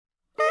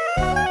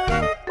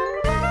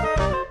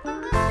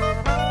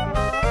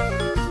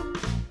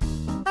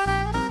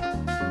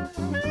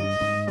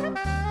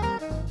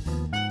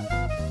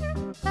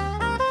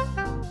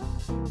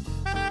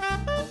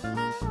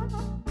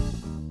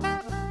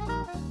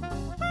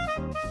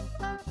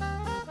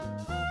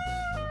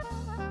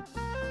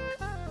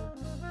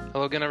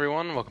Hello again,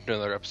 everyone. Welcome to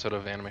another episode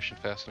of Animation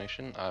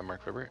Fascination. I'm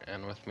Mark Weber,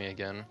 and with me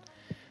again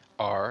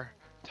are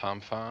Tom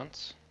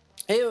Fonz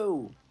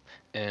Heyo!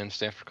 and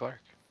Stanford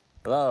Clark.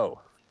 Hello.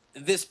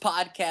 This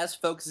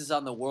podcast focuses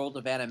on the world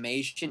of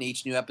animation.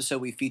 Each new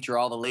episode, we feature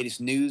all the latest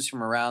news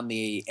from around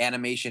the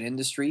animation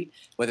industry,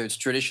 whether it's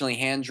traditionally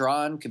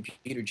hand-drawn,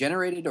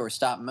 computer-generated, or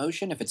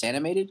stop-motion. If it's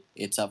animated,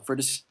 it's up for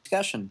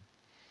discussion.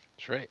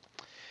 That's right.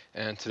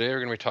 And today we're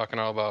going to be talking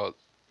all about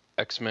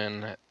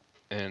X-Men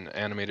in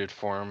animated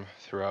form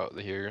throughout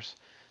the years.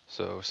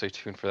 So stay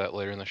tuned for that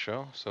later in the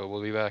show. So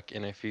we'll be back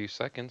in a few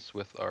seconds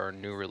with our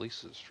new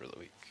releases for the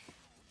week.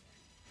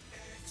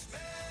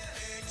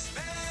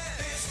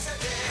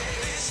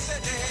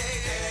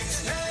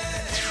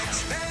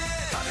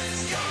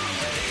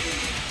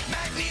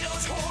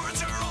 Magneto's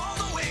hordes are on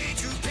the way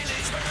to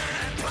pillage, burn,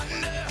 and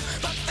plunder.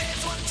 But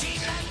there's one team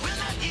that will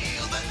not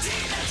yield, the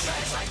team that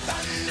strikes like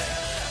thunder.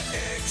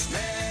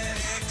 X-Men,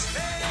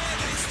 X-Men,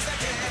 this is the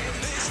day,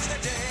 this is the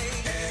day.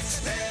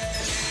 X-Men,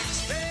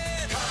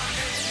 X-Men,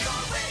 coming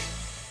your way.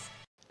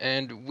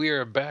 And we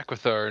are back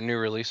with our new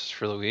releases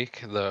for the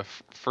week. The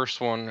first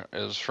one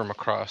is from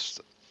across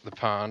the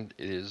pond.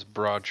 It is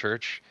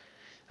Broadchurch.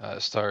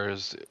 It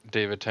stars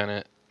David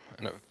Tennant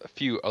and a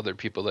few other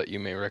people that you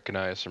may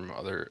recognize from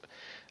other.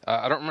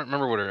 I don't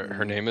remember what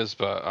her name is,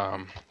 but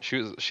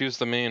she was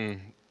the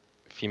main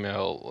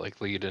female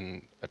lead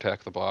in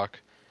Attack the Block.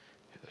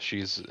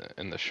 She's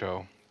in the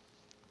show.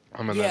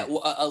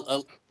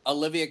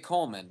 Olivia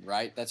Colman,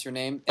 right? That's her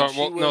name. Oh, And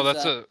well, she no,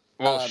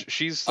 was, that's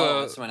she's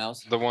that's someone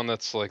else. the one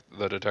that's like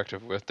the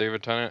detective with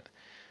David Tennant,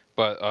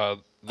 but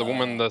the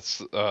woman that's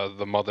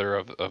the mother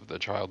of the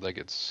child that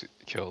gets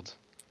killed.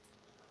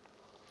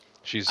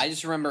 I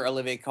just remember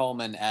Olivia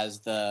Colman as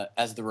the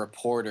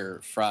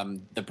reporter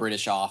from the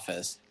British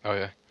Office. Oh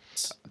yeah.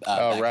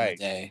 Back in right.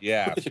 the day.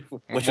 Yeah.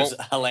 which was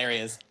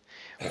hilarious.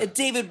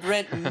 David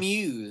Brent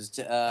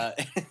mused.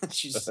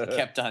 She just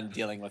kept on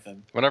dealing with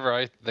him. Whenever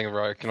I think of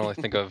her, I can only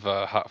think of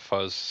Hot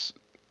Fuzz.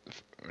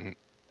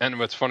 And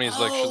what's funny is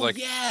she's like,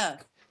 yeah.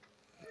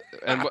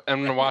 and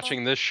when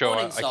watching this show,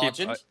 Morning, I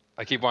Sergeant.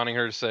 keep wanting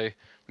her to say, "What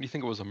do you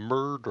think it was a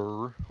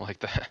murder?" like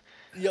that.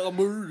 Yeah,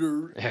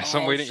 murder. Yeah, so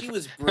I'm waiting She for-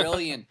 was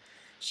brilliant.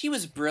 She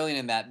was brilliant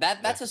in that.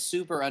 That's a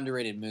super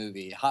underrated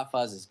movie. Hot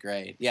Fuzz is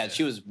great. Yeah,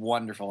 she was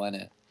wonderful in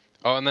it.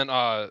 Oh, and then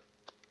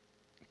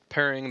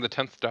pairing the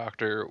 10th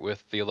Doctor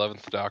with the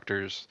 11th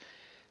Doctor's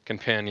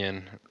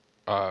companion,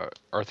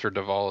 Arthur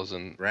Duvall is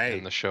in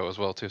the show as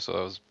well too. So that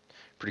was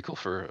pretty cool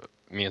for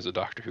me as a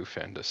Doctor Who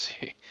fan to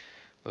see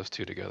those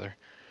two together.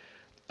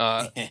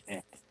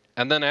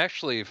 And then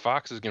actually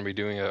Fox is going to be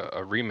doing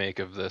a remake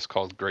of this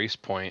called Grace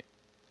Point,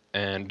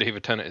 and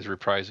David Tennant is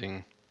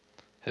reprising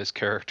his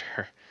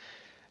character.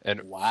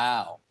 And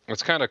Wow.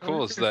 what's kind of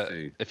cool is that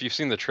Interesting. if you've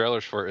seen the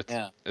trailers for it,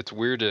 it's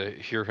weird to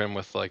hear him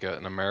with like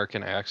an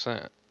American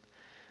accent,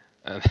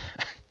 and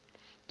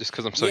just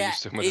because I'm so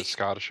used to him with his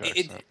Scottish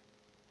accent.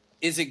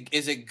 Is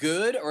it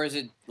good or is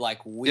it like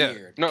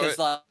weird? No,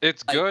 'Cause,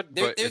 it's good.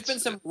 But There's been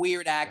some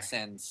weird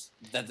accents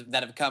that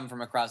have come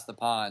from across the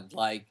pond.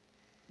 Like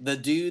the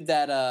dude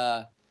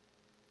that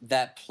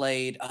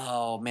played,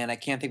 oh man, I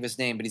can't think of his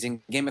name, but he's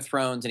in Game of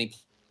Thrones and he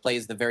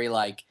plays the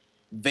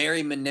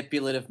very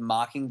manipulative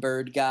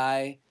Mockingbird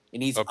guy,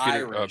 and he's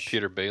Irish.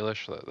 Peter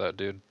Baelish, that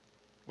dude.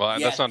 Well,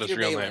 Yeah, that's not his Peter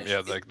real Baelish. name.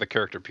 Yeah, the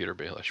character Peter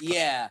Baelish. but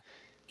Yeah,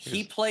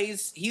 he played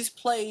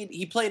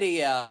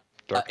a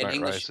Dark an Knight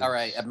English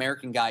Rises.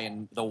 American guy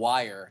in The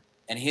Wire,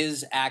 and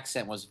his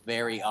accent was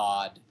very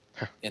odd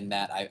in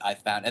that I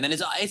found. And then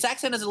his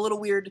accent is a little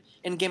weird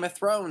in Game of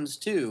Thrones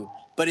too.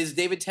 But is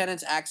David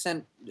Tennant's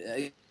accent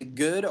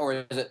good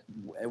or is it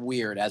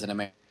weird as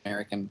an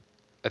American?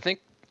 I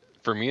think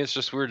for me it's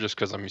just weird, just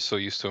because I'm so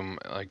used to him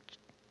like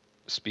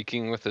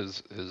speaking with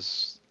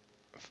his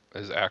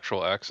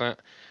actual accent.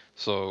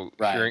 So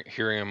Right.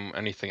 hearing him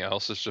anything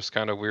else is just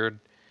kind of weird.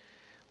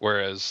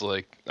 Whereas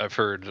like I've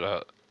heard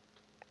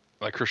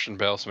like Christian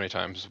Bale so many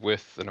times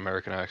with an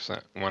American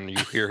accent. When you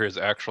hear his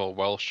actual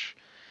Welsh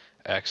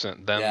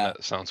accent, then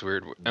that sounds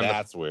weird. And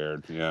That's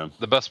weird. Yeah.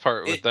 the best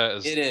part with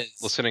that It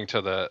is. listening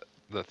to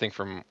the thing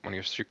from when he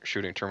was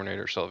shooting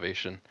Terminator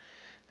Salvation,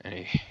 and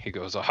he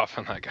goes off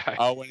on that guy.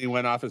 Oh, when he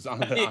went off his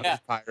on his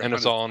pirate, And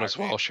it's all in his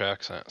pirate. Welsh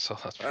accent, so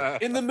that's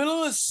pretty... In the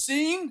middle of a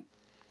scene?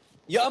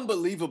 You're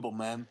unbelievable,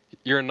 man.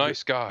 You're a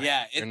nice guy.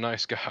 Yeah, You're a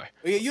nice guy.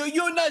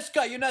 You're a nice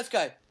guy. You're a nice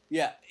guy.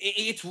 Yeah,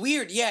 it's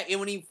weird. Yeah, and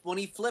when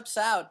he flips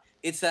out,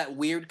 it's that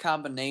weird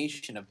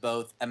combination of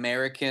both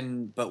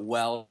American but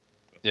Welsh.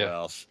 Yeah.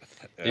 Welsh.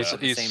 He's At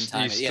the same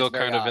time. he's Yeah, still it's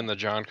very kind of odd. in the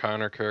John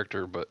Connor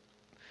character, but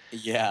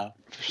Yeah.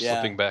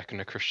 slipping back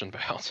into Christian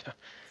Bale.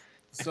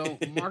 So,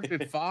 Mark,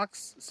 did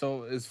Fox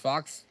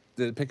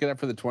did it pick it up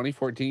for the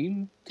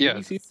 2014 TV Yeah,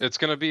 season? it's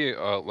gonna be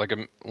like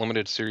a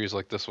limited series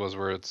like this was,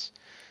 where it's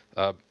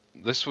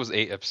this was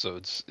 8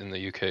 episodes in the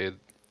UK.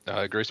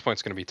 Grace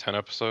Point's gonna be 10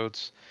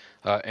 episodes.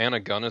 Anna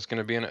Gunn is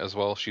gonna be in it as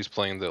well. She's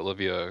playing the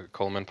Olivia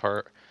Colman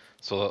part,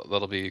 so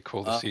that'll be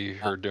cool to see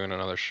her doing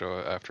another show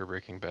after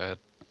Breaking Bad.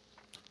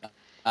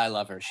 I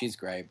love her. She's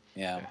great.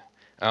 Yeah.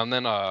 And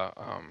then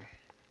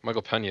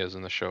Michael Pena is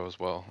in the show as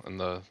well. And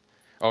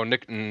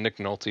Nick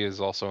Nolte is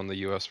also in the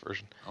U.S.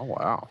 version. Oh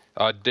wow.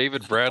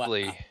 David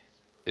Bradley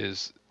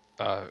is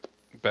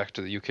back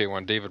to the UK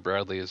one. David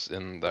Bradley is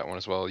in that one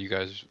as well. You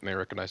guys may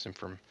recognize him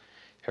from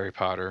Harry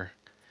Potter.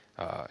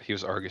 He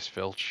was Argus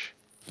Filch,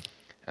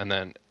 and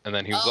then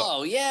he was.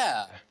 Oh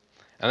yeah.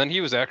 And then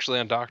he was actually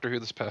on Doctor Who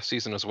this past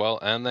season as well.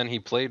 And then he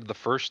played the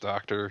first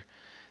Doctor,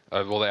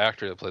 the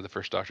actor that played the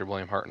first Doctor,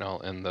 William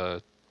Hartnell, in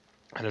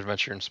An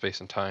Adventure in Space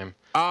and Time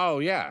Oh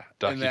yeah.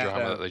 And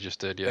docudrama that they just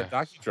did. Yeah.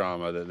 that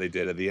docudrama that they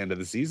did at the end of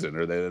the season,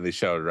 or they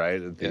showed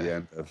right at the Yeah.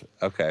 end of.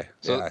 Okay.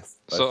 So, yeah, I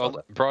saw so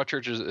that.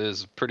 Broadchurch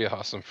is pretty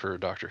awesome for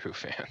Doctor Who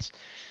fans.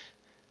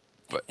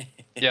 But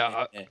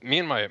yeah, me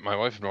and my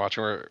wife have been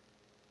watching. We're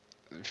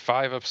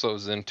 5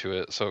 episodes into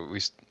it, so we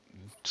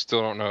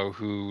still don't know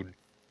who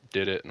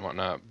did it and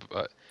whatnot.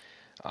 But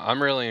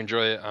I'm really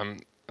enjoying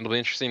it. It'll be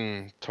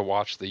interesting to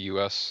watch the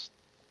U.S.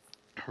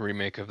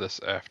 remake of this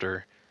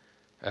after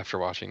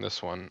watching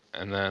this one,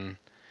 and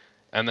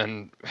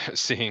then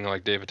seeing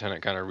like David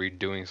Tennant kind of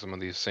redoing some of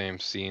these same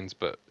scenes,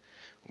 but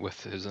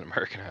with his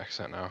American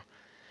accent now.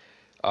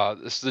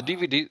 This is the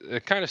DVD.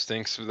 It kind of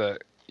stinks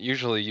that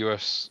usually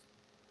U.S.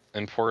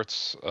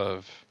 imports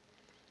of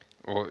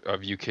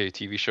UK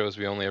TV shows,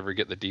 we only ever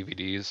get the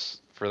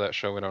DVDs for that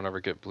show. We don't ever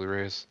get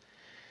Blu-rays.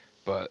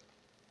 But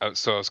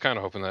so I was kind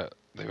of hoping that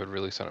they would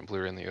release it on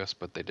Blu-ray in the U.S.,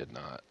 but they did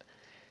not.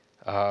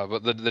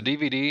 But the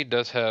DVD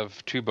does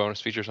have 2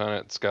 bonus features on it.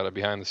 It's got a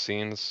behind the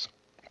scenes,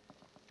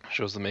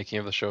 shows the making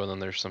of the show, and then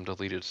there's some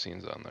deleted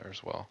scenes on there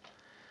as well.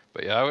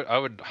 But yeah, I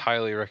would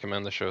highly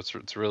recommend the show.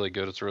 It's really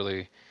good. It's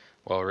really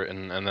well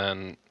written, and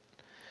then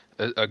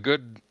a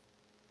good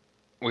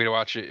way to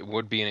watch it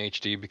would be in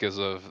HD because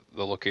of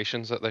the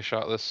locations that they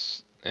shot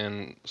this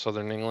in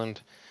southern England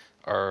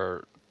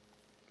are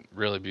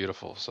really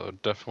beautiful. So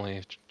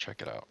definitely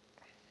check it out.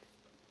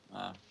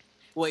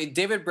 Well,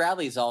 David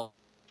Bradley's also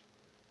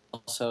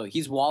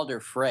he's Walder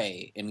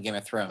Frey in Game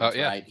of Thrones, Oh,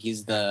 yeah. right?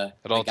 He's the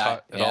It all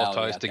guy.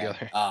 ties okay.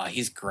 together. Oh,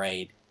 he's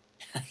great.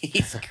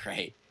 He's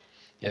great.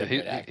 Yeah, What a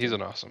good actor. he's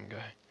an awesome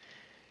guy.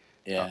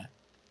 Yeah.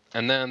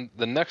 And then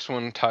the next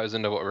one ties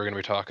into what we're going to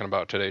be talking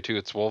about today too.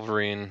 It's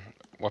Wolverine,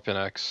 Weapon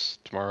X,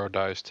 Tomorrow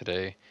Dies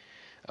Today.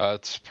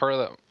 It's part of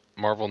that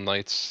Marvel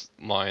Knights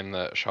line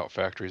that Shout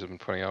Factories have been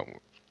putting out,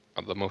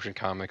 the motion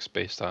comics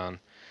based on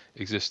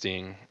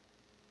existing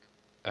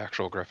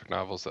actual graphic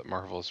novels that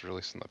Marvel has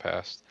released in the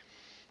past.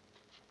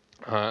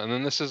 And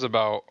then this is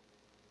about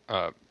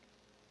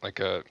like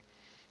a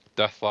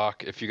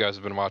Deathlock. If you guys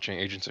have been watching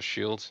Agents of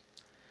S.H.I.E.L.D.,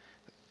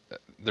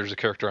 there's a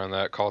character on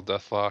that called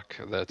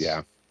Deathlock that's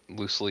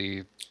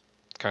loosely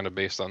kind of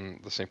based on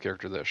the same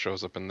character that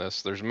shows up in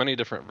this. There's many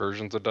different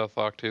versions of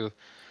Deathlock too.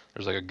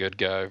 There's like a good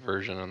guy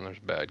version and there's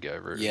a bad guy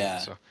version. Yeah.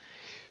 So,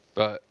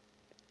 but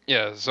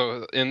yeah,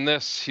 so in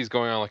this he's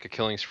going on like a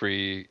killing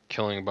spree,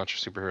 killing a bunch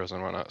of superheroes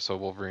and whatnot. So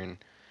Wolverine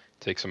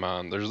takes him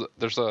on.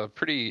 There's a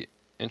pretty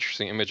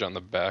interesting image on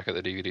the back of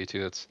the DVD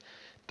too. It's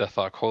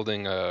Deathlock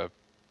holding a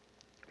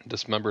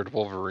dismembered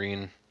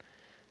Wolverine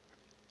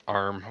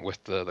arm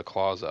with the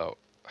claws out.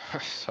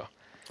 So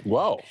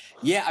Whoa.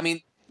 Yeah, I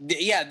mean,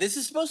 yeah, this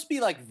is supposed to be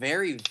like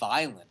very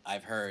violent,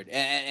 I've heard,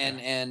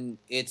 and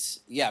it's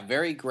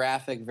very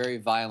graphic, very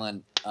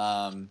violent.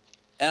 And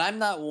I'm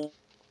not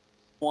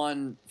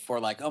one for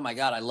like, oh my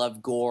god, I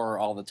love gore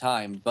all the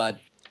time, but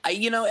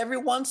every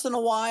once in a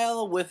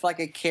while with like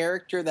a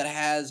character that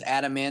has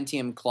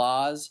adamantium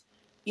claws,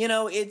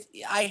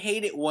 I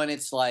hate it when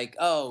it's like,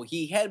 oh,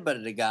 he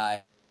headbutted a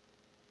guy,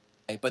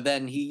 but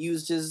then he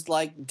used his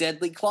like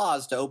deadly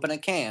claws to open a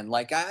can.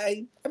 Like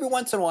every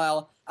once in a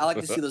while, I like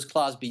to see those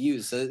claws be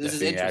used. So this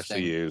is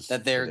interesting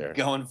that they're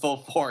going full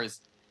force.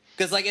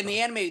 Because like in the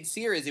animated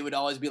series, it would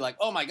always be like,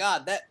 oh my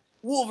god, that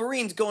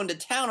Wolverine's going to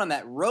town on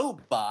that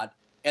robot,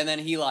 and then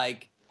he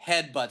like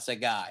headbutts a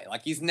guy.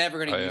 Like he's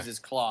never going to use his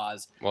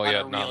claws. Well, on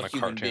yeah, a not in real the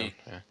human cartoon. being.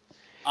 Yeah.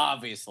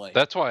 Obviously.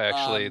 That's why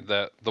actually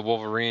that the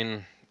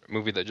Wolverine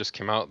movie that just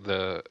came out,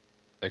 the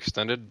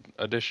extended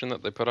edition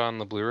that they put on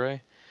the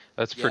Blu-ray,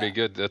 that's pretty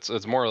good.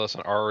 It's more or less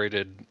an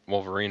R-rated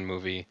Wolverine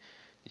movie.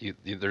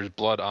 There's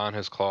blood on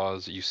his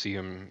claws. You see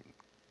him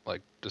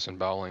like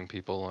disemboweling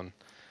people and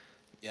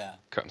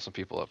cutting some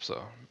people up.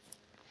 So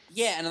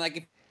and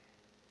like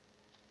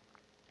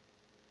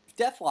if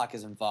Deathlock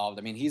is involved,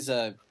 I mean he's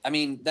a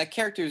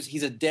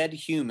dead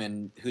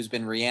human who's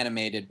been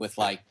reanimated with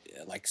like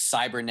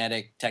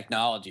cybernetic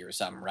technology or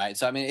something, right?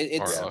 So I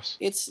mean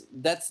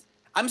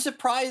I'm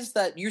surprised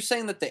that you're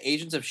saying that the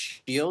Agents of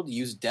S.H.I.E.L.D.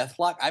 use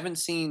Deathlock. I haven't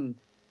seen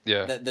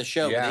the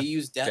show, but they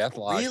use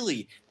Deathlock.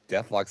 Really?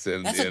 Deathlock's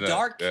That's a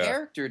dark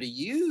character to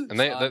use. And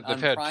they've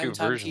had 2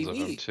 versions TV. of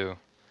him too.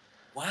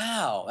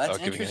 Wow, that's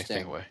Without giving interesting.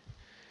 anything away.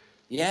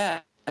 Yeah,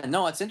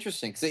 no, it's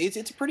interesting because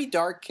it's a pretty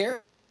dark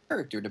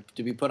character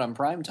to be put on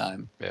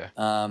primetime. Yeah.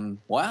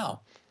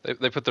 Wow.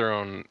 They put their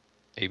own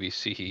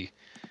ABC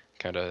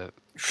kind of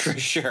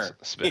sure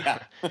spin.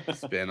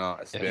 spin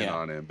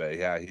on him, but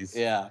he's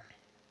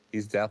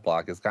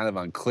Deathlock. It's kind of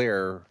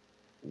unclear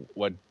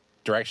what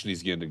direction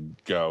he's going to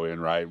go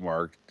in, right,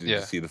 Mark? Did you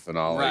see the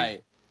finale?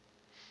 Right.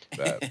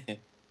 But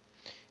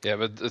Yeah,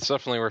 but it's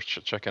definitely worth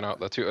checking out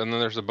that too. And then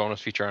there's a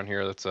bonus feature on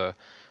here that's a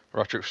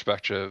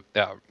retrospective.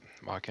 Yeah,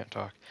 well, I can't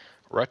talk.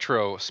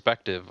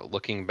 Retrospective,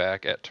 looking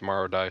back at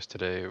Tomorrow Dies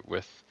Today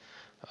with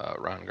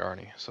Ron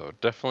Garney. So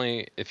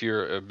definitely, if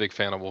you're a big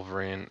fan of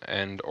Wolverine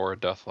and or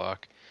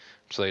Deathlock,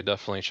 so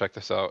definitely check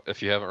this out.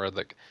 If you haven't read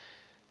the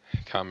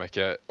comic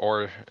yet,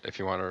 or if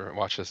you want to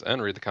watch this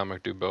and read the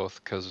comic, do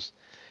both. Because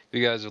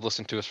you guys have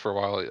listened to us for a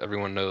while,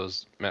 everyone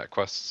knows Matt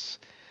Quest's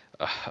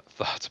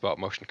thoughts about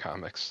motion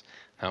comics,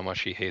 how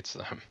much he hates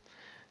them.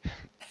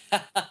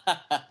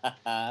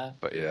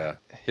 But yeah,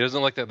 he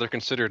doesn't like that they're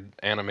considered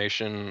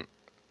animation.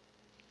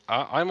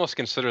 I almost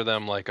consider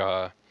them like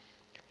how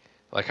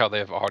they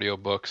have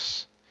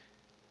audiobooks.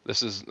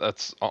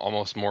 That's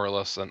almost more or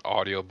less an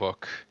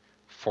audiobook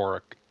for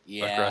a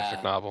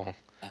graphic novel.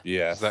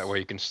 Yeah. So that way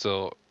you can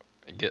still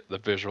get the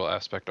visual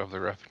aspect of the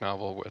graphic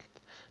novel with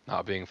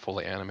not being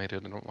fully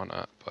animated and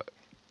whatnot. But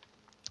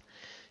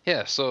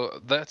yeah,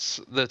 so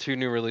that's the 2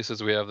 new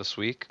releases we have this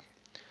week.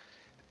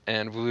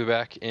 And we'll be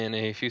back in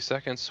a few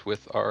seconds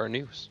with our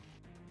news.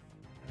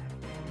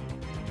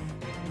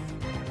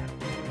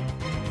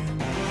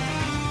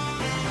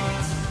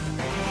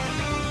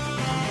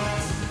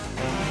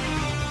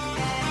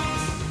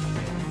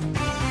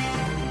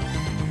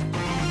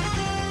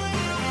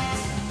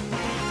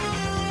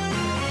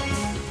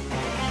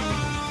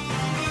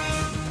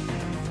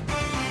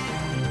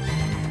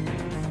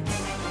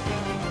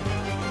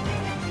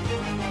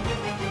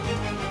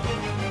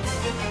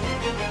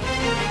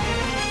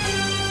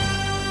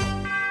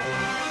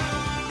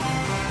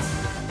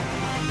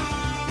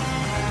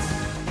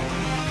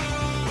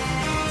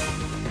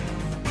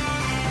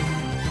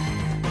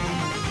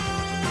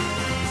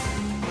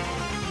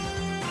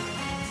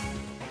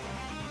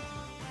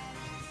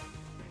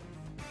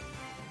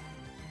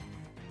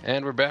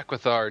 And we're back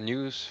with our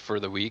news for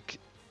the week.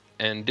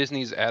 And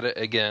Disney's at it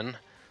again.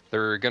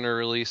 They're going to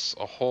release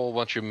a whole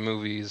bunch of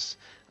movies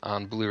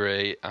on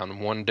Blu-ray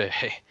on one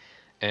day.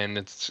 And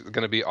it's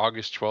going to be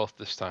August 12th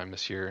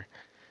this year.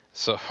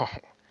 So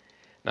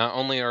not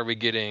only are we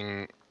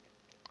getting...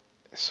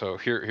 So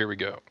here we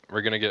go.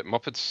 We're going to get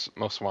Muppets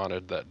Most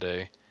Wanted that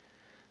day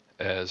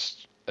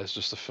as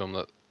just a film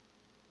that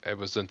it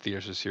was in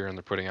theaters this year and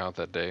they're putting out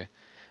that day.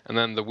 And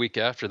then the week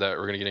after that,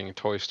 we're going to be getting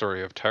Toy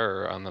Story of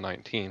Terror on the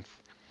 19th.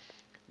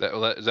 That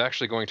is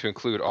actually going to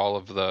include all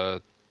of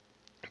the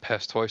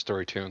past Toy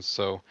Story tunes.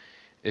 So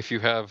if you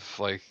have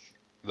like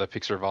the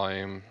Pixar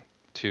Volume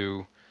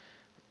 2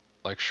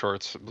 like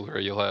shorts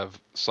Blu-ray, you'll have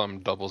some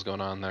doubles going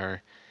on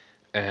there.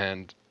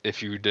 And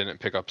if you didn't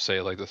pick up,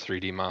 say, like the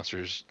 3D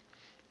Monsters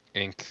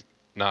Inc.,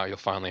 now you'll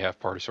finally have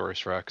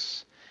Partysaurus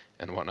Rex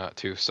and whatnot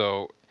too.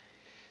 So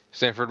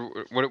Stanford,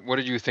 what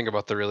did you think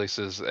about the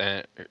releases?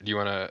 And do you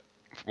want to?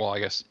 Well, I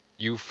guess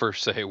you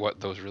first say what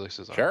those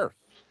releases are. Sure.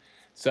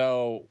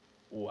 So,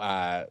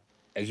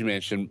 as you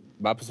mentioned,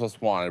 Muppets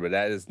Most Wanted, but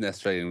that isn't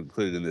necessarily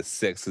included in this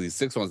 6. So these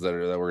 6 ones that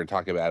we're going to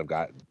talk about have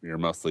got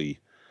mostly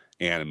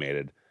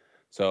animated.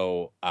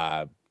 So,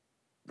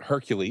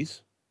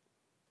 Hercules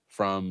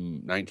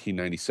from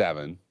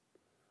 1997,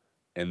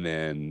 and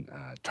then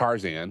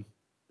Tarzan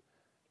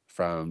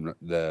from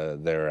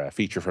their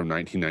feature from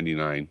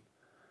 1999.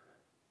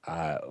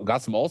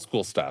 Got some old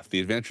school stuff. The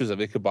Adventures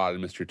of Ichabod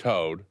and Mr.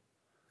 Toad,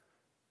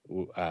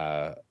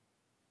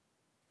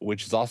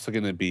 which is also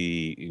going to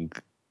be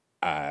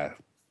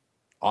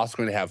also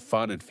going to have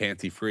Fun and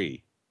Fancy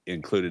Free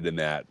included in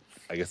that.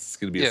 I guess it's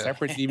going to be a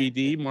separate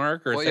DVD,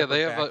 Mark, or well, yeah,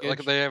 they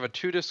have they have a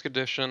 2-disc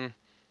edition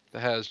that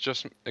has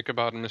just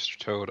Ichabod and Mr.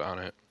 Toad on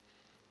it,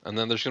 and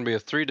then there's going to be a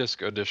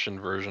 3-disc edition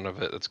version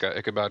of it that's got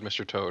Ichabod,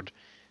 Mr. Toad,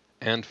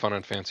 and Fun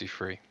and Fancy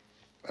Free.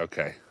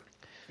 Okay.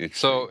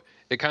 So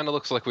it kind of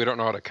looks like we don't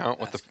know how to count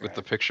with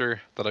the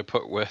picture that I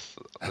put with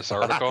this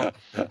article.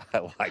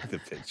 I like the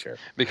picture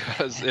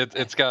because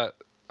it's got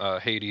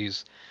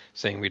Hades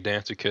saying we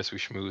dance, we kiss, we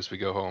schmooze, we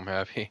go home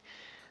happy,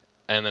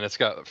 and then it's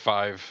got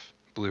 5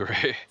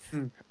 Blu-ray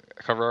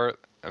cover art,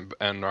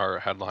 and our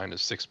headline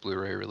is 6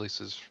 Blu-ray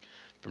releases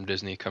from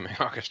Disney coming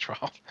August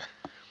 12th.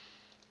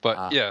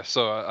 But yeah,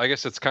 so I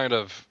guess it's kind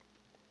of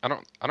I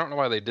don't know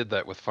why they did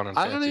that with Fun and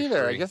Fancy. I don't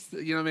either. Free. I guess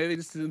maybe they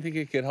just didn't think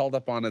it could hold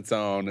up on its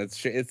own.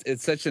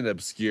 It's such an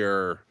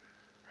obscure.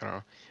 I don't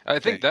know. I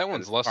think that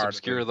one's less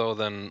obscure though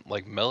than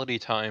like Melody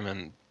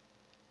Time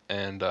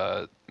and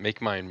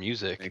Make Mine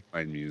Music. Make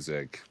Mine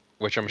Music,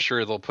 which I'm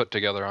sure they'll put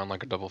together on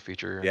like a double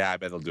feature. Yeah, I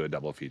bet they'll do a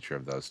double feature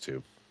of those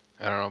two.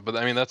 I don't know, but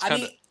I mean that's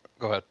kind of.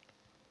 Go ahead.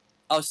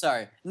 Oh,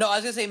 sorry. No, I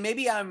was gonna say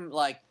maybe I'm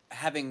like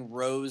having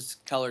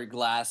rose-colored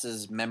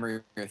glasses,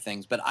 memory or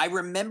things, but I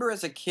remember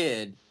as a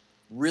kid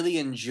really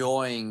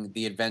enjoying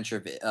the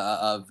adventure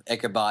of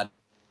Ichabod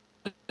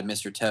and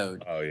Mr.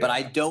 Toad. Oh, yeah. But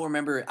I don't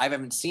remember. I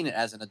haven't seen it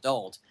as an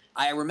adult.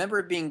 I remember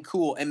it being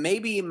cool, and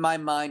maybe my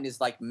mind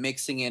is like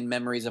mixing in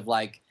memories of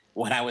like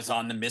when I was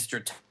on the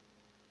Mr.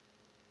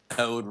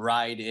 Toad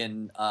ride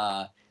in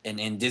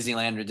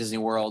Disneyland or Disney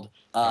World.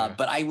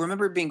 But I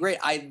remember it being great.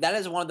 That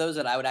is one of those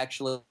that I would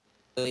actually.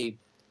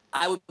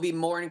 I would be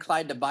more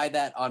inclined to buy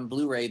that on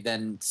Blu-ray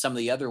than some of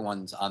the other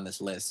ones on this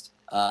list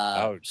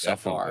so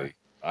far.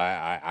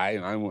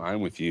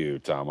 I'm with you,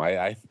 Tom.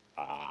 I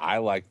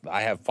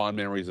have fond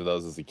memories of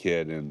those as a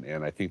kid,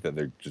 and I think that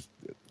they're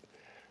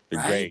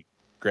Right?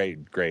 great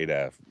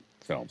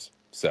films.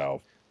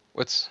 So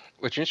What's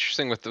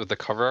interesting with the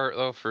cover art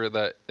though for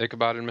that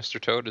Ichabod and Mr.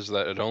 Toad is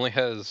that it only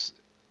has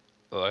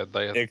the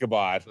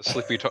Ichabod,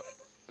 Sleepy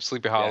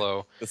Yeah.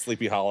 Hollow. the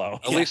Sleepy Hollow.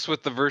 At least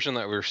with the version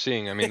that we're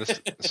seeing. I mean,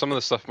 some of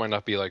the stuff might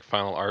not be like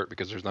final art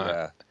because there's not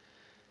Yeah,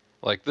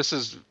 like this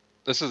is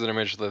an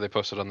image that they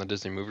posted on the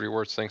Disney Movie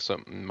Awards thing, so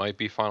it might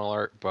be final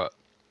art, but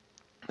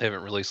they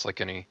haven't released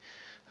like any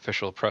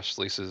official press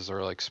releases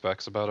or like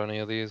specs about any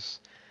of these.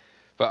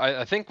 But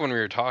I think when we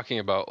were talking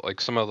about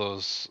like some of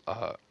those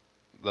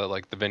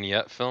the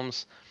vignette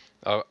films,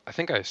 I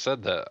think I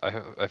said that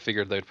I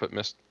figured they'd put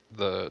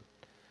the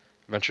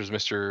Adventures of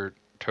Mr.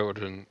 Toad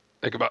and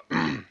Ichabod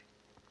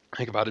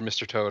Ichabod and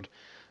Mr. Toad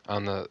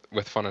on the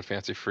with Fun and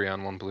Fancy Free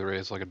on one Blu-ray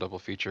as like a double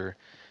feature,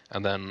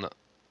 and then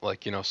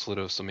like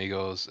Saludos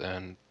Amigos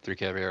and Three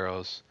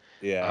Caballeros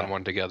yeah. on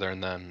one together,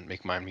 and then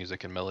Make Mine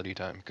Music and Melody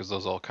Time because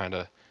those all kind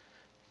of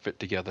fit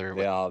together. They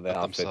with all fit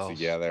themselves.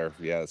 together.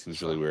 Yeah, it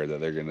seems really weird that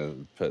they're gonna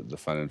put the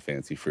Fun and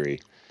Fancy Free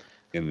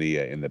in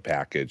the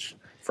package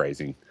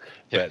phrasing.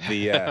 Yeah. But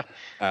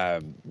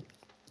the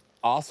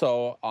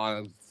also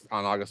on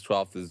August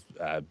 12th is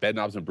Bed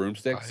Knobs and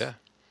Broomsticks. Oh, yeah.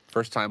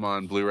 First time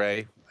on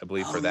Blu-ray, I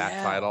believe, for that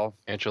yeah. title.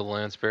 Angela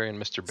Lansbury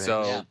and Mr. Banks.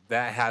 So Yeah.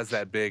 that has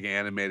that big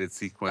animated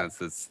sequence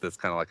that's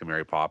kind of like a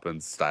Mary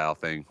Poppins style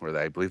thing where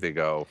I believe they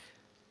go.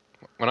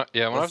 When I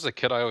was a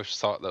kid, I always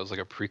thought that was like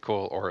a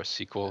prequel or a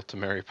sequel to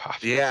Mary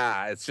Poppins.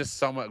 Yeah, it's just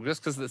somewhat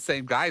just because the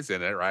same guy's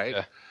in it, right?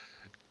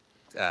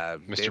 Yeah.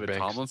 Mr. David Banks.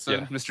 Tomlinson,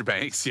 Yeah. Mr.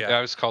 Banks, Yeah, I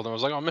always called him. I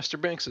was like, oh, Mr.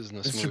 Banks is in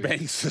this Mr. movie.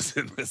 Banks is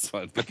in this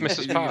one. With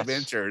Mrs. The Potts.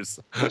 Adventures.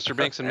 Mr.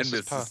 Banks and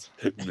Mrs. Potts.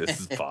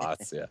 Mrs.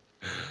 Potts, yeah.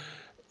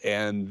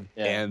 And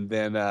Yeah.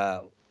 then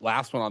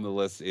last one on the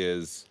list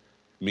is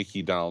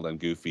Mickey, Donald, and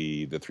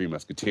Goofy, The Three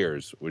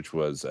Musketeers, which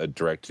was a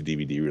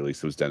direct-to-DVD release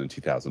that was done in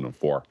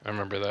 2004. I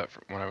remember that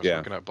when I was Yeah.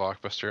 looking at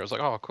Blockbuster. I was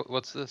like, oh, cool.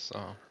 What's this?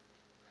 Oh,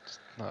 it's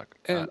not.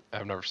 And-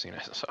 I've never seen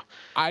it. So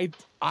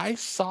I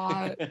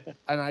saw it,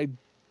 and I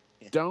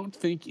don't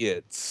think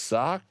it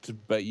sucked,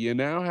 but you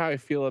know how I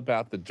feel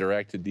about the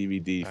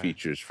direct-to-DVD Right.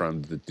 features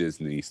from the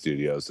Disney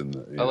studios in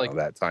the, I like-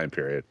 that time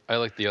period. I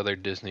like the other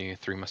Disney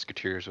Three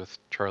Musketeers with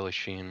Charlie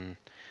Sheen,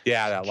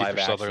 Yeah, that Kiefer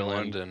live-action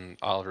Sutherland, one. and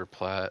Oliver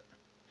Platt.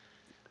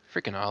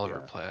 Freaking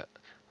Oliver Yeah.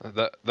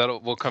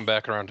 Platt. We'll come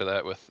back around to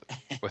that with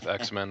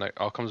X-Men. It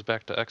all comes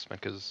back to X-Men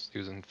because he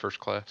was in First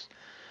Class.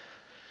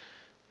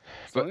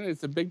 So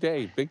it's a big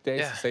day.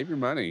 Yeah. To save your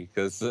money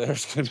because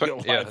there's going to be a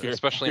lot if you're,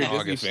 especially if in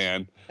you're a Disney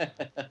fan.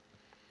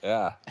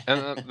 Yeah.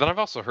 And then I've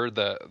also heard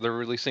that they're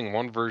releasing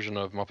one version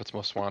of Muppets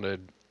Most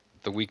Wanted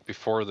the week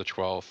before the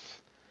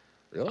 12th.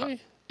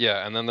 Really?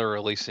 Yeah, and then they're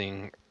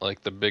releasing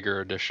like the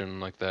bigger edition,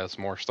 like that has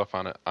more stuff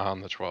on it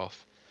on the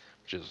 12th,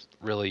 which is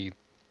really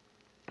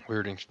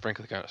weird and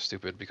frankly kind of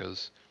stupid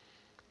because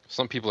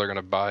some people are going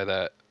to buy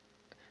that,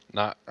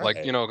 not like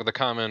Right. the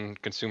common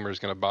consumer is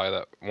going to buy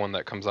that one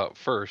that comes out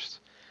first,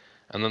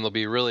 and then they'll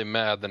be really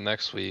mad the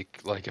next week,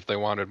 like if they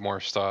wanted more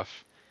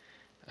stuff,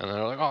 and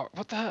they're like, oh,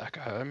 what the heck,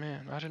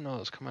 man, I didn't know it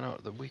was coming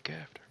out the week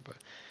after, but.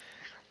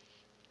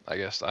 I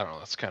guess I don't know.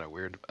 That's kind of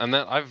weird. And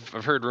then I've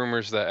heard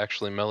rumors that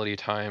actually Melody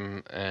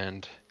Time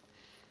and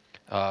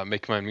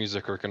Make Mine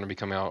Music are going to be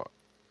coming out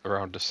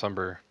around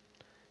December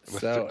with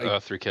So,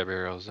 Three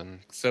Caballeros and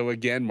so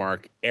again,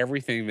 Mark,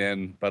 everything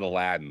then but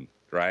Aladdin,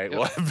 right? Yep.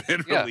 Will have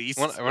been yeah. released.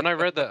 When I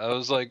read that, I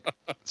was like,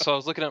 so I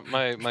was looking at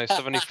my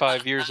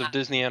 75 years of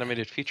Disney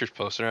animated features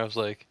poster, and I was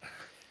like,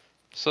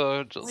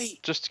 so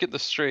Wait. just to get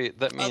this straight,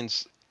 that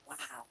means Wow.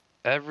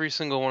 every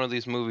single one of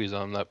these movies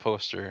on that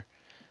poster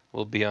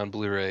will be on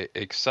Blu-ray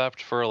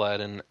except for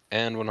Aladdin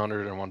and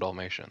 101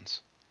 Dalmatians.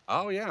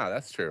 Oh yeah,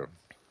 that's true.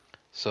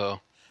 So.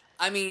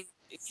 I mean,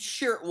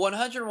 sure,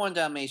 101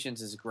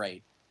 Dalmatians is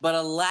great, but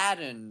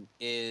Aladdin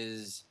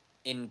is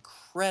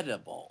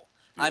incredible.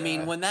 I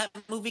mean, Yeah. when that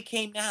movie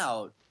came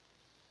out,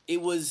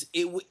 it was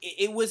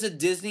a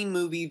Disney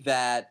movie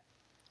that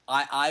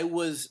I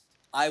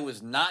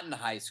was not in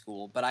high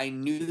school, but I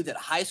knew that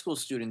high school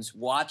students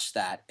watched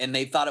that and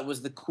they thought it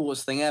was the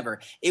coolest thing ever.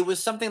 It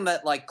was something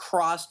that like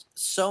crossed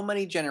so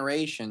many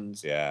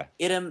generations. Yeah.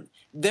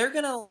 They're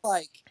gonna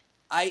like.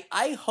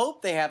 I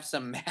hope they have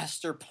some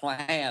master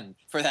plan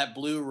for that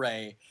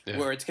Blu-ray Yeah.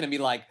 where it's gonna be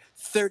like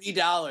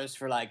 $30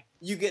 for like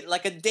you get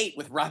like a date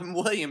with Robin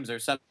Williams or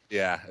something.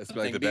 Yeah. It's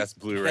like the Be- best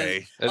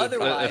Blu-ray.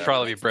 Otherwise, It'd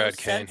probably it be makes Brad no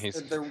Kane. sense He's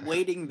that they're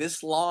waiting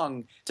this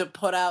long to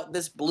put out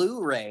this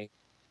Blu-ray.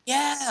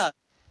 Yeah,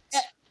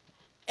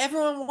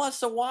 everyone wants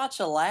to watch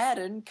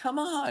Aladdin. Come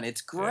on,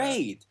 it's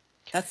great.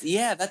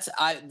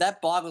 That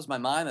boggles my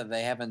mind that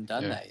they haven't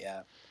done Yeah. that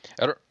yet.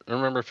 I don't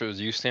remember if it was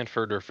you,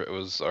 Stanford, or if it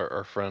was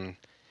our friend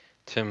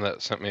Tim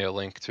that sent me a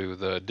link to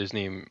the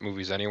Disney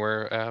Movies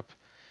Anywhere app.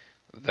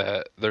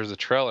 That there's a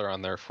trailer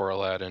on there for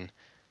Aladdin.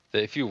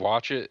 That if you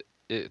watch it,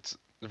 it's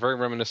very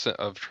reminiscent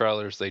of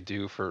trailers they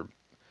do for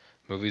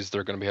movies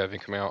they're going to be having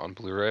come out on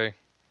Blu-ray.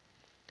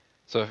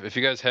 So if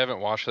you guys haven't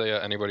watched that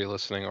yet, anybody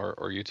listening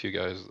or you two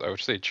guys, I would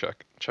say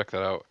check that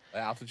out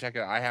I'll have to check it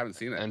out. I haven't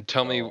seen it. and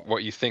tell me so-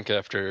 what you think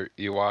after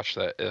you watch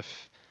that.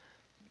 If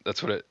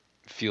that's what it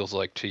feels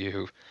like to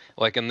you,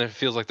 like, and it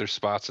feels like there's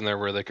spots in there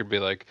where they could be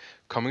like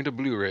coming to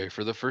Blu-ray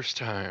for the first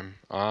time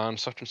on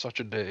such and such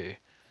a day,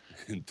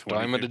 in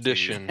Diamond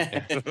 2015. Edition.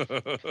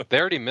 Yeah. They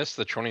already missed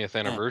the 20th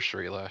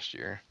anniversary last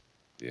year.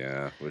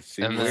 Yeah, which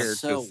And seems then- weird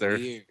so because they're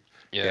weird.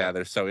 yeah,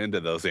 they're so into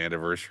those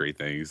anniversary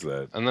things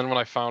that And then when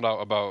I found out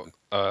about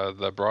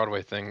the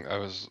Broadway thing, I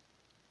was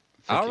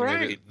thinking maybe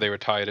Alright. they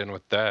would tie it in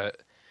with that.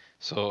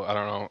 So I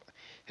don't know.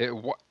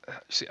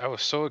 See, I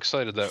was so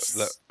excited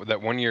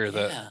that one year Yeah.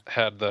 that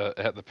had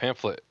the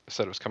pamphlet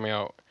said it was coming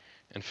out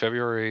in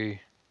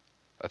February,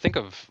 I think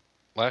of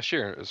last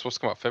year. It was supposed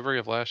to come out February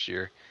of last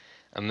year,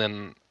 and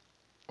then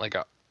like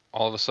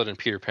all of a sudden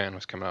Peter Pan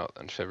was coming out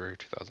in February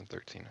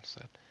 2013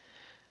 instead.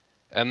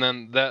 And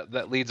then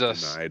that leads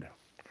us denied.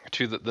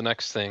 to the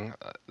next thing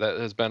that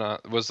has been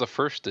was the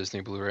first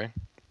Disney Blu-ray.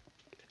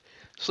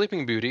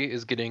 Sleeping Beauty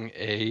is getting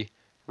a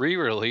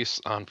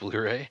re-release on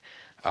Blu-ray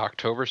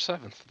October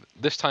 7th.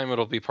 This time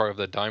it'll be part of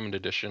the Diamond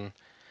Edition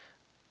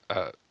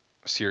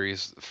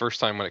series. The first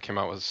time when it came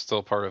out was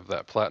still part of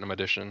that Platinum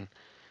Edition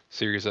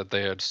series that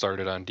they had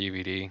started on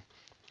DVD.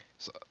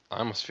 So I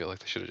almost feel like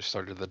they should have just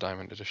started the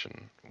Diamond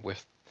Edition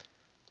with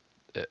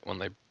it when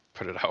they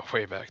put it out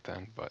way back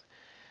then. But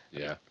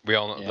Yeah. we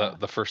all know Yeah.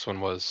 the first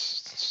one was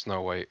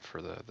Snow White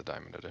for the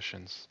Diamond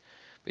Editions.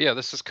 But yeah,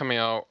 this is coming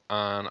out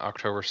on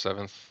October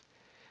 7th.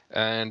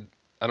 And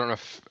I don't know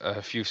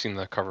if you've seen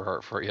the cover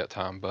art for it yet,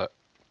 Tom, but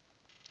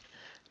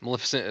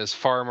Maleficent is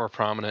far more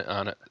prominent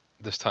on it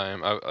this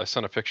time. I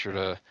sent a picture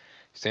to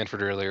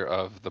Stanford earlier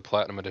of the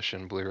Platinum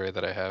Edition Blu-ray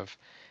that I have,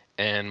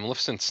 and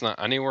Maleficent's not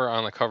anywhere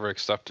on the cover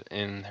except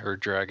in her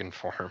dragon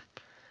form.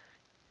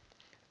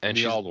 And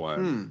the she's old one.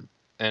 Hmm.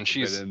 and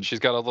then- she's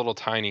got a little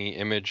tiny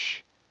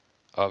image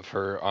of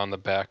her on the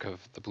back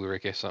of the Blu-ray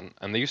case,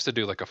 and they used to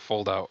do like a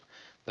fold-out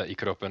that you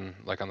could open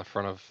like on the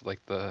front of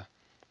like the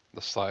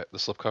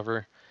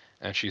slipcover,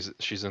 and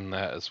she's in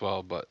that as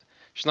well, but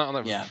she's not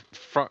on the Yeah.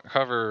 front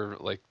cover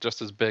like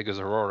just as big as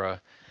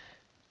Aurora.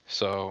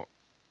 So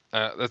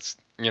that's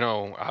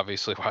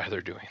obviously why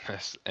they're doing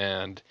this,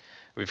 and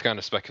we've kind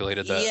of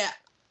speculated that. Yeah.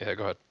 Yeah,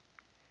 go ahead.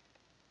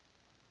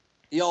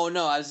 Yo,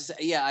 no, I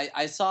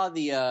saw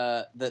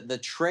the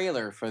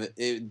trailer for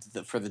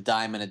the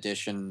Diamond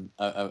Edition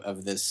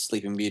of this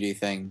Sleeping Beauty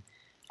thing.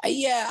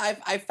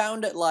 I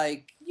found it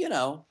like,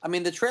 I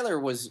mean, the trailer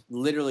was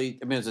literally,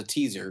 I mean, it was a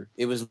teaser.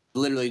 It was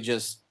literally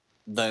just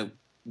the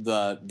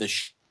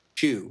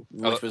shoe,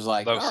 which was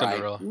like, that was all right,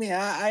 Cinderella.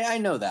 yeah, I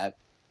know that.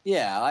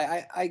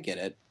 Yeah, I get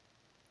it.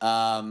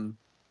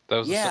 That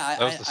was Yeah,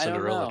 that was the I don't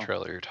Cinderella know.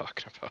 trailer you're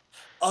talking about.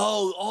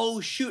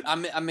 Oh shoot,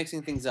 I'm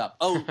mixing things up.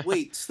 Oh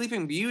wait,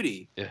 Sleeping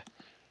Beauty.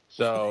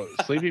 So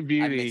Sleeping I'm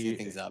Beauty. mixing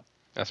things up.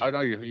 That's Oh no,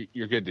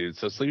 you're good, dude.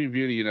 So Sleeping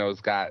Beauty, it's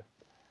got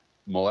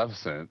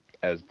Maleficent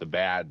as the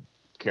bad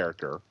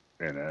character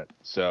in it.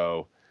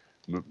 So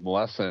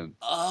Maleficent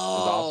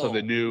Oh, is also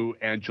the new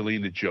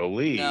Angelina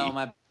Jolie No,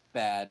 my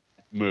bad.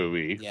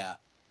 movie. Yeah.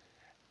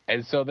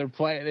 And so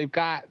they've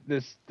got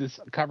this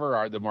cover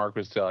art that Mark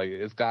was telling you.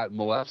 It's got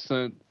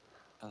Maleficent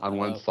on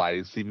one slide,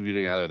 and Sleeping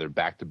Beauty on the other. They're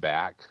back to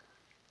back.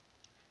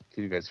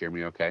 Can you guys hear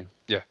me okay?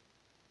 Yeah.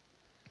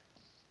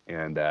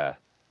 And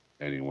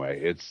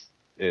anyway,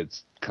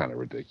 it's kind of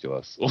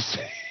ridiculous. We'll see.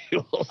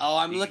 Oh,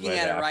 I'm see looking what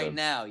at it right happens.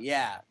 now.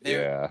 Yeah.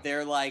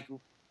 They're like,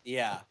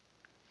 yeah.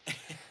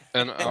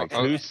 and Like,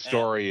 whose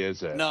story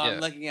is it? No, Yeah. I'm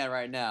looking at it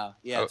right now.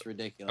 Yeah, it's I was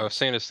ridiculous.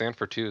 saying to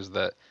Stanford too is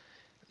that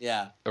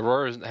Yeah.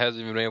 Aurora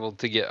hasn't even been able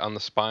to get on the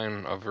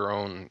spine of her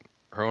own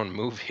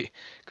movie,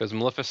 because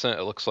Maleficent,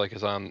 it looks like,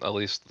 is on at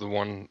least the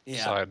one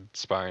Yeah. side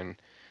spine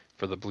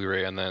for the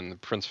Blu-ray, and then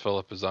Prince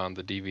Philip is on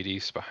the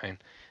DVD spine.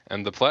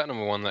 And the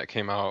Platinum one that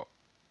came out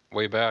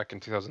way back in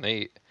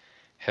 2008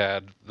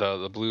 had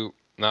the blue,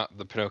 not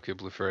the Pinocchio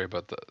Blue Fairy,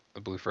 but the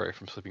Blue Fairy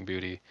from Sleeping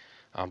Beauty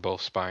on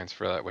both spines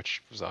for that,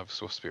 which was obviously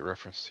supposed to be a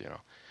reference to,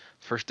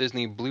 first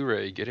Disney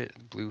Blu-ray, get it?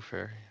 Blue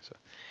Fairy. So,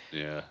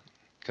 Yeah.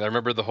 because I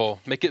remember the whole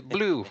make it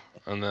blue,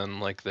 and then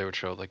like they would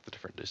show like the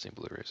different Disney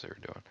Blu-rays they were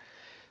doing.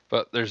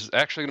 But there's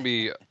actually going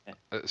to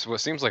be what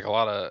seems like a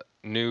lot of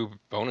new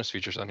bonus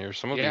features on here.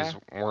 Some of Yeah. these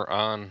weren't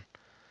on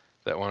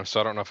that one,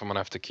 so I don't know if I'm going to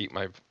have to keep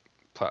my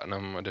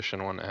Platinum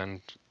Edition one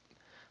and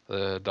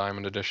the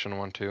Diamond Edition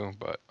one too.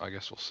 But I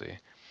guess we'll see.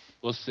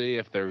 We'll see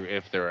if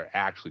they're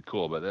actually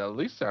cool. But at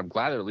least I'm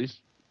glad they're at least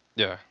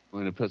Yeah,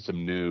 going to put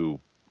some new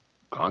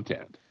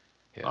content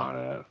yeah. on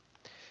it.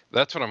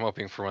 That's what I'm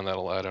hoping for when that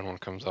Aladdin one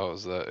comes out,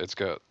 is that it's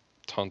got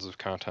tons of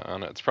content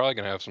on it. It's probably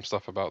going to have some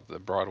stuff about the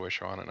Broadway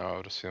show on it now, I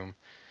would assume.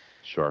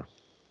 Sure.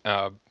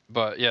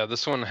 But yeah,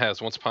 this one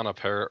has Once Upon a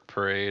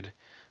Parade,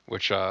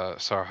 which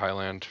Sarah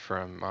Hyland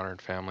from Modern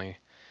Family.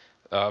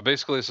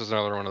 Basically, this is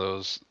another one of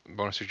those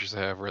bonus features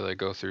they have where they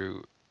go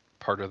through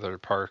part of their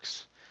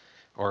parks,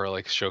 or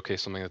like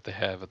showcase something that they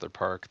have at their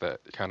park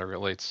that kind of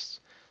relates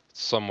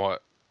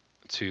somewhat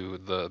to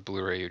the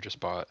Blu-ray you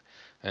just bought.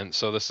 And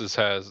so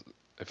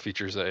it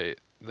features a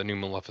the new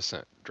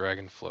Maleficent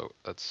Dragon Float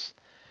that's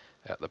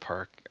at the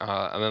park.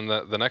 And then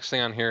the next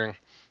thing on here,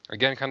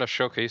 again, kind of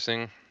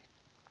showcasing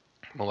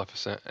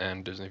Maleficent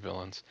and Disney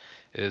villains,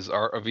 is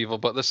Art of Evil.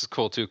 But this is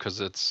cool too because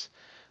it's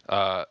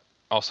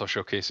also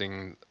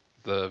showcasing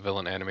the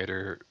villain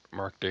animator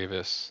Mark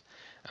Davis,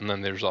 and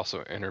then there's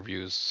also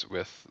interviews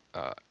with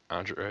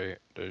Andre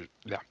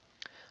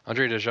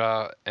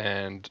Deja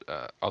and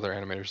other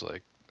animators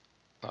like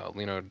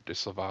Lino Di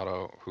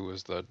Salvato, who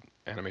was the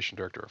animation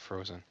director of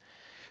Frozen.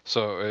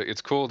 So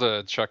it's cool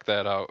to check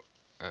that out,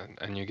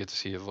 and you get to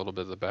see a little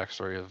bit of the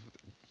backstory of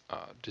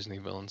Disney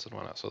villains and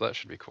whatnot. So that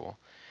should be cool.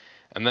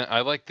 And then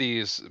I like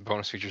these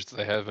bonus features that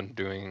they have been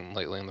doing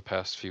lately in the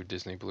past few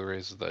Disney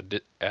Blu-rays,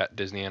 at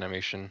Disney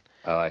Animation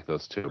I like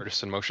those too.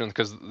 Artists in Motion,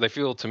 because they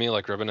feel to me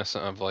like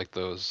reminiscent of like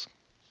those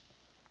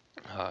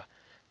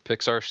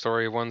Pixar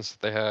story ones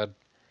that they had, or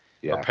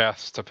Yeah.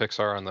 Paths to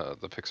Pixar on the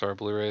Pixar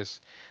Blu-rays.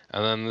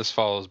 And then this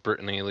follows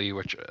Brittany Lee,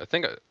 which I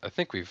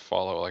think we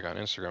follow like on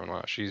Instagram and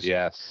whatnot. She's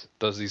Yes.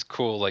 does these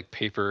cool like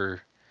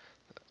paper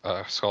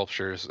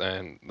sculptures,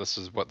 and this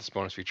is what this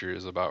bonus feature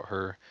is about,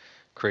 her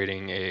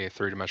creating a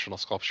three-dimensional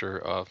sculpture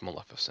of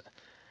Maleficent.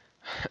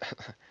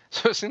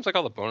 So it seems like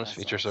all the bonus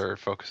That's features awesome. are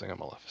focusing on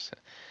Maleficent.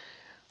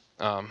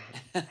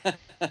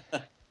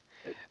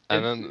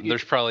 And then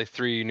there's probably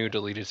 3 new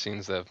deleted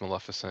scenes that have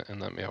Maleficent in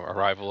them.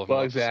 Arrival of Well,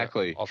 Maleficent,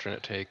 exactly.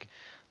 alternate take,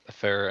 the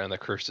fair, and the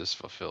curse is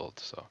fulfilled.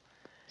 So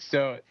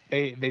So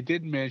they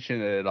didn't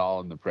mention it at all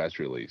in the press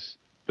release,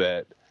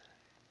 but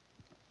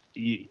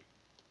you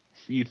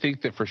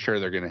think that for sure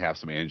they're going to have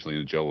some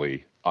Angelina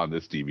Jolie on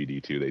this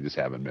DVD too. They just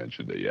haven't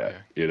mentioned it yet.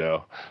 Yeah. You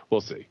know,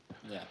 we'll see.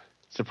 Yeah.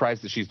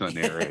 Surprised that she's not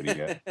narrating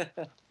it. yeah,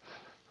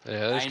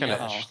 that's I kind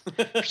know.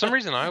 of. For some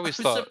reason, I always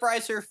I'm thought.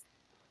 surprised her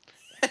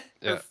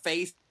Yeah.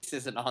 face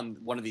isn't on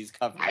one of these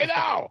covers. I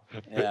know.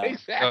 Yeah.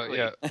 Exactly.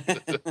 Yeah,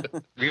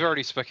 we've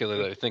already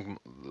speculated. I think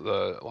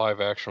the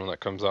live action one that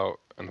comes out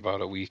in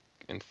about a week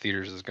in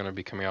theaters is going to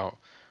be coming out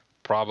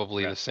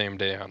probably Yeah. the same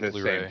day on The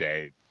Blu-ray. same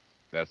day.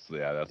 That's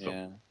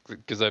Yeah.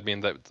 Because I mean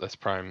that's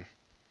prime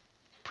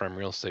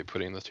real estate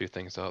putting the 2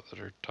 things out that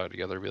are tied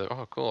together. Be like,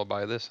 oh, cool, I'll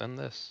buy this and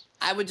this.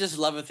 I would just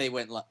love if they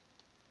went.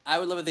 I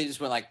would love if they just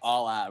went like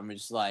all out and was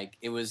just like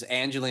it was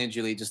Angelina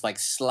Jolie just like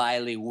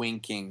slyly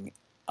winking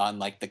on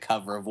like the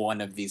cover of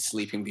one of these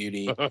Sleeping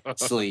Beauty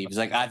sleeves,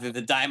 like either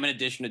the Diamond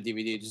Edition or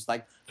DVD, just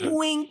like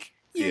wink.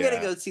 You Yeah.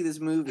 gotta go see this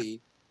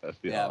movie. That'd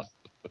be Yeah.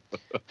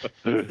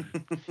 awesome.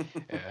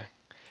 Yeah,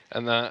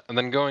 and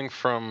then going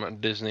from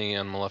Disney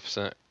and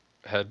Maleficent,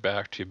 head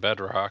back to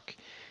Bedrock,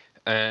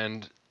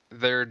 and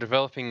they're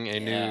developing a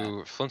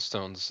new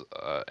Flintstones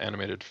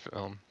animated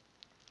film,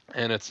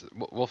 and it's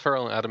Will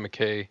Ferrell and Adam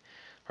McKay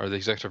are the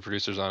executive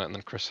producers on it, and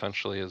then Chris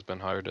Henchley has been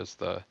hired as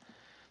the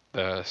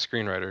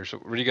screenwriters.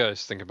 What do you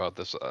guys think about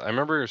this? I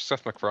remember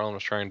Seth MacFarlane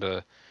was trying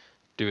to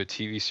do a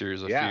TV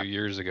series a Yeah. few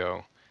years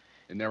ago.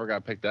 It never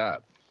got picked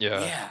up.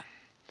 Yeah, Yeah.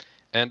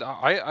 and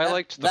I That-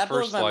 liked the that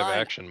blows first my live mind.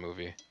 action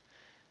movie.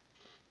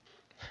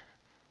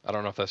 I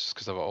don't know if that's just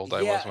because of how old I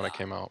was Yeah. when it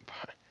came out.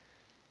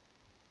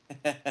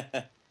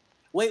 But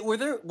Wait,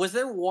 was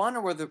there one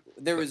or there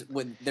was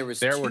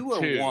There two were or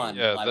two. one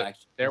Yeah, live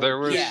action? there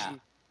was Yeah.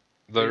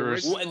 there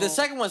was original- The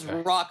second was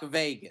Yeah. Rock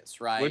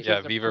Vegas, right? Which Yeah,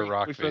 was a Viva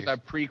Rock which was Vegas.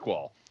 a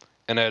prequel.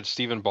 and it had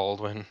Stephen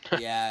Baldwin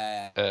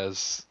Yeah.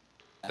 as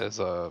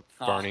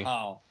Barney.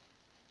 Oh.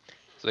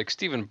 It's like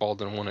Stephen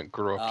Baldwin wouldn't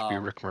grow up to be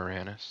Oh. Rick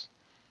Moranis.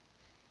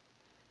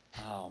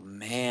 Oh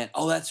man.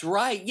 Oh, that's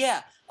right.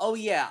 Yeah. Oh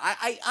yeah.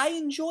 I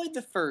enjoyed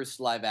the first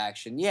live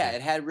action. Yeah,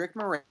 it had Rick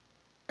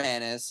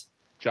Moranis.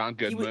 John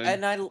He was,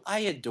 Goodman. and I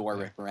adore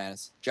Rick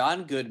Moranis.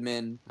 John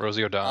Goodman.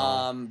 Rosie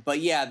O'Donnell. But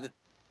yeah,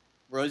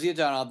 Rosie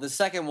O'Donnell. The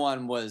second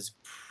one was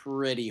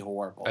pretty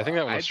horrible. I think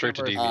that one I was straight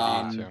to never-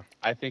 DVD too,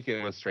 I think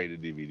it was straight to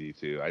DVD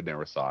too. I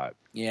never saw it.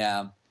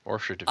 Yeah. or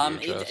straight to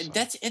VHS.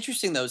 That's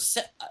interesting though.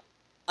 Seth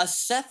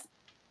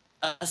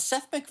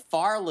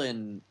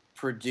MacFarlane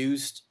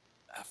produced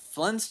a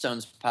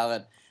Flintstones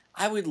pilot.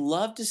 I would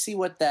love to see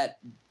what that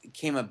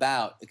came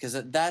about because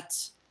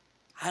that's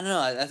I don't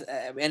know,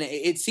 and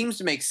it seems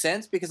to make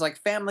sense because like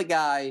Family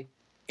Guy,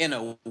 in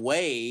a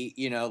way,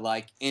 you know,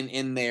 like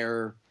in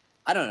their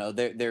I don't know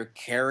their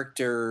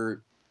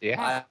character.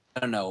 Yeah. I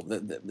don't know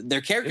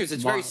their characters.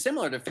 It's very It's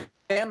similar to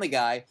Family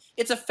Guy.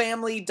 It's a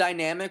family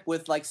dynamic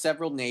with like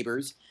several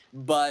neighbors,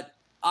 but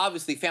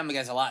obviously Family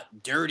Guy's a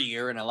lot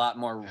dirtier and a lot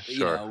more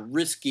Sure.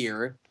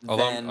 riskier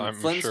Although than I'm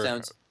Flintstones.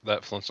 sure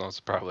that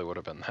Flintstones probably would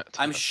have been that.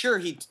 I'm sure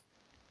he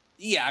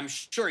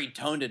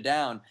toned it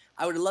down.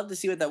 I would love to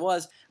see what that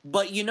was.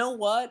 But you know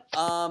what?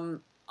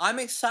 I'm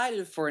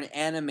excited for an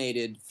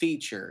animated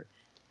feature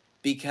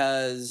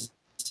because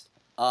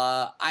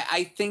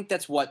I think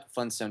that's what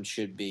Flintstones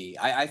should be.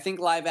 I think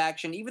live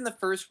action, even the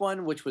first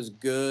one, which was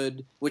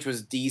good, which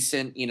was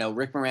decent. You know,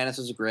 Rick Moranis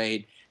was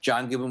great.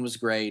 John Goodman was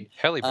great.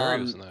 Halle Berry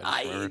was in that.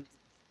 I just remembered.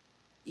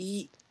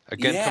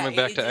 Again, yeah, coming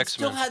back to it X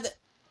still Men. had that.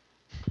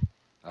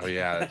 Oh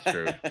yeah, that's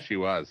true. She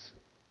was.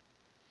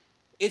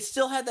 It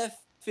still had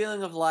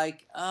feeling of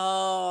like,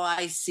 oh,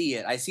 I see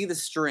it. I see the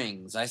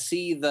strings. I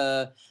see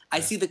the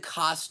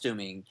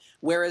costuming.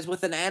 Whereas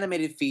with an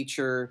animated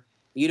feature,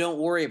 you don't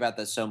worry about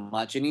that so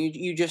much, and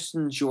you just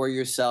enjoy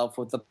yourself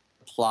with the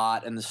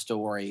plot and the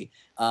story.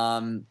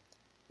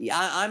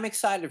 Yeah, I'm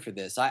excited for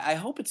this. I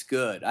hope it's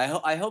good.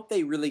 I hope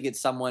they really get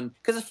someone,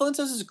 because the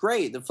Flintstones is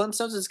great. The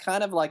Flintstones is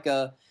kind of like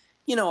a,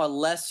 a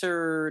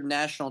lesser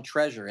national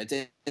treasure.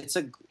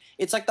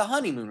 It's like the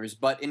Honeymooners,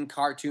 but in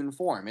cartoon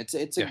form. It's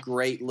a Yeah.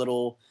 great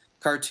little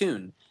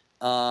cartoon.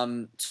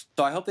 So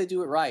I hope they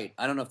do it right.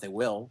 I don't know if they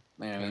will.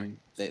 I mean,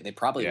 they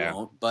probably Yeah.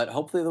 won't, but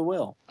hopefully they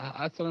will.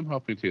 That's what I'm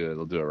hoping too.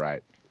 They'll do it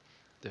right.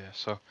 Yeah,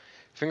 so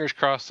fingers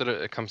crossed that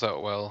it comes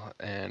out well,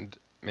 and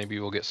maybe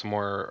we'll get some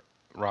more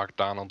Rock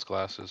Donald's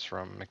glasses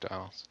from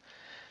McDonald's.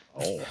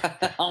 Oh,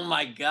 Oh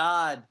my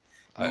God!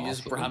 You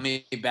just Awesome. brought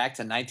me back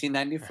to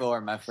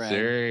 1994, my friend.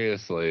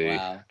 seriously.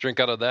 Wow. Drink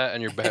out of that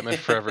and your Batman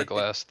Forever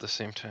glass at the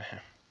same time.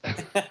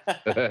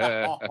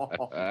 Oh,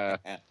 I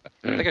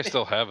think I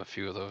still have a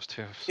few of those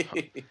too. So.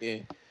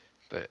 man.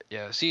 But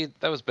yeah, see,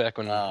 that was back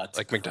when Oh, it's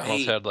like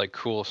McDonald's great. had like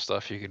cool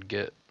stuff you could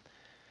get.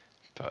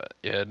 But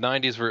yeah,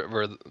 90s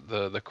were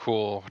the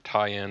cool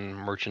tie-in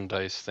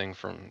merchandise thing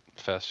from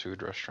fast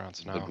food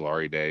restaurants The now.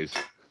 glory days.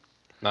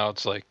 Now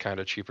it's like kind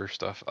of cheaper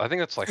stuff. I think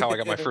that's like how I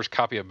got my first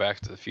copy of Back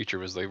to the Future,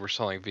 was they were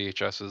selling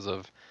VHSs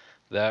of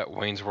that,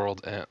 Wayne's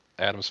World, and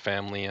Addams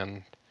Family,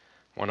 and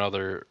one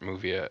other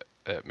movie at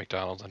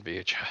McDonald's on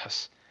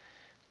VHS.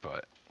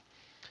 But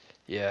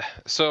yeah,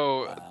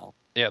 so Wow.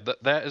 yeah,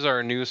 that is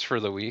our news for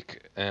the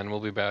week, and we'll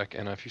be back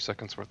in a few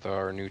seconds with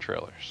our new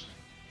trailers.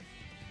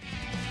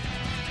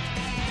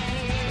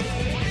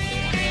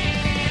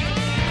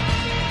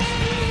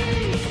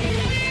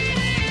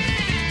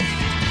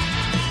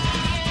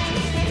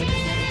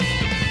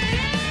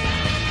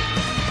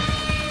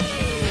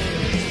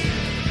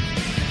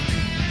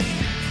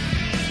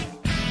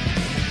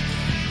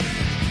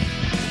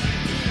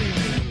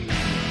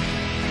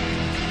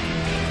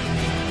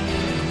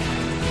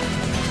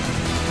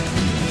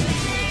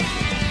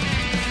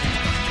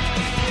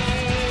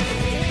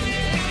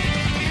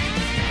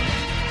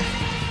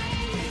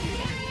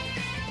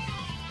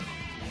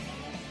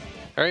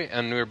 All right,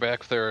 and we're back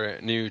with our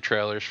new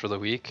trailers for the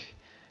week,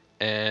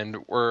 and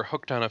we're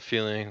hooked on a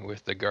feeling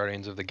with the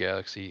Guardians of the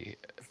Galaxy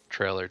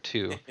trailer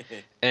too.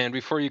 And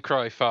before you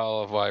cry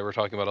foul of why we're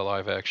talking about a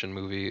live-action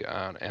movie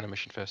on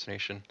Animation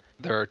Fascination,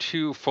 there are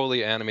two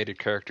fully animated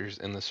characters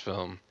in this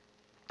film,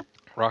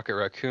 Rocket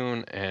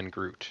Raccoon and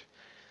Groot.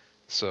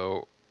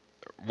 So,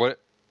 what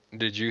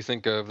did you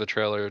think of the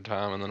trailer,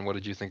 Tom? And then what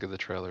did you think of the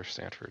trailer,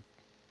 Stanford?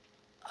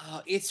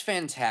 It's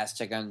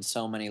fantastic on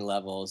so many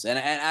levels, and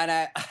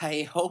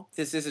I hope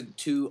this isn't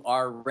too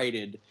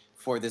R-rated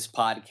for this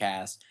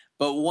podcast.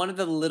 But one of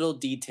the little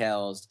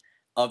details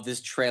of this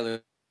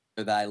trailer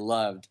that I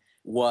loved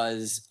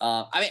was,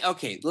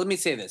 okay, let me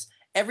say this: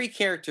 every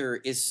character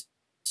is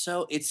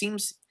so. It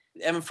seems,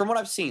 I mean, from what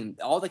I've seen,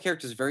 all the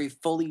characters are very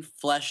fully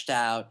fleshed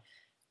out.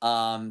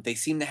 They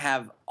seem to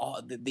have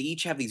they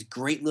each have these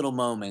great little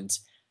moments,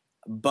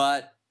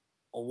 but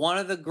one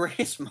of the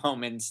greatest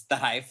moments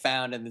that I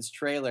found in this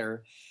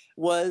trailer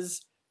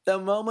was the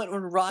moment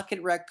when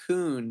Rocket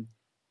Raccoon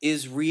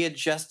is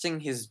readjusting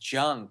his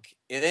junk.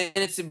 And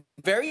it's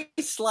very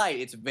slight,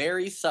 it's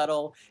very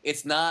subtle.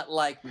 It's not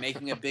like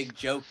making a big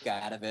joke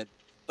out of it,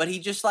 but he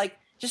just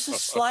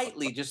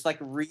slightly just like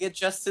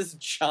readjusts his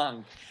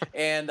junk.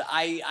 And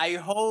I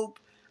hope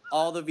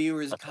all the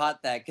viewers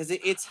caught that, because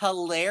it's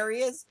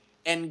hilarious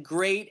and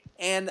great,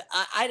 and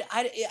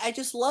I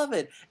just love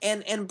it.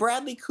 And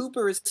Bradley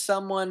Cooper is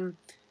someone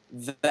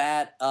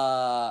that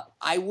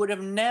I would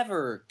have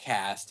never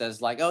cast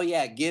as like, oh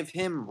yeah, give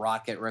him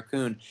Rocket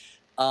Raccoon.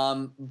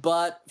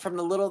 But from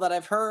the little that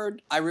I've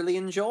heard, I really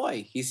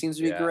enjoy. He seems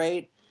to be Yeah.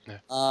 great.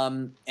 Yeah.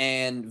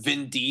 And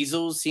Vin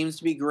Diesel seems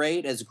to be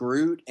great as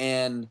Groot,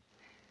 and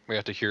We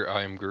have to hear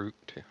I Am Groot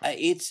too.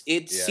 it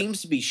Yes.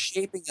 seems to be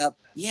shaping up.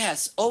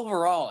 Yes,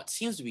 overall, it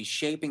seems to be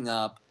shaping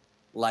up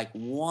like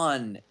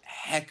one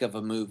heck of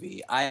a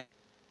movie. I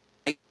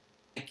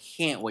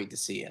can't wait to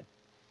see it.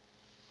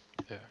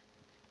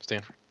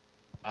 Stanford.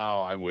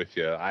 Oh, I'm with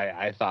you.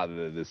 I thought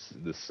that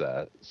this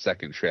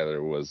second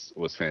trailer was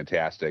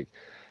fantastic.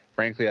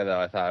 Frankly,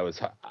 I thought it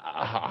was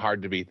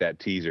hard to beat that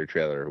teaser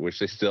trailer, which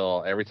they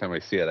still, every time I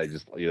see it, I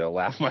just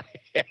laugh my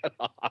head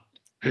off.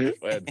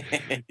 When,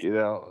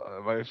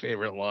 my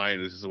favorite line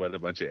is just what a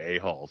bunch of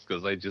a-holes,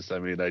 because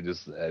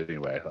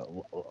anyway,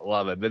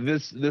 love it. But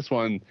this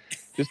one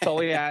just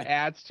totally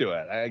adds to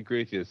it. I agree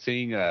with you.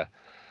 Seeing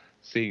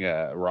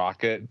a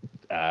Rocket,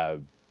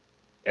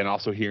 and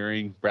also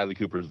hearing Bradley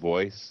Cooper's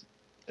voice,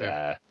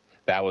 Yeah.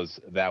 that was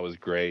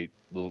great.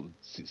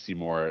 See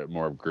more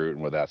of Groot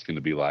and what that's going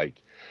to be like.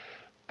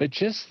 But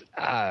just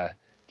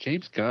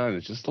James Gunn,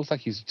 it just looks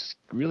like he's just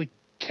really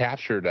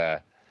captured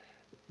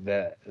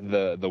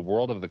the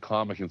world of the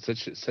comic in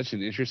such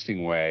an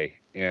interesting way.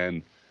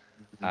 And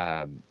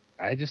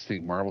I just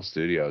think Marvel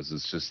Studios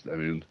is just,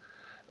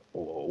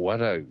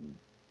 what a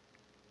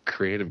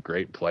creative,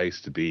 great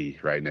place to be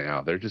right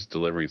now. They're just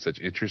delivering such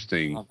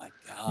interesting Oh my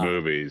god.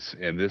 movies,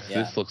 and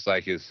this looks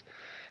like is.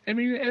 I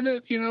mean,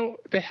 and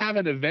they have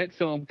an event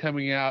film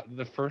coming out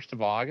the 1st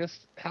of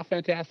August. How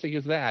fantastic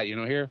is that?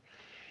 Here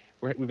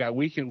we've got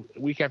week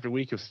after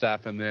week of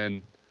stuff, and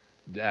then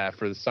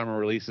for the summer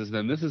releases,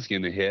 then this is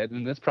going to hit,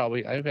 and that's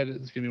probably I bet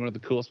it's going to be one of the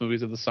coolest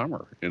movies of the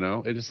summer.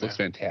 It just looks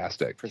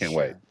fantastic. For Can't sure.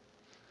 wait.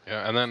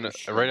 Yeah, and then For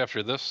sure. right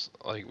after this,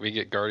 like we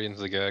get Guardians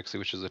of the Galaxy,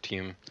 which is a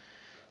team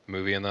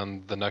movie, and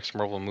then the next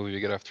Marvel movie we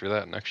get after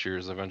that next year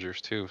is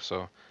Avengers 2.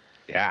 So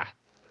Yeah.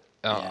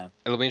 Yeah.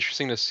 it'll be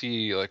interesting to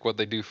see like what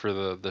they do for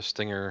the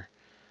Stinger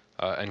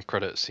end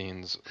credit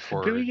scenes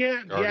for Do we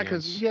get Guardians.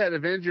 because we had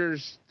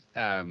Avengers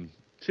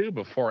 2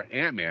 before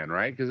Ant-Man,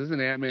 right? Because isn't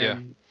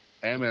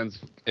Ant-Man's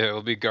Yeah,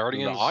 it'll be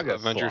Guardians,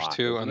 August Avengers slot,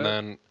 2, isn't and it?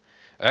 then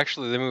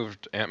actually they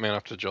moved Ant-Man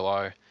up to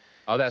July,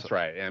 Oh, that's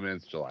right.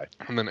 Ant-Man's July.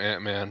 and then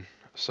Ant-Man.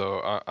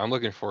 So I'm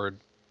looking forward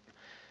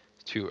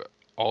to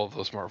all of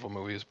those Marvel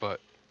movies. But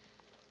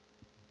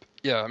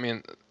yeah, I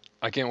mean,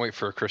 I can't wait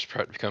for Chris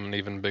Pratt to become an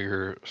even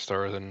bigger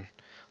star than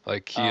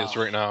like he is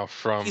right now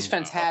from He's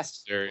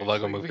fantastic. the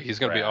Lego movie. He's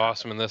gonna be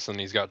awesome in this, and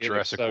he's got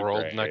Jurassic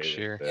World next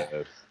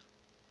year.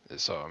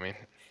 So I mean,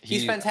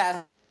 He's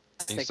fantastic.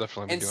 He's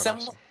definitely been And doing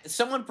someone awesome.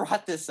 someone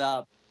brought this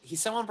up.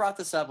 Someone brought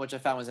this up, which I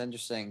found was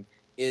interesting.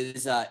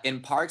 Is in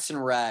Parks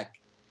and Rec,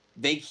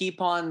 they keep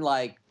on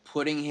like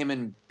putting him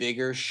in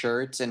bigger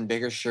shirts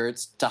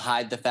to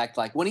hide the fact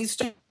like when he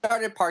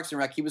started Parks and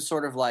Rec, he was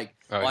sort of like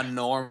Oh, yeah. a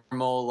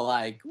normal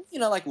like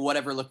like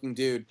whatever looking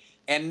dude,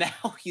 and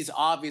now he's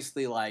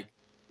obviously like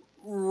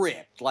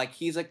ripped, like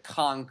he's a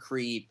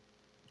concrete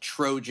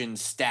Trojan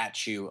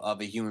statue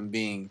of a human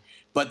being.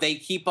 But they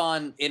keep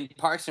on in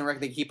Parks and Rec.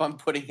 They keep on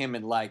putting him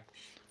in like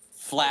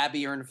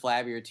flabbier and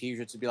flabbier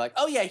T-shirts to be like,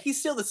 oh yeah, he's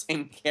still the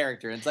same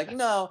character. And it's like,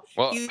 no,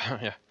 Well, he's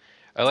yeah,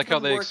 I like how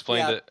been they working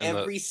explained out it in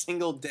every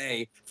single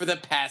day for the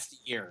past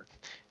year.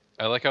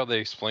 I like how they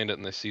explained it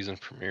in the season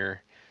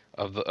premiere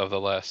of the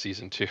last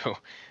season too,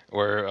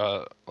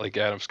 where like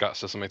Adam Scott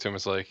says something to him.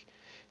 It's like,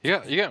 you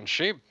got in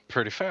shape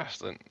pretty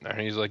fast, and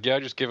he's like, yeah, I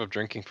just gave up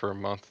drinking for a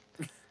month.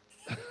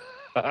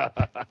 And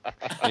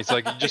he's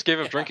like, you just gave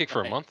up drinking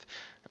for a month,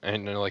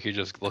 and then like he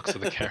just looks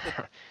at the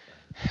camera.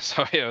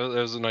 So yeah, it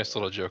was a nice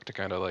little joke to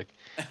kind of like,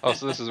 oh,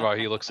 so this is why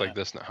he looks like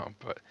this now.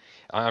 But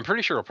I'm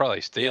pretty sure he'll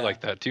probably stay Yeah.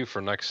 like that too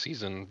for next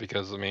season,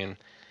 because I mean,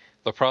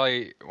 they'll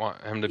probably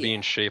want him to be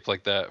in shape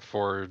like that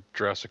for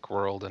Jurassic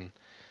World, and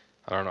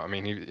I don't know. I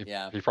mean,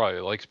 he probably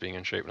likes being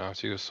in shape now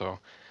too. So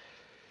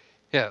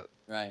yeah,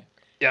 Right.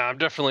 I'm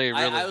definitely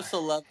really. I also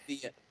love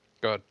the.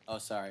 Go ahead. Oh,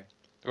 sorry.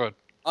 Go ahead.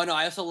 Oh no,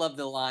 I also love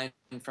the line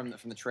from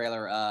the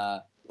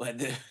trailer.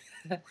 When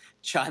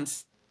John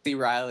C.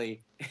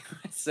 Riley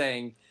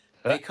saying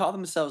they call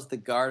themselves the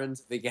Guardians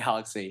of the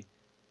Galaxy.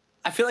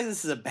 I feel like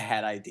this is a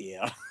bad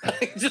idea.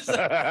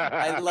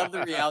 I love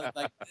the reality.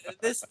 Like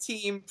this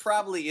team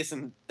probably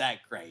isn't that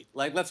great.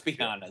 Like let's be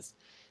honest.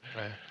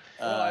 Right.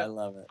 I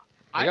love it.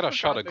 I got a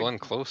shot forgot of Glenn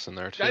Close in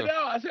there too. I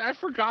know. I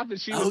forgot that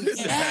she was Oh in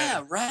yeah,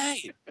 that.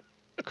 right.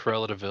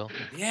 Cruella de Vil.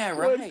 Yeah,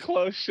 Glenn right.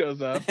 Close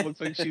shows up.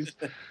 Looks like she's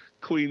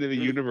queen of the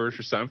universe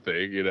or something.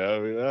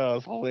 Oh,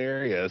 it's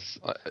hilarious.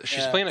 She's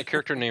Yeah. playing a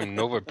character named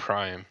Nova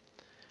Prime.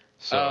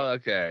 So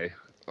Okay,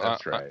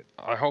 that's right.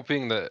 I'm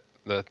hoping that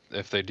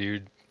if they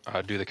do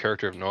the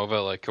character of Nova,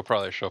 like he'll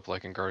probably show up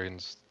like in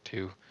Guardians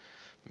 2,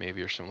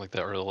 maybe, or something like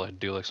that, or they'll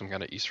do like some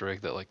kind of Easter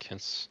egg that like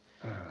hints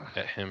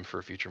at him for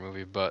a future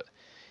movie. But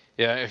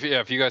yeah,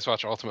 if you guys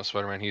watch Ultimate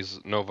Spider-Man, he's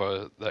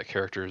Nova. That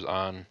character is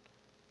on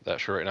that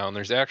show right now, and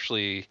there's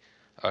actually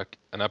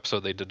an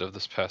episode they did of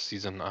this past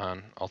season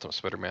on Ultimate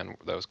Spider-Man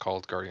that was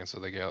called Guardians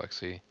of the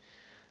Galaxy,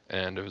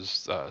 and it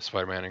was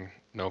Spider-Man and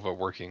Nova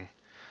working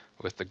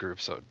with the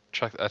group. So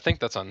I think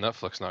that's on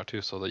Netflix now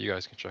too, so that you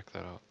guys can check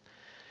that out.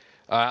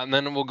 And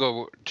then we'll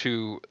go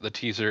to the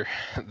teaser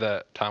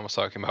that Tom was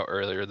talking about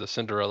earlier, the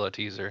Cinderella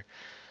teaser,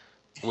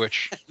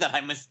 which That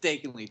I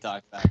mistakenly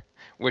talked about.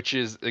 which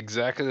is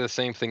exactly the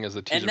same thing as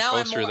the teaser And now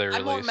poster they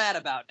I'm more released. mad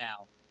about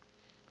now.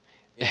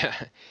 Yeah.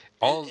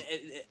 All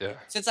yeah.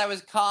 Since I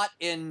was caught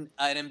in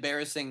an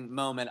embarrassing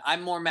moment,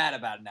 I'm more mad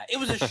about it now. It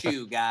was a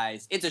shoe,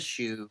 guys. It's a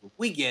shoe.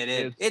 We get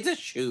it. It's a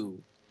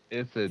shoe.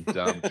 It's a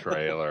dumb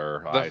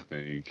trailer, I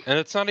think. And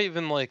it's not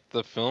even like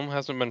the film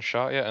hasn't been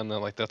shot yet, and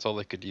then like that's all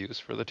they could use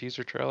for the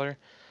teaser trailer.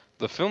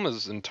 The film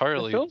is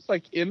entirely It feels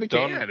like in the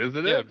done, can,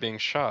 isn't yeah, it? being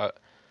shot.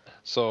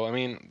 So I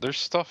mean, there's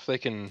stuff they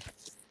can.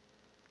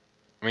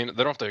 I mean,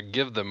 they don't have to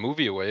give the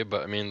movie away,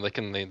 but I mean, they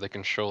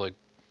can show like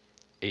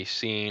a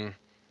scene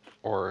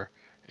or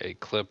a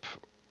clip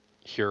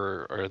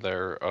here or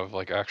there of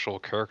like actual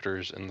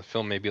characters in the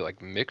film, maybe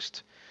like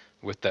mixed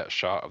with that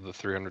shot of the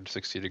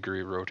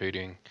 360-degree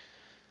rotating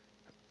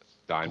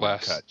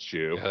Diamond cut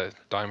shoe.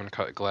 diamond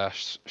cut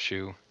glass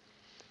shoe,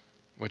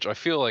 which I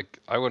feel like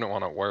I wouldn't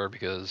want to wear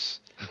because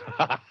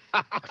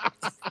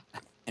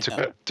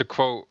to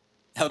quote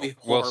That would be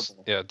horrible.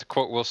 to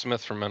quote Will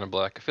Smith from Men in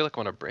Black, I feel like I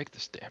want to break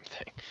this damn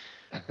thing.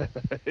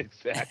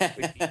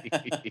 Exactly.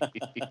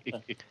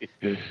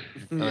 And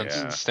then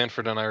Yeah.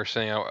 Stanford and I were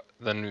saying how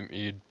then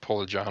you'd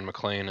pull a John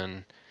McClane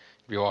and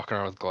be walking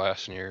around with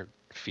glass in your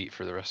feet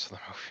for the rest of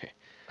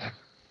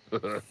the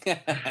movie.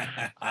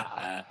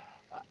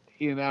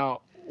 You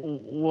know,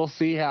 we'll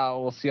see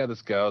how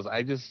this goes.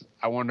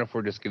 I wonder if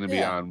we're just going to be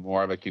Yeah. on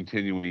more of a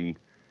continuing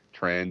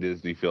trend.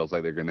 Disney feels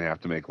like they're going to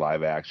have to make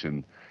live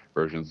action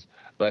versions.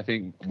 But I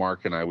think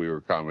Mark and we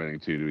were commenting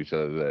to each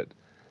other that,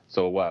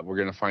 so what, we're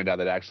going to find out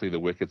that actually the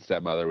Wicked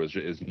Stepmother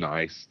is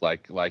nice,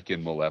 like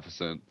in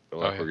Maleficent.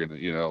 Like yeah. we're gonna,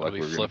 you know, It'll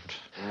like be flipped.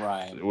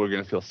 Right. we're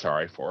gonna feel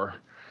sorry for her.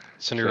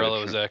 Cinderella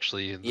Sure. was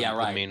actually the, Yeah, the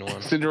right. mean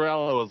one.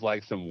 Cinderella was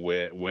like some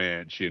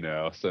wench, you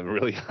know, some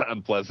really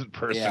unpleasant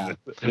person.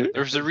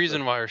 There's a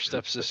reason why her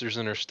stepsisters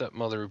and her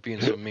stepmother were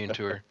being so mean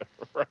to her.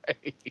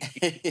 Right.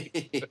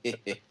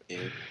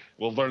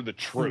 We'll learn the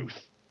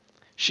truth.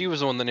 She was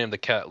the one that named the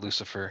cat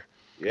Lucifer.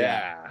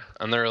 Yeah.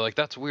 And they're like,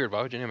 that's weird.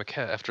 Why would you name a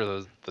cat after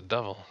the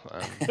devil?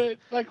 But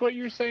like what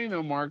you're saying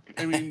though, Mark,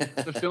 I mean,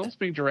 the film's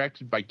being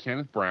directed by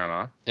Kenneth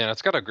Branagh. Yeah,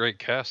 it's got a great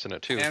cast in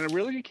it, too. And a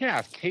really good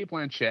cast. Kate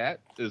Blanchett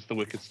is the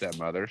Wicked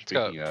Stepmother,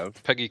 got speaking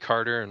of. Peggy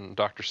Carter and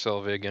Dr.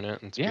 Selvig in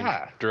it. And it's being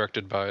Yeah.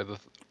 directed by the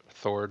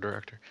Thor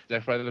director.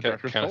 That's why the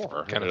director Kenneth,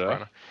 Thor. Kenneth you know?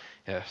 Branagh.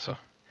 Yeah, so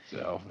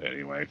So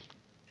anyway,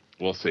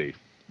 we'll see.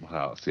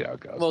 We'll see how it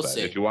goes. We'll But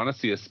see. if you want to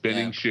see a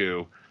spinning Yeah.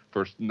 shoe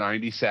for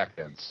 90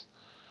 seconds,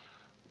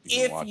 you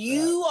can If watch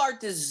you are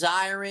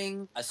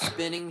desiring a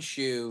spinning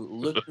shoe,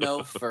 look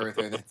no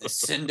further than the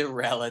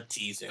Cinderella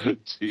teaser.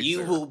 that. You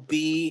Teaser. will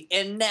be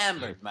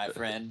enamored, my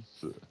friend.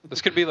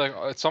 this could be like,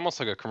 it's almost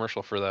like a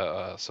commercial for that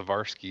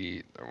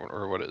Swarovski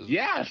or what is it?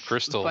 Yes,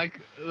 Crystal. It's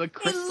like the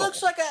crystal. It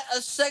looks like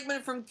a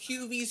segment from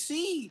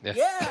QVC. Yeah.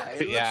 Yeah.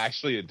 it Yeah, looks-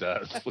 actually, it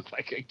does look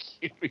like a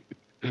cute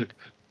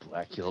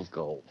Black Hills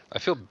Gold. I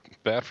feel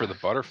bad for the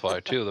butterfly,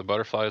 too. The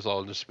butterflies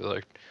all just be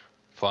like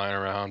flying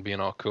around, being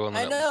all cool. And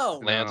I then know.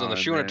 it lands on the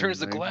shoe and it turns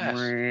to glass.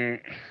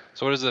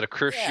 So what is it, a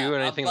cursed Yeah, shoe?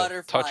 And a anything that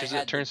butterfly touches it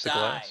had to turns to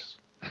die.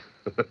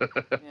 glass?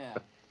 Yeah.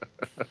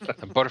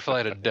 A butterfly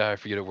had to die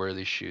for you to wear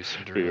these shoes,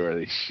 You Cinderella. wear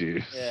these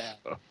shoes. Yeah.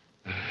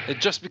 It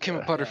just became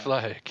a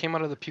butterfly. It came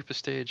out of the pupa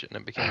stage and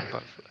it became a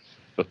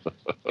butterfly.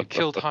 It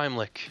killed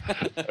Heimlich.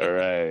 All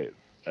right.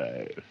 All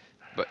right.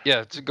 But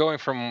yeah, it's going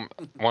from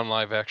one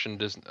live action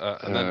Disney,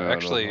 and then I don't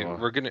actually know.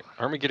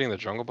 aren't we getting the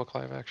Jungle Book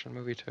live action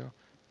movie too?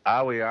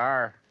 Ah, we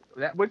are.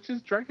 That which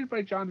is directed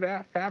by John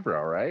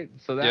Favreau, right?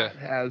 So that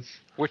has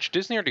Which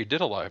Disney already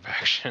did a live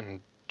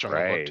action Jungle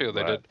right, Book too.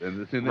 They but did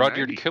it's in the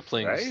Rudyard 90s,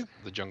 Kipling's right?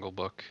 The Jungle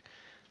Book.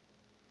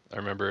 I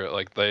remember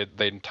like they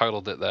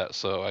entitled it that,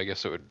 so I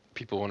guess it would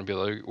people want to be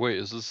like, wait,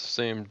 is this the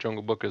same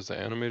Jungle Book as the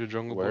animated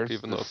Jungle Where's Book,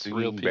 even the though it's real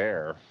singing people?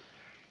 bear?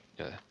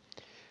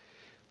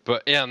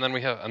 But yeah, and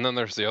then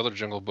there's the other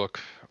Jungle Book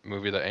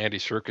movie that Andy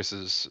Serkis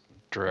is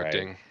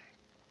directing.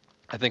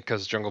 I think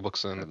because Jungle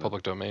Book's in the And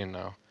public domain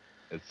now.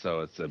 It's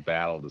a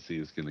battle to see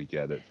who's going to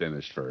get it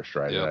finished first,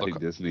 right? Yeah, And I look-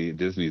 think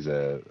Disney's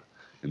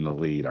in the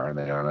lead, aren't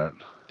they, on it?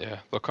 Yeah,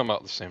 they'll come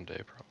out the same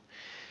day, probably.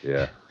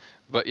 Yeah.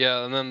 But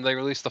yeah, and then they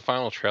released the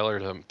final trailer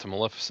to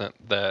Maleficent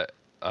that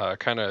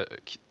kind of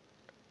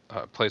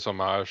plays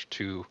homage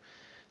to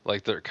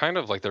like the kind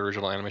of like the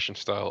original animation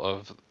style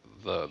of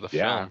the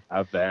Yeah, film.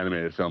 of the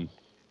animated film.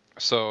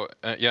 So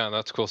yeah,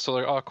 that's cool. So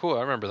like, oh cool,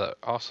 I remember that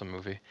awesome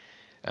movie.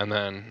 And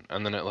then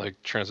it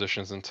like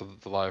transitions into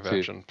the live See,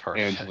 action part.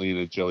 of it.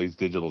 Angelina Jolie's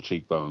digital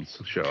cheekbones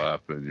show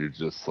up, and you're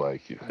just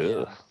like,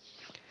 ugh.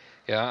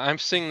 Yeah, I'm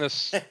seeing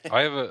this.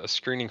 I have a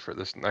screening for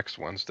this next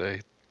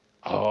Wednesday,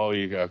 Oh,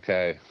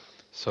 okay.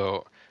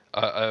 so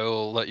I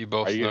will let you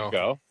both Are you know.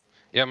 gonna go?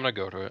 Yeah, I'm gonna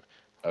go to it.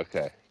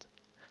 Okay.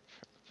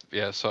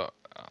 Yeah, so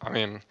I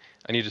mean,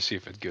 I need to see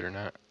if it's good or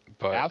not.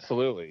 But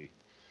Absolutely.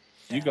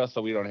 You go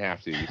so we don't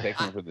have to. You take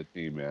one for the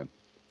team, man.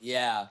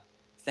 Yeah.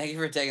 Thank you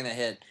for taking the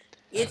hit.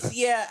 It's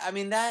I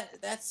mean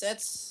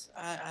that's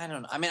I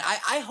don't know. I mean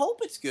I hope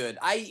it's good.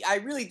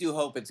 I really do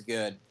hope it's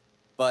good.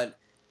 But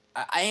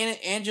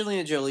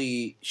Angelina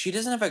Jolie, she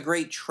doesn't have a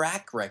great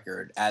track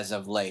record as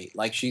of late.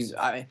 Like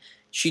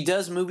she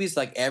does movies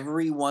like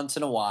every once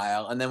in a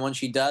while, and then when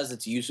she does,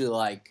 it's usually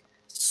like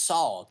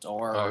Salt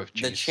or Oh,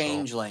 geez, The Salt.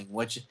 Changeling,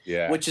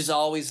 Yeah. which is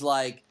always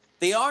like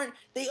they aren't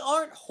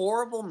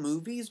horrible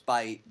movies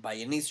by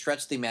any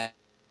stretch of the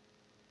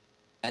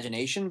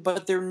imagination,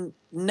 but they're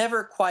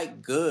never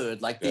quite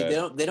good. Like they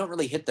don't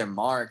really hit their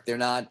mark. They're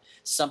not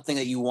something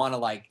that you want to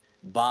like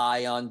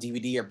buy on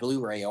DVD or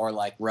Blu-ray or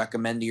like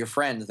recommend to your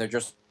friends. They're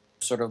just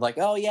sort of like,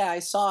 oh yeah, I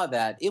saw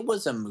that. It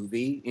was a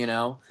movie, you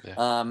know.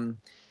 Yeah.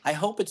 I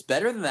hope it's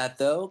better than that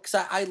though,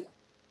 because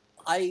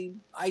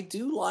I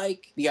do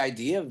like the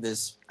idea of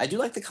this. I do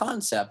like the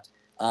concept.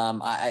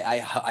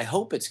 I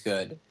hope it's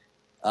good,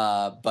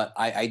 but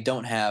I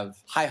don't have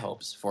high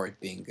hopes for it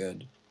being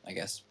good. I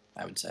guess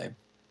I would say.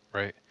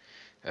 right,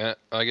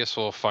 I guess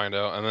we'll find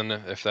out, and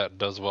then if that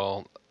does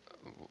well,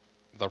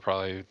 they'll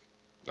probably,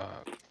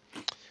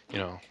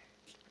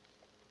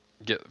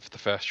 get the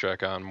fast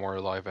track on more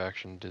live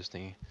action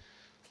Disney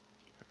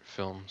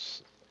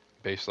films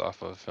based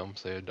off of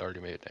films they had already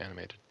made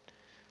animated.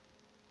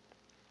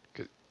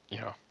 you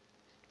know,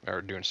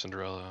 are doing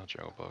Cinderella,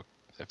 Jungle Book.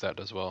 If that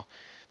does well,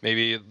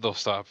 maybe they'll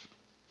stop.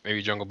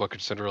 Maybe Jungle Book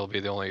and Cinderella will be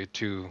the only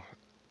two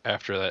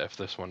after that if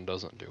this one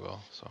doesn't do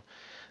well. So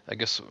I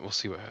guess we'll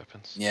see what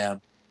happens. Yeah.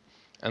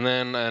 And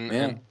then Yeah.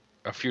 and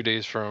a few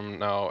days from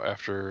now,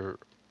 after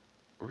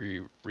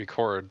we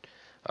record,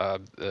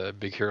 the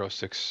Big Hero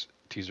 6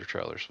 teaser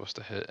trailer is supposed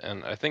to hit,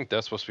 and I think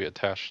that's supposed to be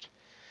attached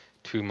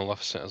to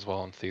Maleficent as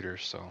well in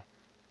theaters. So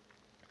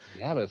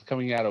Yeah, but it's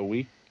coming out a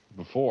week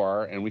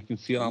before, and we can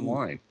see it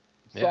online.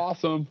 It's Yeah.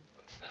 awesome.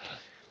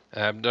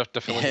 I'm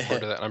definitely looking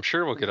forward to that. And I'm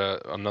sure we'll get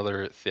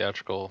another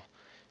theatrical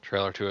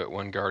trailer to it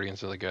when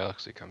Guardians of the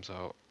Galaxy comes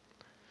out.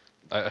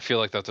 I feel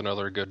like that's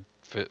another good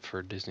fit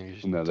for Disney.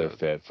 Another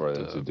fit for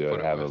them to to do put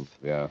it. it Have with.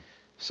 yeah.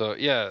 So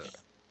yeah,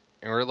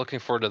 and we're looking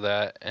forward to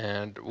that,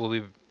 and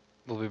we'll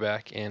be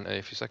back in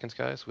a few seconds,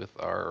 guys, with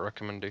our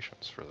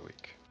recommendations for the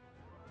week.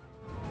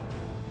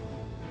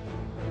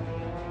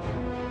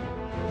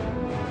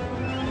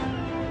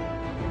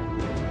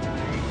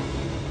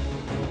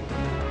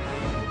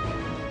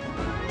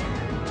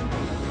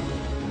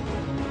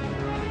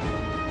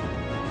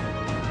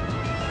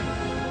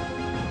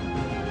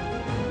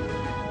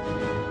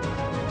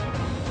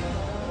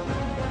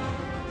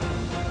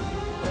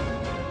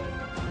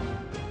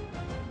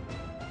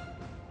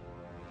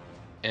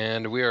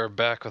 And we are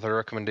back with our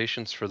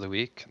recommendations for the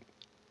week.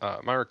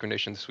 My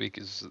recommendation this week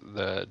is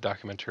the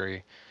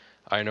documentary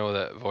I Know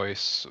That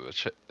Voice,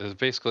 which is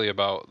basically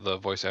about the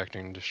voice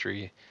acting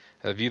industry.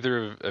 Have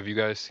either of you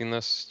guys seen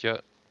this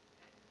yet?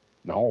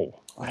 No,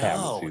 I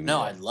haven't seen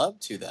No, it. I'd love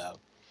to though.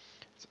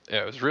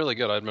 Yeah, it was really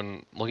good. I'd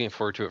been looking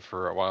forward to it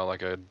for a while.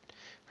 Like I'd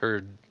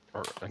heard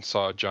and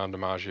saw John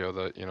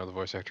DiMaggio, the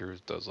voice actor who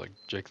does like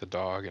Jake the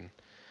Dog and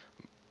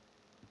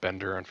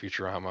Bender on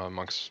Futurama,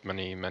 amongst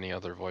many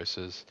other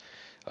voices.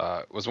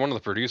 Was one of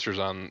the producers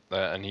on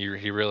that, and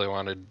he really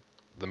wanted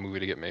the movie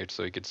to get made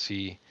so he could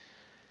see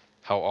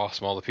how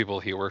awesome all the people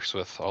he works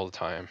with all the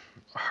time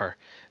are.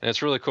 And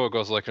it's really cool. It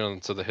goes like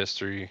into the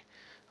history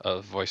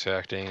of voice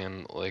acting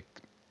and like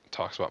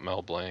talks about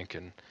Mel Blanc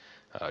and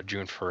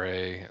June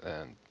Foray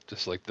and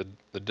just like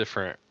the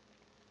different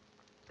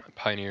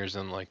pioneers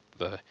and like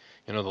the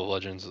the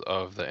legends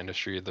of the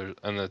industry. There,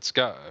 and it's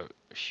got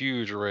a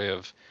huge array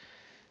of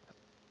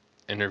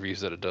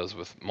interviews that it does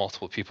with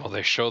multiple people.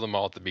 They show them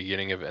all at the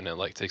beginning of it, and it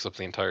like takes up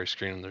the entire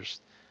screen. And there's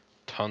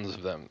tons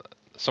of them.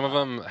 Some of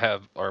them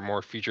are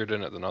more featured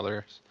in it than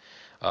others.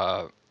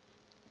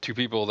 Two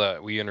people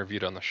that we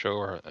interviewed on the show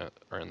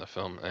are in the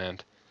film,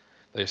 and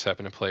they just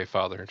happen to play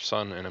father and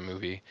son in a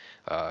movie.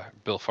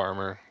 Bill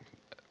Farmer,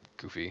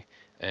 Goofy,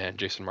 and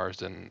Jason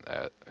Marsden,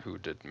 who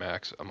did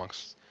Max,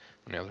 amongst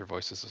many other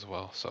voices as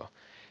well. So,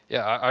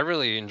 yeah, I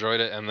really enjoyed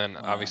it. And then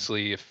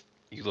obviously, if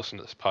you listen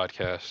to this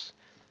podcast,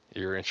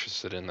 you're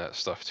interested in that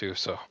stuff too.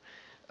 So,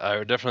 I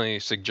would definitely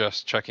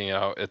suggest checking it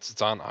out. It's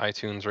on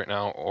iTunes right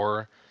now,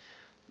 or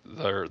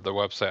the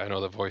website, I know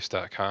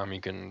thevoice.com.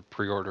 You can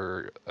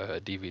pre-order a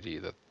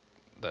DVD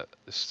that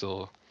is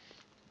still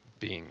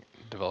being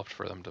developed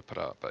for them to put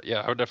out. But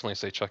yeah, I would definitely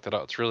say check that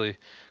out. It's really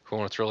cool,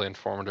 and it's really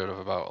informative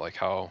about like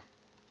how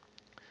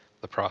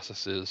the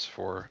process is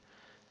for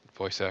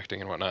voice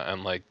acting and whatnot,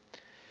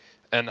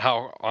 and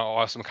how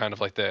awesome kind of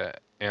like the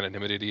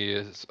anonymity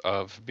is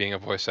of being a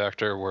voice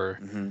actor,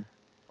 where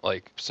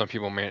like some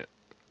people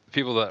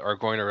that are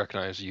going to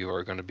recognize you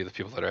are going to be the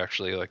people that are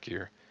actually like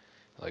your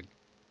like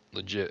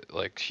legit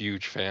like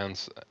huge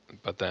fans,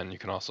 but then you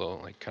can also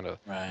like kind of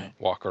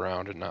walk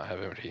around and not have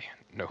anybody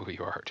know who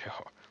you are too,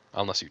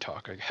 unless you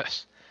talk, I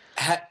guess.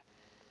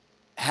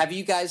 Have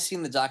you guys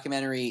seen the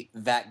documentary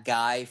That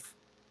Guy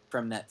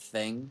from That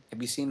Thing?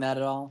 Have you seen that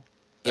at all?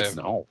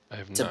 No. I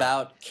have It's not.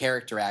 about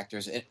character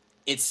actors.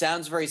 It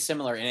sounds very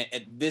similar.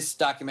 And this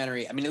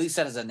documentary, I mean, at least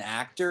as an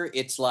actor,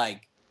 it's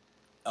like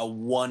a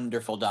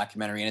wonderful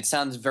documentary. And it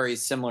sounds very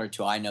similar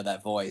to I Know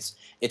That Voice.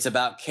 It's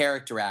about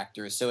character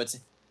actors. So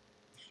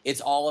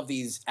it's all of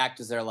these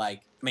actors that are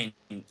like, I mean,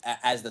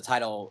 as the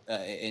title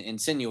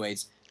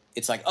insinuates,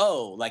 it's like,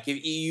 oh, like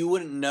if you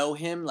wouldn't know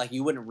him, like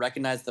you wouldn't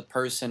recognize the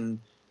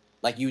person.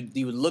 Like you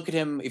would look at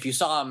him, if you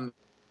saw him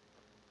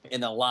in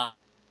the line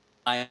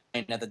at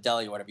the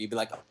deli or whatever, you'd be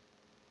like,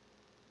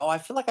 oh, I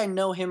feel like I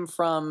know him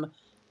from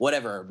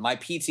whatever, my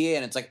PTA.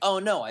 And it's like, oh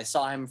no, I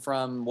saw him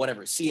from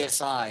whatever,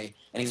 CSI,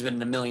 and he's been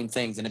in a million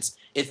things. And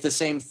it's the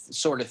same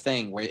sort of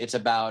thing where it's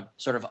about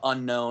sort of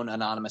unknown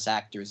anonymous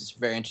actors. It's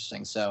very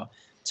interesting. So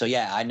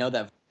yeah, I know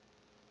that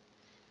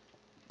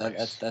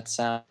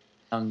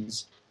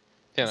sounds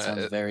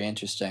very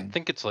interesting. I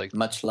think it's like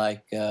much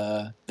like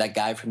that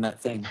guy from That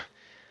Thing.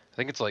 I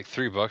think it's like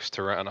 $3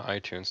 to rent on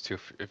iTunes too,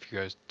 if you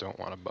guys don't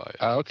want to buy it.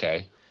 Oh,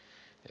 okay.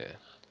 Yeah,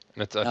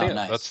 and I think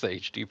nice. that's the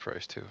HD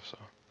price too. So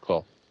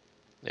Cool.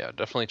 yeah,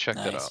 definitely check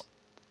that Nice. out.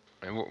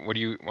 And what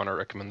do you want to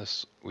recommend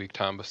this week,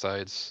 Tom?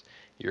 Besides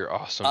your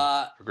awesome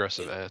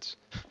progressive ads.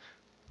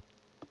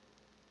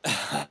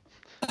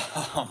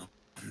 Oh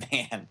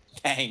man,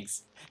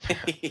 thanks.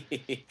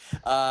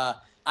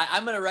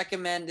 I'm going to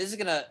recommend. This is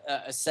going to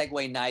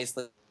segue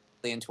nicely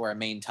into our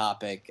main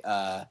topic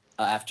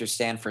after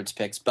Stanford's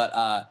picks.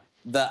 But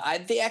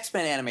the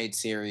X-Men animated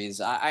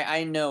series.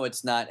 I know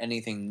it's not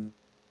anything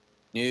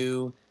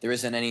new. There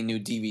isn't any new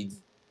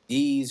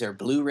DVDs or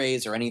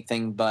Blu-rays or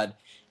anything, but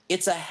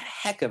it's a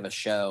heck of a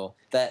show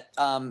that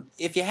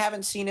if you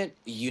haven't seen it,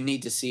 you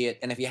need to see it.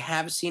 And if you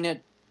have seen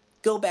it,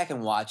 go back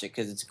and watch it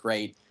because it's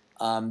great.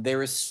 There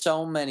were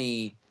so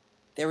many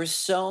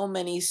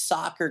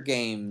soccer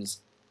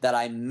games that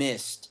I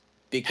missed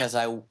because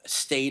I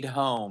stayed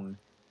home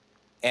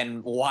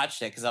and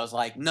watched it because I was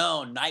like,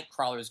 no,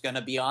 Nightcrawler is going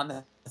to be on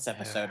this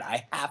episode.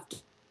 I have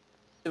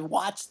to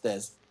watch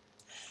this.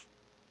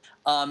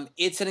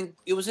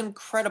 It was an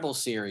incredible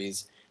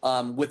series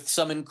with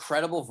some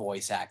incredible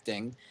voice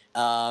acting.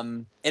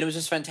 It was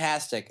just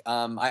fantastic.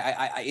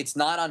 It's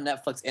not on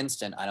Netflix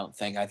Instant, I don't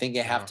think. I think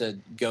you have to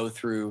go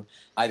through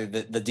either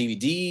the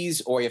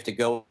DVDs or you have to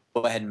go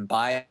ahead and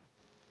buy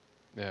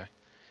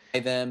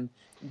them.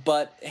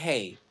 But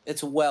hey,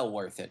 it's well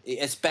worth it,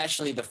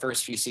 especially the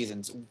first few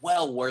seasons.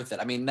 Well worth it.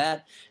 I mean,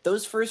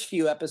 those first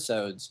few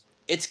episodes,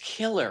 it's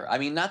killer. I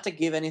mean, not to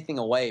give anything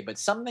away, but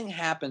something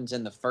happens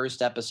in the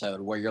first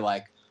episode where you're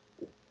like,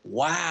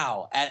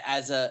 wow.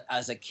 As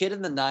a kid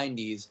in the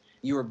 90s,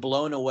 you were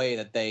blown away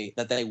that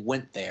they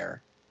went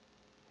there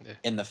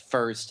in the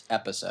first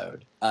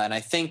episode. And I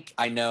think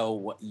I know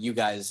what you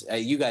guys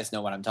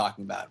know what I'm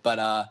talking about. But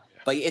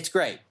it's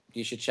great.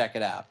 You should check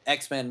it out.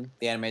 X-Men,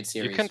 the animated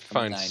series. You can from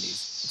find the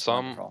 90s.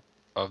 some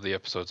of the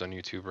episodes on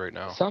YouTube right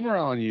now. Some are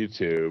on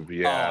YouTube.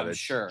 Yeah, I'm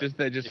sure.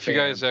 They just If you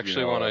guys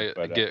actually want to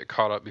but, get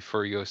caught up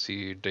before you go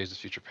see Days of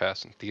Future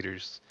Past in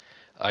theaters,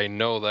 I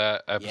know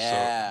that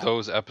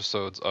those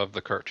episodes of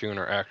the cartoon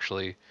are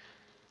actually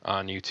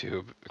on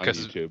YouTube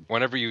because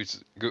whenever you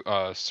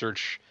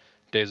search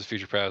Days of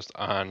Future Past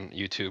on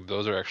YouTube,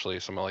 those are actually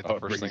some of the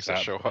first things that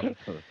show up.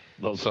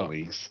 Those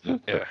links.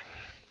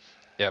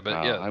 Yeah,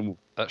 but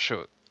that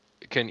show.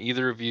 Can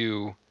either of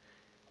you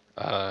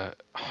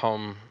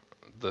hum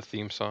the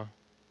theme song?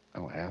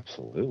 Oh,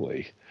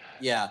 absolutely.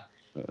 Yeah.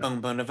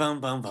 Boom, boom, boom, boom,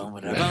 boom,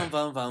 boom,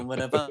 boom, boom,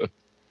 boom, boom.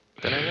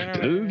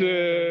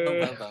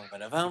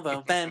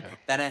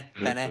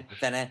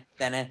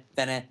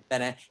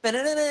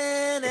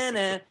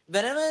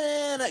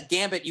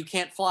 Gambit, you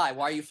can't fly.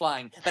 Why are you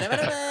flying?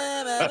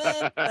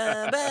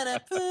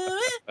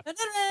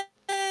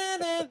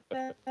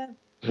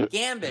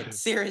 Gambit,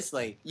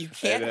 seriously, you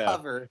can't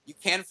hover, you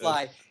can't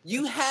fly.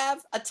 You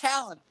have a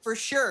talent for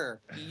sure.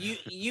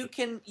 You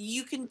can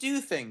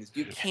do things.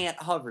 You can't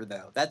hover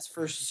though. That's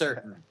for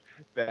certain.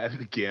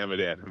 That Gambit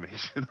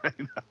animation I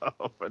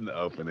know in the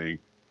opening.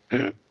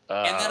 And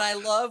then I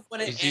love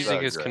when he's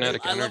using his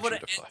kinetic energy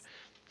to fly.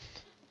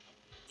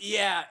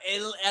 Yeah,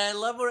 and I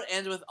love when it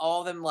ends with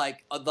all of them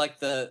like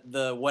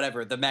the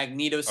whatever, the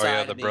Magneto side. Oh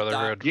yeah, the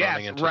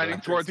Brotherhood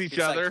running towards each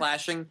other,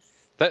 clashing.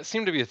 That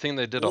seemed to be a thing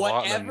they did a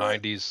lot in the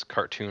 90s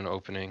cartoon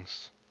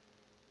openings.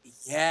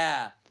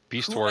 Yeah.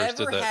 Beast Wars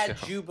did that had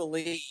too.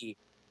 Jubilee,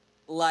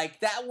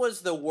 like that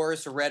was the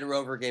worst Red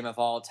Rover game of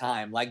all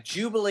time. Like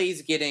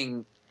Jubilee's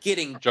getting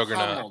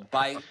pummeled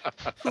by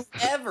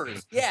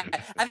whoever's. Yeah,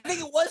 I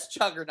think it was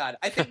Juggernaut.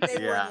 I think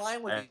they were in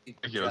line with each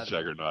other. It was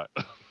Juggernaut.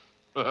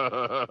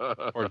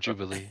 Or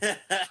Jubilee.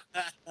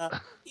 Yeah,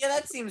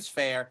 that seems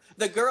fair.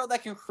 The girl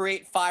that can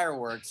create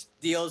fireworks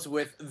deals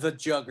with the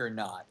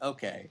Juggernaut.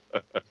 Okay.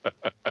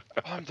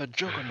 I'm the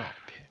Juggernaut.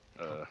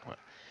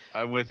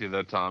 I'm with you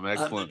though, Tom.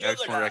 Excellent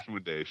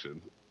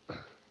recommendation.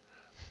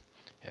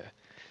 Yeah.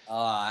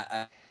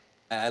 Oh,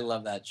 I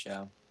love that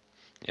show.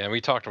 Yeah,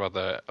 we talked about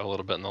that a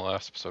little bit in the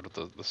last episode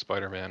with the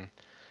Spider-Man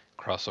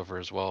crossover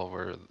as well,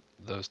 where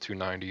those two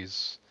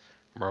 90s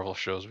Marvel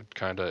shows would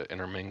kind of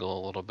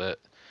intermingle a little bit,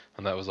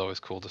 and that was always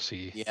cool to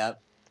see.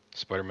 Yep.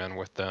 Spider-Man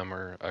with them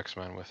or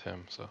X-Men with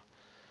him. So,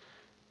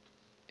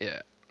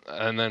 yeah.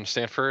 And then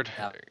Stanford,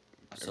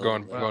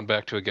 going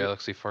back to a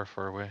galaxy far,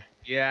 far away.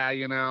 Yeah,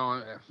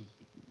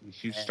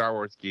 huge Star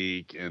Wars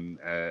geek, and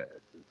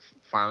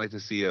finally to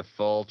see a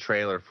full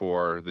trailer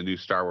for the new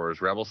Star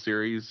Wars Rebel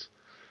series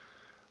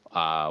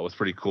was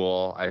pretty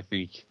cool. I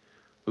think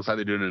looks like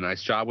they're doing a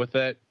nice job with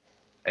it,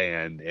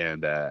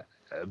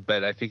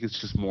 but I think it's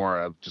just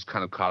more of just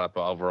kind of caught up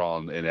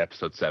overall in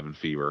Episode 7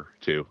 fever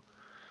too.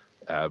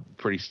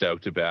 Pretty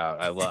stoked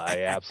about.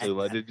 I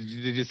absolutely love. Did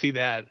you see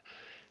that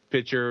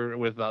picture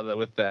with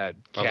that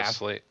cast?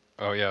 Slate.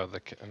 Oh yeah, the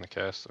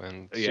cast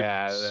and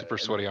super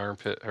sweaty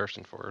armpit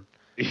Harrison Ford.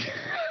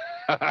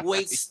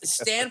 Wait,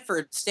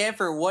 Stanford,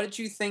 what did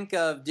you think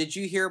of? Did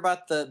you hear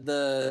about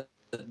the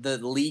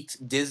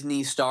leaked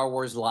Disney Star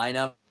Wars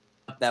lineup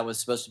that was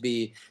supposed to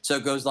be? So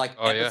it goes like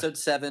Episode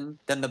 7,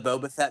 then the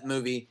Boba Fett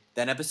movie,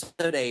 then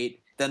Episode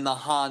 8, then the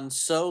Han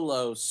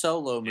Solo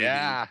movie,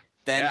 then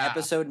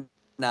Episode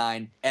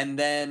 9, and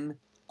then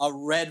a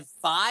Red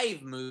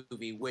 5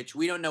 movie, which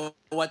we don't know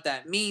what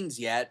that means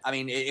yet. I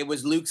mean, it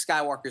was Luke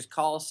Skywalker's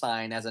call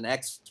sign as an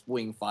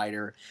X-wing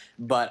fighter,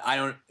 but I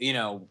don't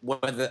know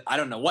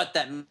what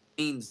that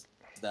means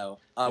though.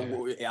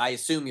 I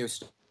assume you're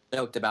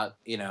stoked about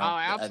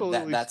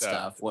absolutely that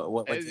stuff.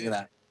 What do you think of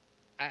that?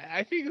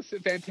 I think it's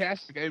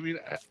fantastic. I mean,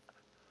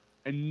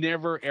 I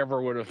never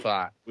ever would have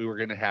thought we were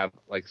going to have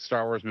like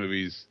Star Wars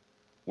movies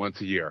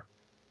once a year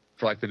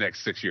for like the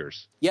next 6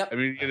 years. Yep. I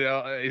mean,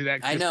 that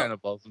I just know. kind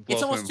of blows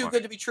It's my almost too mind.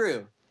 good to be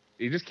true.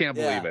 You just can't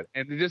Yeah. believe it,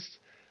 and it just.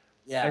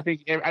 Yeah. I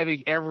think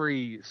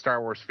every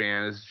Star Wars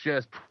fan is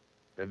just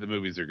that the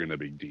movies are going to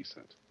be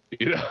decent,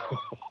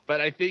 But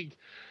I think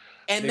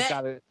And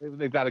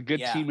they've got a good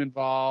Yeah. team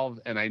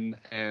involved, and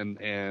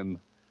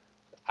I'm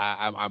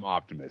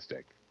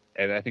optimistic,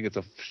 and I think it's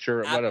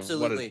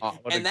absolutely. what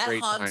a and that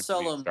great Han time to be a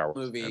Solo Star Wars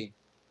movie. fan.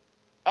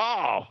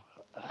 Oh,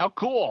 how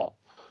cool!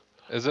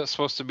 Is that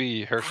supposed to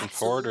be Harrison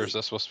Ford, or is Absolutely.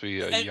 that supposed to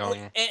be a And,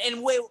 young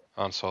and wait,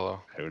 Han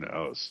Solo? Who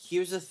knows?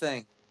 here's the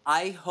thing.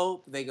 I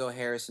hope they go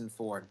Harrison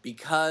Ford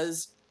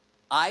because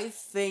I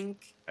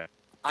think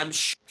I'm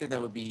sure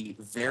that would be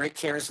very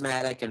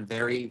charismatic and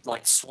very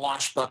like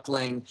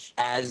swashbuckling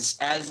as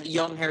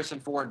young Harrison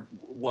Ford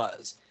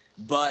was.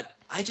 But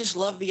I just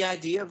love the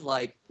idea of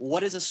like,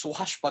 what is a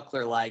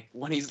swashbuckler like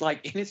when he's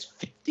like in his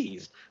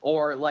 50s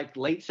or like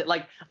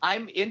like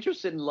I'm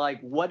interested in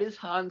like, what is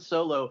Han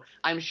Solo?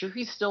 I'm sure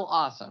he's still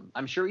awesome.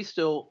 I'm sure he's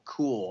still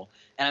cool.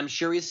 And I'm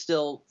sure he's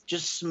still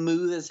just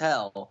smooth as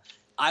hell.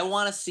 I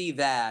want to see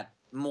that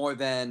more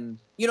than,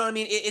 you know what I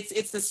mean?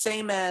 It's the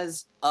same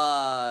as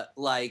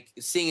like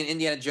seeing an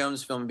Indiana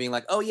Jones film and being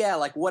like, oh yeah,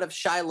 like what if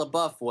Shia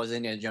LaBeouf was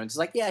Indiana Jones? It's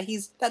like, yeah,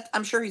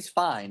 I'm sure he's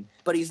fine,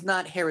 but he's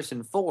not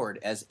Harrison Ford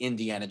as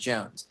Indiana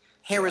Jones.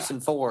 Harrison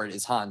Ford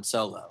is Han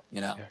Solo,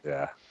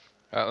 Yeah,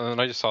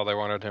 And I just saw they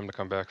wanted him to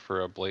come back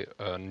for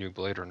a new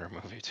Blade Runner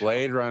movie too.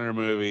 Blade Runner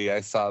movie.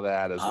 I saw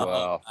that as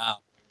well. Wow.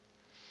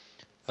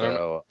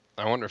 So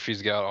I wonder if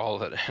he's got all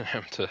that in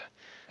him to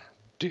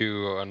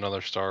do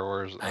another Star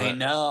Wars. I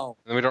know.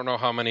 And we don't know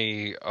how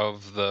many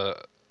of the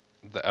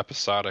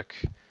episodic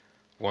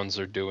ones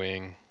are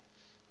doing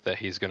that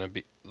he's going to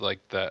be, like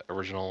that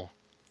original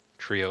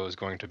trio is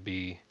going to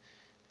be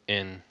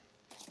in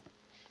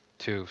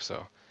too, so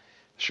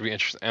it should be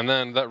interesting. And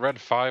then that Red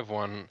 5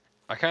 one,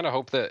 I kind of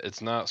hope that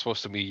it's not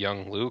supposed to be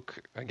young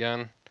Luke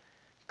again,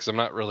 because I'm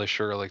not really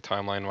sure like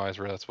timeline wise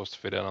where that's supposed to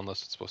fit in,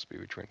 unless it's supposed to be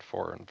between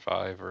 4 and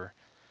 5 or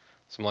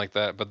something like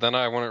that. But then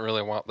I wouldn't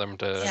really want them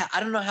to. Yeah, I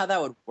don't know how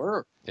that would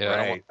work. Yeah,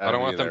 Right, I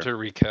don't want them either. to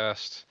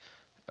recast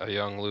a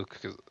young Luke,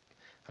 because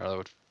I don't know, that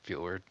would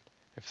feel weird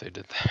if they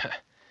did that.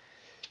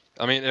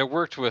 I mean, it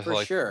worked with For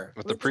like sure.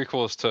 with the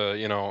prequels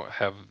to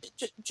have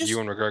Just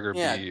Ewan McGregor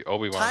yeah, be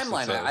Obi-Wan.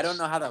 timeline. since I don't it's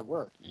know how that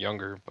works.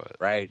 Younger, but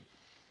right.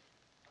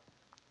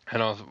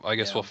 I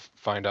guess Yeah. we'll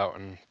find out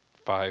in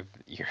 5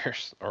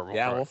 years, or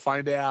We'll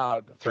find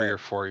out. 3 or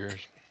 4 years.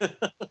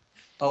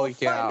 Holy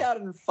We'll find cow! out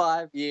in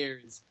 5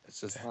 years. It's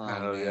just Oh,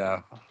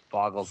 man.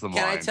 boggles the Can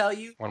I mind. tell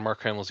you, When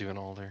Mark Hamill's even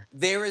older.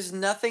 there is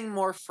nothing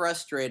more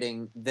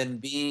frustrating than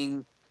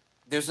being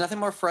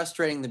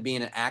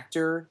an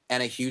actor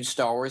and a huge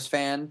Star Wars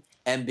fan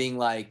and being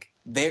like,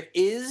 there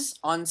is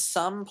on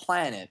some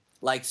planet,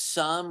 like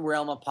some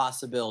realm of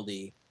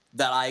possibility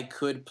that I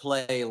could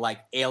play like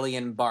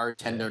alien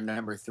bartender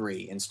number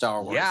 3 in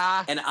Star Wars.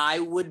 Yeah. And I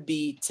would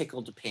be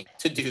tickled pink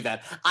to do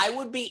that. I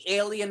would be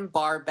alien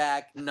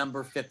barback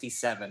number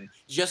 57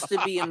 just to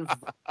be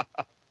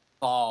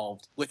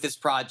involved with this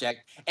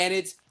project. And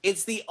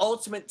it's the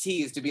ultimate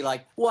tease to be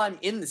like, well, I'm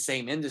in the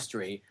same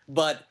industry,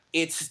 but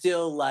it's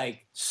still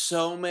like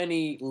so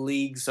many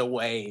leagues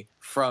away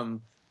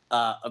from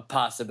a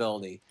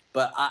possibility.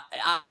 But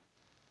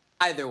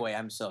either way,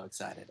 I'm so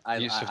excited.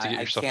 You just have to get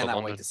I yourself to cannot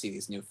London. wait to see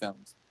these new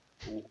films.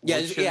 We're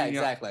Yeah, cheering you on.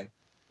 exactly.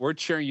 We're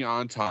cheering you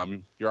on,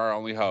 Tom. You're our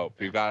only hope.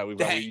 We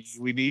Thanks.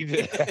 need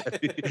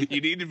to. You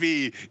need to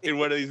be in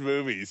one of these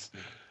movies.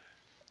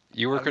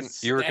 You work in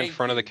Thank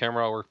front of the you.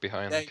 camera. I'll work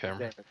behind the Thank you, camera.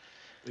 David.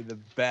 You're the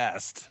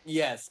best.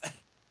 Yes.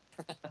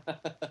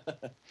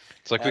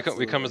 It's like we come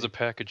Absolutely. as a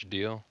package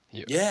deal.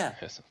 Yeah.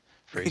 Yes,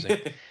 phrasing.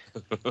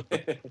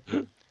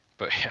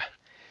 But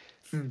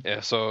yeah.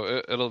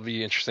 So it'll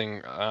be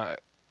interesting.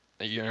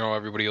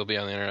 Everybody will be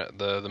on the internet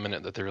the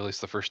minute that they release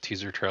the first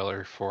teaser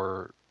trailer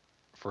for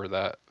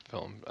that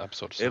film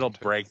episode. It'll 7.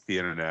 break the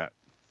internet.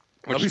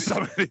 Which, There'll be so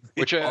many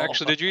which people.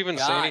 actually, did you even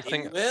say God,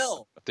 anything? it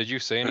will. Did you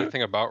say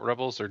anything about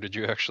Rebels, or did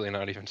you actually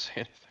not even say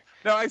anything?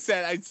 No, I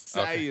said,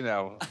 Okay.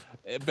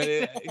 but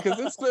because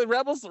it's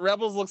Rebels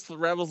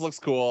looks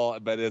cool,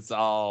 but it's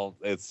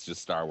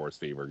just Star Wars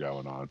fever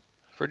going on.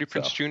 Freddie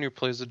Prinze Jr.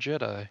 plays a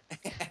Jedi.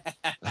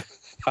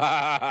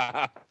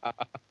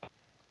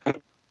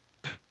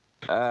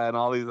 And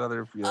all these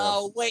other.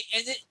 Oh wait,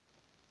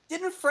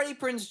 didn't Freddie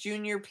Prinze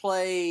Jr.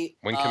 play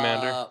Wing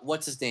Commander?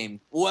 What's his name?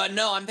 Well,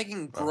 no, I'm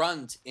thinking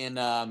Grunt in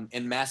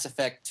Mass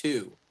Effect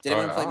 2. Did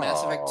anyone play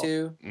Mass Effect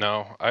 2?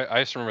 No,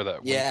 I just remember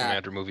that Wing Yeah.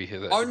 Commander movie.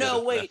 That Or he did no,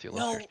 with wait, Matthew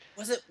no, Lillard.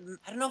 was it?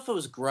 I don't know if it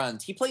was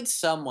Grunt. He played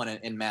someone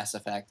in Mass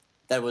Effect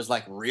that was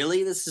like,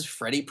 really, this is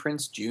Freddie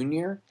Prinze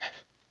Jr.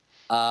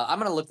 I'm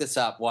gonna look this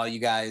up while you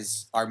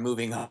guys are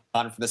moving on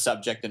from the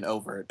subject and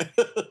over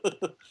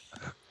it.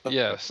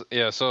 Yes,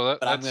 yeah. So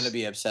But I'm that's gonna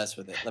be obsessed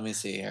with it. Let me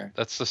see here.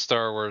 that's the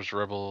Star Wars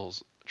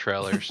Rebels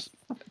trailers,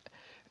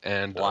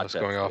 and I Watch was it,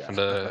 going off yeah.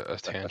 into a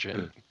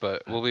tangent.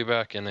 But we'll be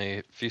back in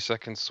a few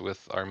seconds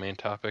with our main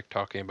topic,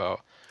 talking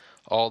about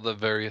all the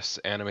various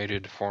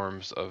animated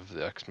forms of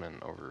the X-Men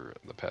over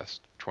the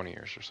past 20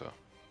 years or so.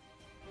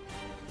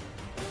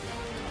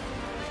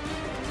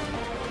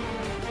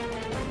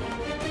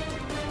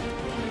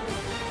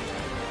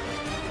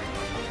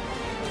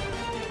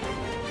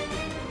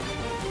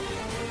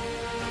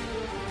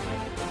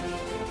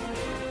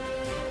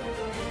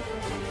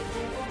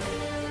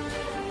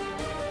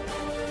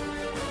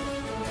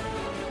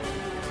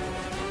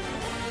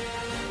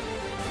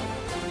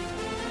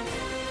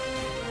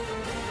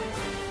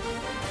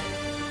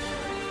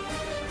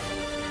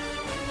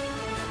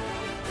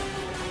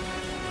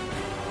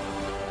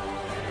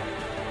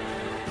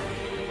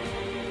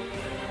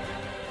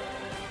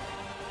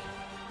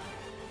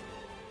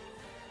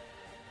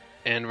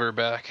 And we're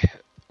back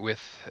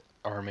with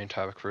our main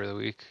topic for the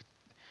week.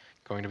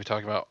 Going to be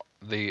talking about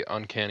the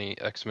Uncanny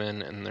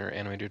X-Men in their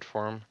animated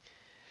form.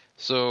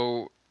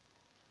 So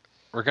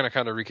we're going to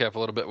kind of recap a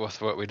little bit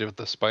with what we did with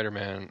the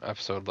Spider-Man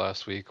episode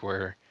last week,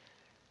 where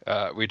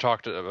we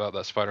talked about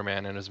that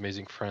Spider-Man and his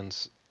Amazing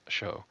Friends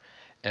show.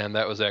 And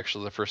that was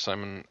actually the first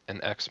time an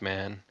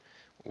X-Man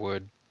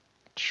would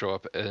show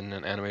up in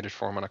an animated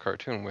form on a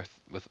cartoon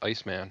with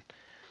Iceman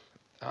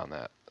on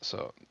that.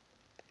 So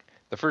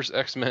the first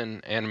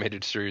X-Men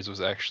animated series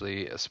was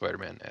actually a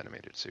Spider-Man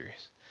animated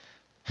series.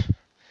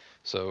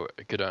 So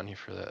good on you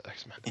for that,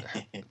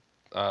 X-Men.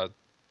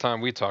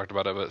 Tom, we talked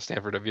about it, but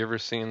Stanford, have you ever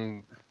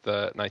seen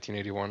the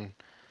 1981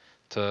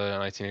 to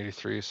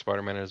 1983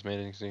 Spider-Man and his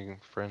Amazing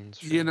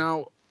Friends? You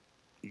know,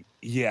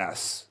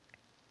 yes,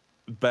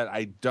 but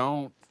I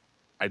don't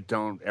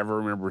ever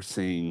remember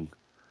seeing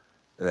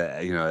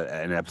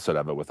an episode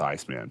of it with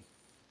Iceman.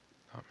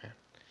 Oh man,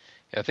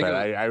 yeah, I think. But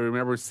I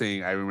remember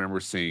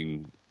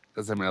seeing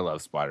because I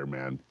love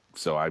Spider-Man,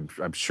 so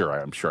I'm sure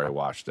I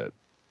watched it.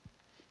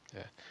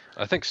 Yeah,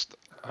 I think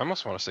I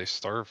almost want to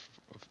say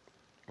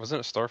wasn't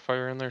it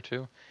Starfire in there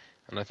too?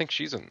 And I think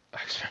she's an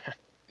X-Men.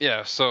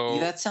 Yeah, so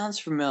Yeah, that sounds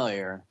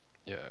familiar.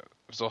 yeah, it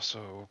was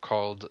also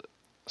called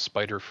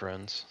Spider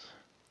Friends.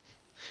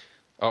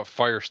 Oh,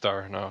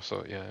 Firestar. No,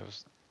 so yeah, it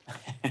was.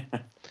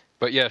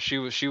 But yeah, she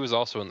was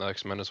also in the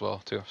X-Men as well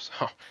too.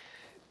 So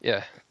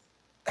yeah,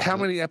 How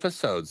many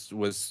episodes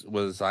was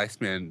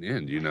Iceman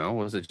in? Do you know?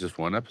 Was it just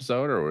one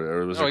episode,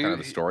 or was No, it kind of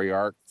a story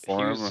arc he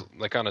for him? was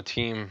like on a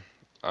team,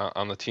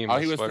 on the team. Oh,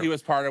 with he was Spider- he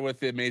was part of with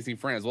the Amazing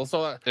Friends. Well,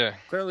 so Yeah,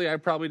 clearly I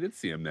probably did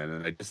see him then,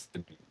 and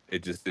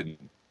it just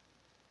didn't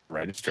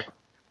register.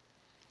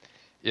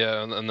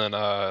 yeah, and then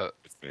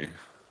with me.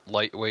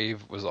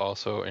 Lightwave was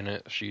also in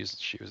it. She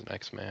was an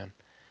X-Man.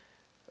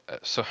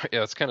 So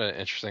yeah, it's kind of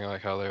interesting,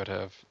 like how they would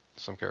have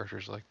some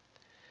characters like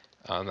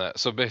on that.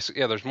 So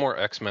basically, yeah, there's more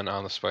X-Men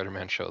on the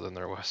Spider-Man show than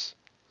there was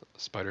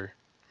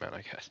Spider-Man,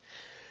 I guess.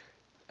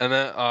 And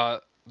then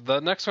the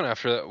next one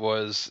after that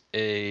was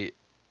a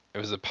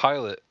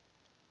pilot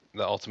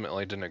that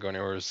ultimately didn't go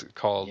anywhere. It was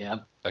called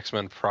Yep.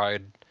 X-Men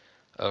Pride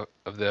of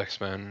the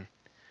X-Men.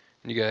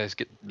 And you guys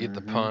get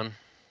the pun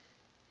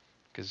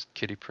because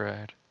Kitty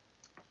Pryde.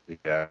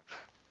 Yeah.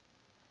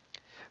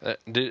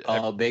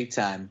 Big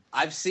time.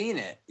 I've seen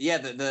it. Yeah,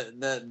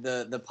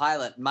 the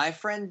pilot. My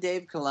friend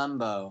Dave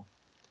Colombo,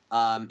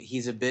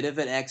 he's a bit of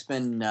an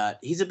X-Men nut.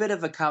 He's a bit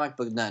of a comic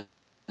book nut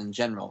in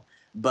general,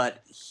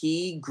 but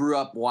he grew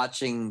up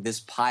watching this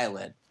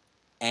pilot,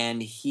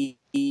 and he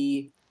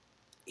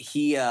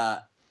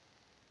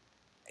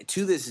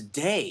to this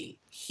day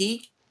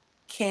he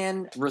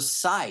can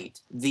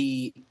recite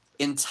the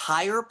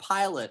entire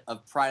pilot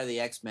of Pride of the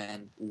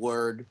X-Men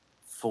word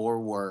for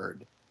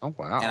word. Oh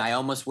wow. And I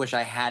almost wish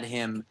I had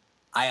him.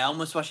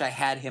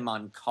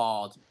 On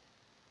call to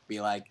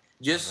be like,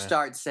 just man.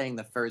 start saying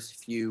the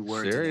first few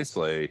words. of this.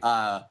 Seriously.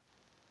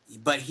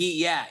 But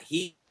he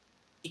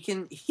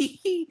can.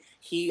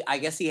 I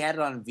guess he had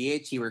it on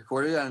VH. He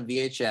recorded it on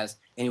VHS,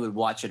 and he would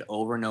watch it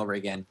over and over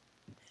again.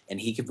 And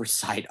he could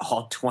recite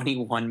all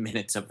 21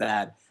 minutes of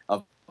that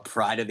of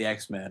Pride of the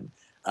X-Men.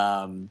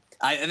 I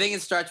think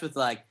it starts with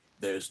like,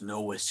 "There's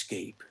no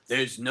escape.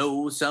 There's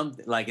no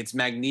something." Like it's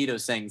Magneto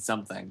saying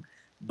something.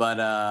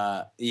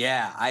 But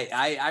yeah,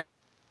 I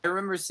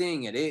remember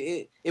seeing it.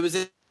 It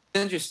was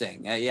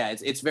interesting. Yeah,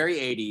 it's very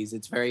 80s.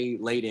 It's very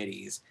late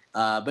 80s.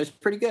 But it's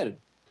pretty good.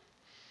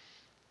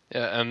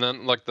 Yeah, and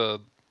then like the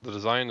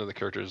design of the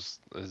characters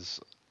is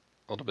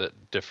a little bit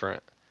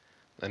different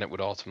than it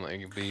would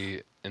ultimately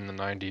be in the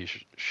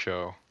 90s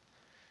show.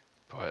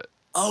 But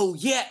Oh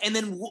yeah, and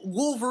then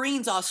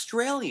Wolverine's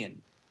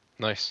Australian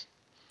nice.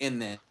 in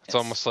this. It's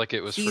almost like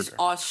it was He's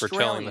foretelling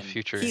Australian. the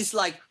future. He's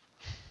like,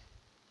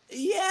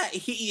 yeah,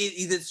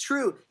 that's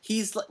true.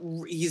 He's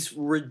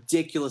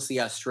ridiculously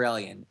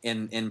Australian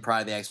in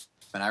Pride of the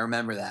X-Men. I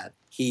remember that.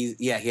 He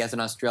has an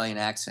Australian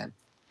accent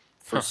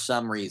for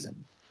some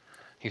reason.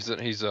 He's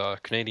a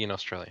Canadian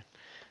Australian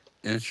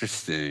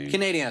Interesting.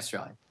 Canadian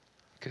Australian.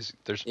 because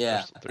there's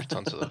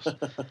tons of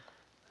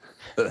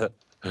those.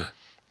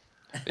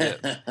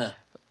 Yeah,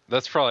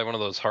 that's probably one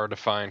of those hard to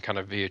find kind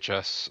of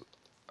VHS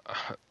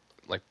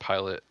like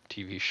pilot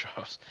TV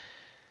shows,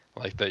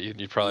 like that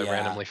you'd probably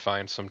randomly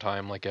find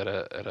sometime, like at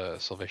a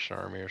Salvation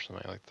Army or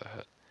something like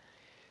that.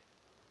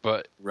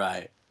 But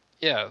Right.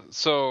 yeah,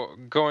 so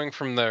going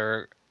from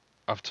there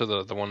up to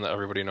the one that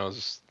everybody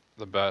knows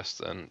the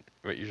best, and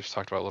what you just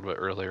talked about a little bit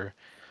earlier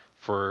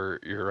for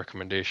your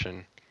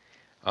recommendation.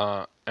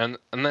 And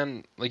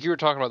then like you were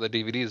talking about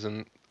the DVDs,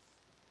 and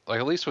like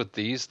at least with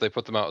these, they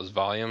put them out as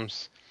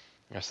volumes.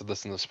 I said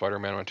this in the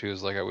Spider-Man one too.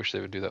 Is like I wish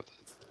they would do that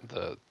with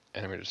the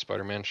animated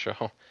Spider-Man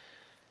show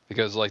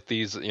because like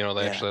these, they Yeah.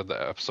 actually have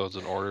the episodes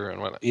in order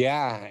and what.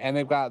 Yeah,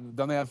 and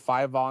don't they have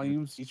 5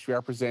 volumes each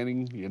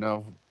representing,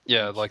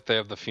 Yeah, like they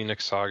have the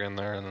Phoenix Saga in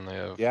there, and then they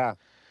have Yeah,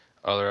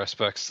 other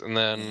aspects, and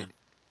then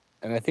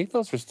and I think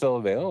those are still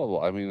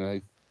available. I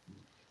mean,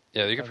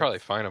 yeah, you could probably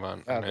find them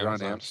on they're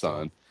on Amazon. Still.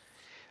 Amazon.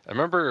 I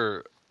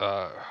remember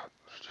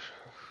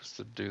who's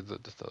the dude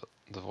that did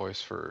the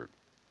voice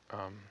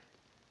um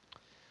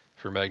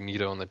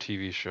Magneto on the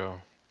TV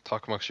show.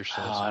 Talk amongst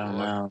yourselves. I don't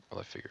know.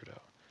 While I figure it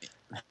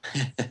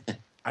out.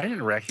 I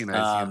didn't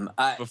recognize him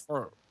I,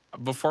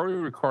 before we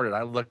recorded.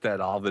 I looked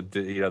at all the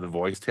the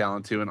voice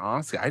talent too, and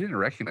honestly, I didn't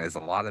recognize a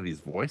lot of these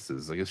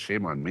voices. I guess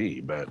shame on me,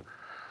 but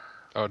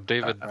Oh,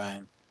 David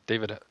right.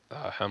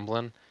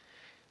 Hemblin.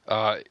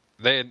 I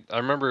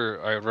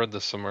remember I read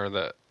this somewhere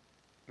that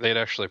they had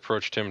actually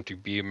approached him to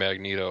be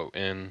Magneto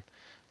in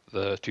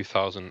the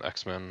 2000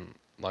 X-Men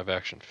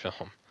live-action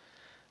film,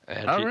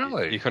 and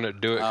really? he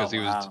couldn't do it because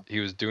wow. he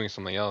was doing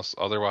something else.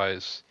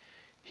 Otherwise,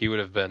 he would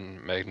have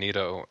been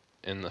Magneto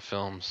in the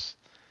films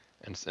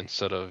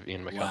instead of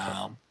Ian McKellen.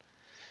 Wow.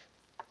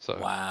 So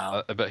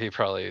Wow. I bet he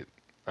probably.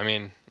 I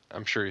mean,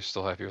 I'm sure he's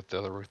still happy with the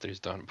other work that he's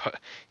done, but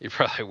he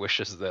probably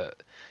wishes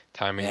that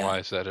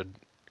timing-wise that had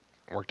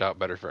worked out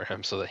better for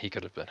him so that he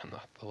could have been in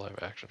the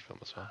live-action film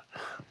as well.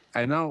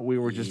 I know we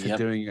were just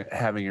Yep.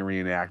 having a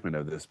reenactment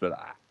of this, but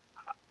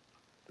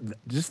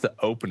just the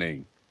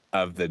opening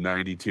of the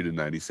 92 to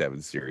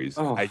 97 series,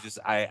 Oh.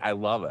 I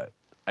love it.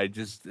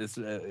 It's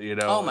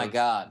Oh my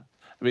God.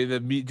 I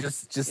mean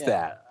just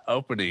that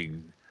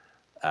opening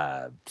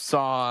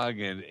song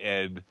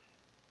and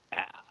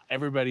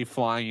everybody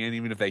flying in,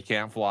 even if they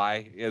can't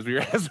fly, as we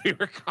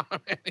were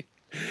commenting.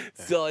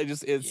 Still,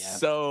 it's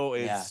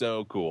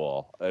so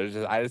cool. I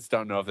just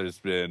don't know if there's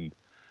been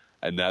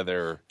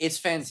another It's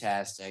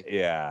fantastic.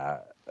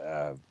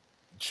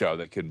 show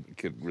that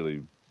could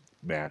really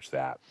match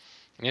that.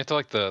 And you have to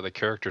like the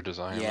character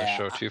design in the Yeah.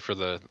 show too for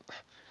the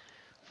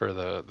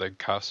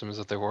costumes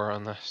that they wore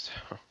on this.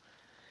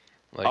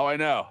 Like, I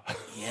know.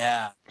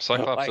 Yeah.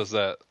 Cyclops Like- has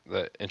that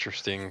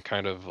interesting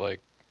kind of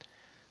like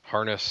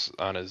harness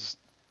on his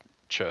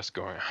chest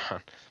going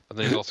on, but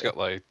then he's also got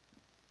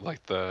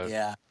like the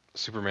Yeah.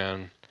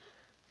 Superman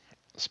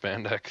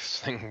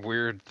spandex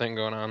weird thing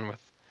going on with.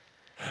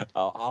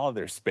 All of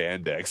their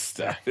spandex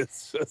stuff.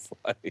 It's just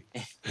like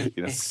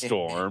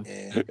Storm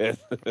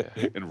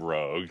and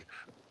Rogue.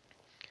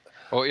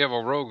 Oh yeah,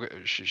 well Rogue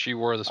she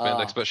wore the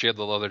spandex, but she had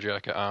the leather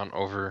jacket on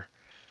over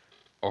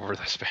the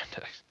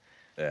spandex.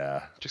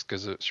 Yeah. Just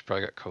because she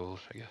probably got cold,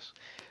 I guess.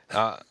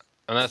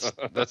 And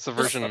that's the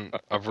version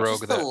of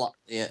Rogue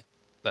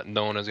that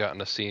no one has gotten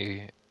to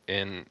see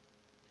in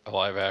a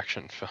live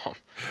action film.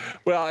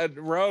 Well, and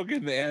Rogue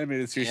in the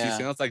animated series, Yeah.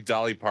 she sounds like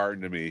Dolly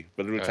Parton to me,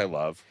 but which I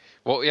love.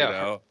 Well, yeah, You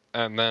know?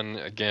 and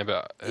then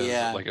Gambit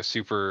has like a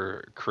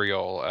super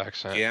Creole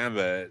accent.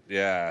 Gambit,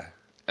 yeah.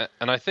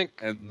 And I think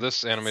And-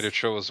 this animated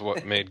show is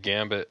what made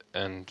Gambit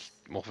and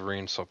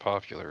Wolverine so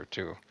popular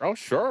too, Oh,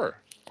 sure.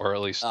 or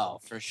at least Oh,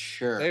 for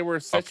sure. They were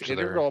such to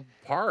their- integral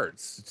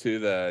parts to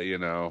the,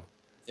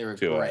 They were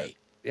to it. great.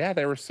 Yeah,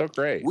 they were so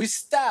great. With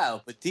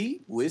style,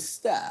 petit, with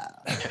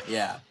style.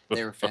 Yeah,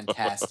 they were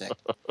fantastic.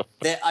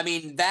 I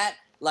mean,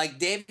 like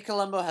David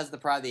Colombo has the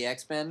Pride of the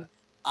X-Men.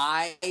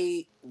 I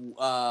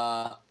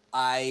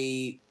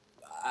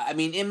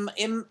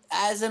mean,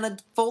 as a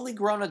fully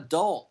grown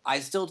adult,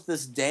 I still to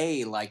this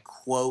day like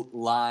quote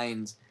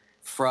lines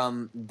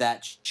from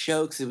that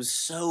show because it was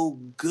so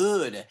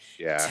good.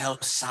 Yeah.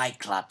 Tell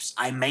Cyclops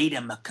I made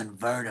him a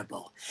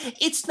convertible.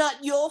 It's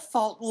not your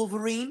fault,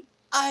 Wolverine,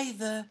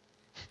 either.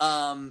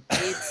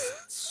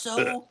 It's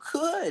so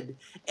good.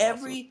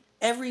 Every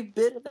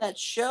bit of that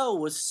show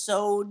was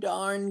so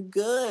darn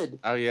good.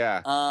 Oh,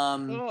 yeah.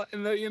 Well,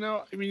 and I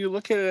mean, you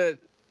look at it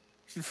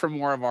from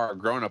more of our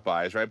grown-up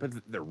eyes, right? But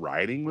the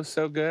writing was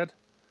so good.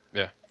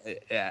 Yeah.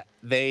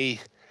 They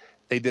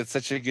did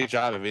such a good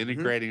job of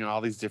integrating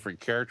all these different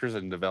characters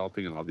and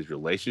developing all these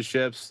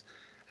relationships.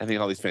 I think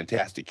all these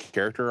fantastic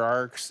character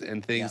arcs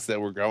and things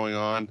that were going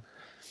on,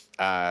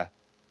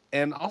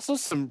 and also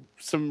some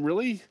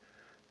really,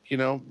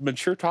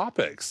 mature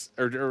topics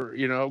or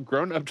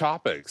grown-up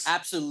topics.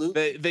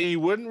 Absolutely. That you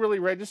wouldn't really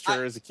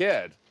register as a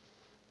kid.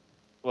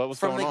 What was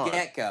from going the on?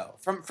 get-go.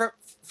 From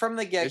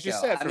the get-go. As you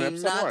said, I from mean,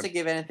 episode not one. to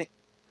give anything.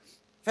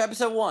 For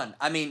episode 1,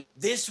 I mean,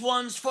 this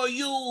one's for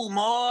you,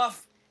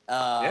 Morph.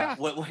 Yeah.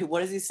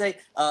 What does he say?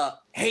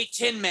 Hey,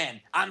 Tin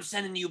Man, I'm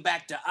sending you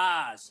back to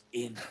Oz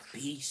in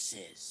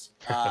pieces.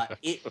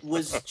 It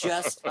was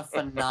just a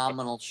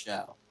phenomenal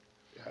show.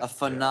 A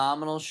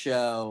phenomenal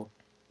show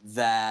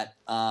that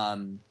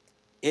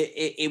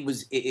it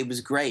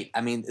was great.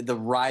 I mean, the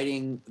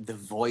writing, the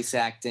voice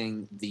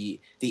acting, the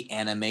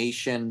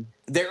animation.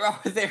 There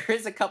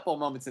is a couple of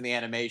moments in the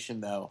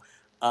animation though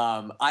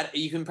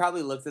You can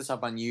probably look this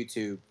up on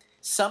YouTube.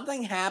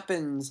 Something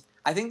happens.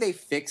 I think they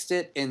fixed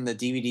it in the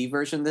DVD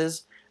version of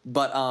this,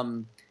 but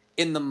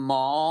in the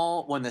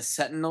mall when the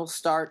Sentinels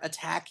start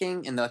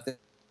attacking in the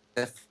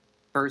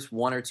first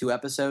 1 or 2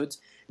 episodes,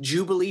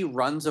 Jubilee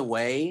runs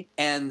away,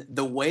 and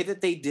the way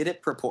that they did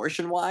it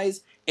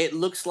proportion-wise, it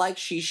looks like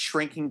she's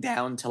shrinking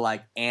down to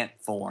like ant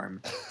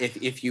form.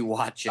 If you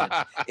watch it,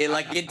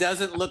 it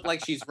doesn't look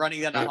like she's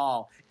running down the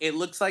hall. It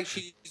looks like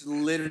she's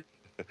literally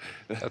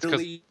That's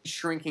because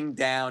shrinking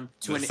down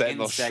to The an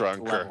Sentinel insect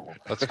shrunk her. level.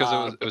 that's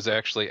because it was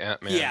actually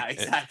Ant-Man. Yeah,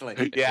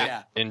 exactly.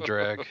 Yeah. In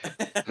drag.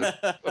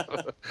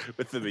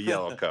 With the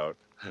yellow coat.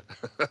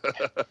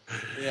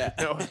 Yeah.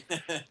 No,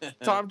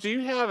 Tom, do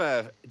you have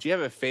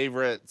a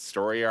favorite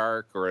story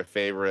arc or a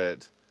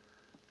favorite,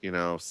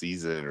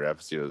 season or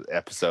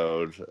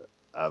episode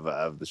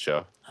of the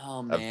show?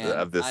 Oh man,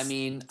 of this I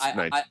mean,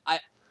 night.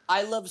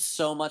 I love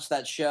so much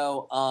that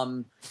show.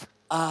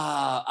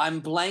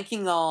 I'm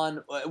blanking on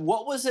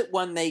what was it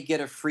when they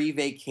get a free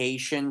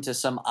vacation to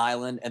some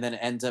island and then it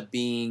ends up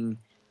being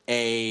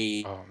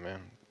a Oh man,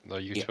 the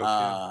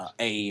Utopia.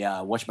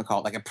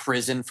 whatchamacallit, like a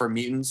prison for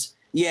mutants.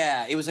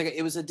 Yeah, it was a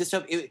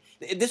dystopia.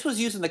 This was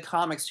used in the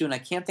comics too, and I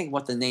can't think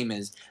what the name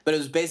is, but it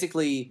was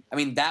basically. I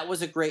mean, that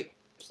was a great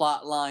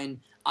plot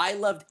line. I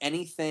loved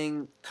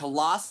anything.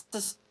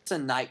 Colossus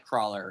and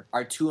Nightcrawler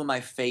are two of my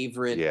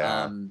favorite.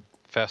 Yeah. A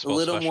Fastball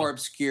little special. more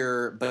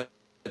obscure, but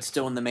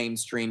still in the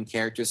mainstream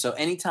characters. So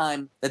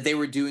anytime that they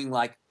were doing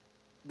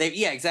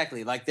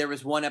exactly. Like there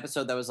was one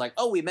episode that was like,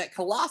 oh, we met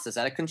Colossus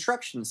at a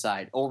construction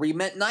site, or we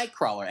met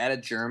Nightcrawler at a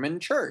German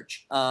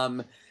church.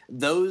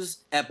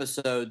 Those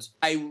episodes,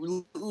 I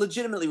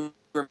legitimately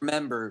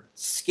remember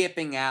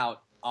skipping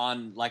out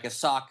on like a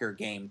soccer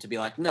game to be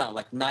like, no,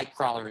 like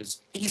Nightcrawler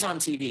he's on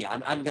TV.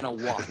 I'm gonna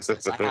watch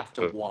this. I have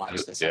to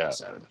watch this Yeah.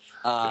 episode.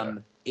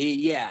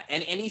 Yeah,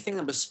 and anything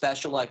that was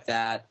special like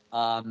that.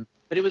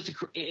 But it was.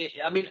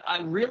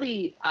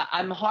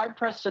 I'm hard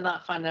pressed to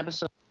not find an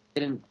episode I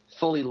didn't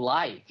fully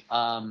like.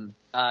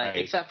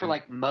 Except for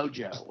like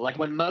Mojo. Like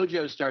when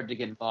Mojo started to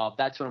get involved,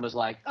 that's when it was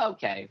like,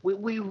 okay,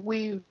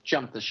 we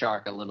jumped the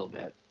shark a little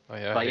bit. Oh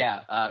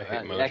yeah. But I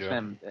hate Mojo.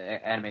 X-Men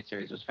anime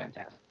series was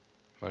fantastic.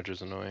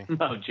 Mojo's annoying.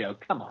 Mojo,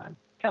 come on,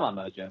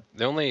 Mojo.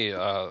 The only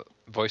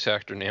voice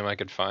actor name I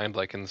could find,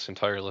 like in this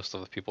entire list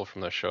of the people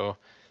from the show,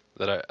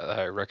 that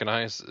I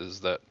recognize is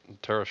that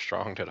Tara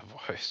Strong did a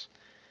voice,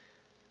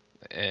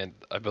 and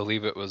I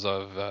believe it was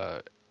of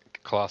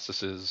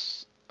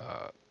Colossus's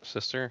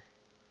sister,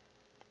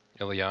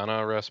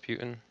 Ilyana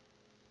Rasputin.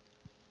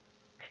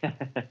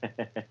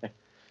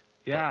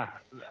 Yeah.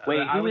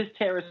 Wait, who is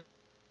Tara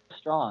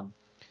Strong?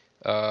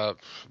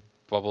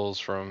 Bubbles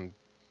from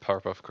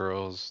Powerpuff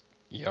Girls,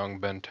 young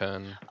Ben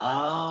 10.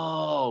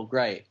 Oh,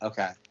 great.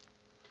 Okay.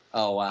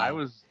 Oh wow.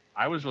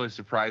 I was really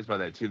surprised by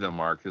that too, though,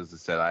 Mark. As I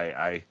said,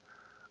 I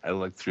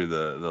looked through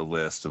the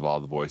list of all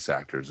the voice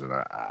actors, and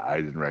I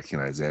didn't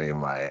recognize any of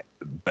my.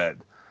 But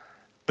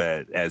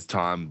as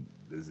Tom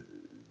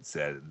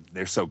said,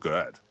 they're so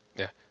good.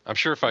 Yeah, I'm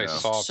sure if I Yeah.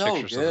 saw So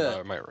pictures of good. them,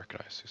 I might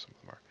recognize who some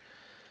of them are.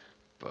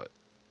 But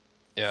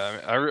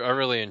yeah, I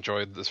really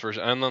enjoyed this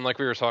version. And then like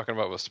we were talking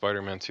about with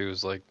Spider-Man 2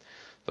 is like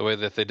the way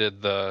that they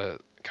did the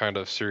kind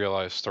of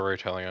serialized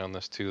storytelling on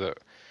this too, that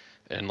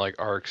and like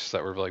arcs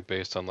that were like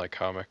based on like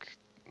comic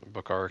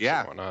book arcs Yeah.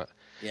 and whatnot.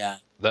 Yeah.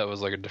 That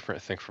was like a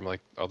different thing from like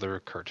other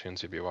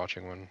cartoons you'd be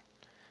watching when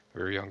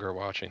we were younger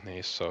watching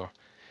these. So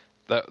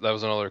that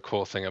was another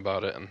cool thing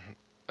about it, and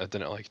I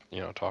didn't like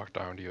talk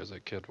down to you as a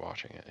kid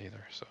watching it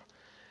either. So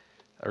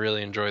I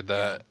really enjoyed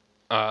that.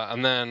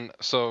 And then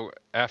so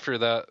after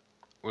that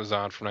was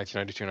on from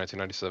 1992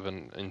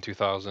 1997, in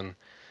 2000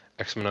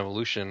 X-Men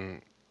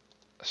Evolution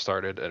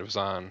started. It was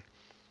on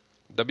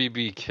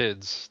WB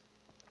Kids.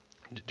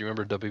 Do you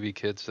remember WB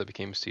Kids that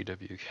became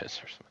CW Kids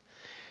or something?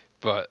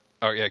 But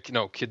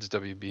Kids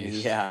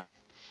WBs. Yeah.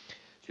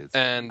 Kids.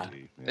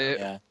 And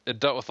Yeah. it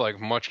dealt with like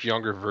much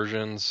younger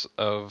versions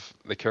of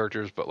the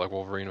characters, but like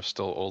Wolverine was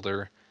still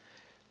older.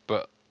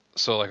 But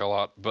so like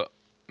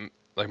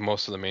like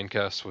most of the main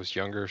cast was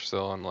younger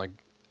still,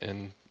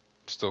 and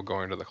still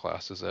going to the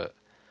classes at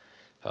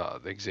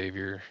the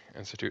Xavier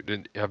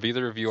Institute. Have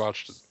either of you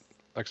watched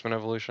X-Men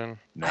Evolution?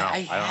 No,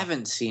 I don't-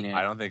 haven't seen it.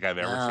 I don't think I've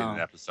ever seen an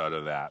No. episode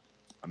of that.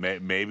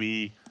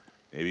 Maybe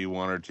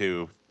one or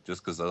two,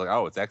 just because I was like,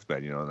 oh, it's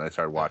X-Men, and I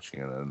started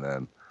watching it, and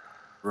then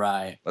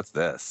Right. what's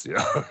this,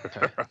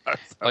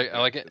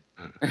 Like it,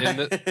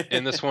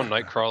 in this one,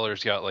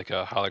 Nightcrawler's got like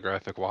a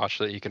holographic watch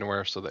that he can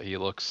wear so that he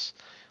looks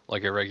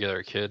like a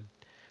regular kid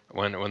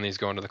when he's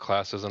going to the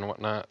classes and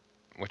whatnot,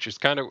 which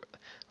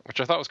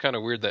I thought was kind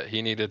of weird that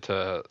he needed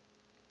to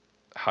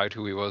hide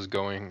who he was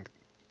going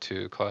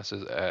to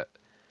classes at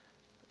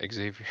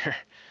Xavier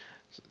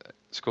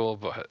school,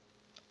 but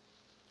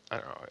I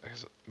don't know.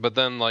 But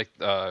then like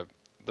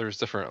there's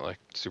different like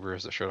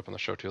superheroes that showed up on the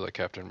show too, like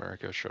Captain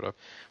America showed up,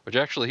 which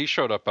actually he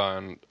showed up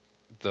on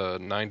the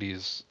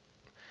 90s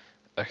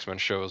X-Men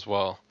show as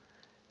well.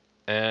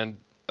 And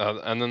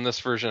then this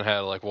version had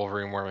like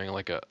Wolverine wearing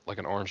like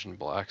an orange and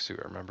black suit,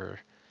 I remember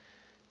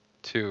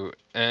too.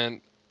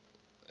 And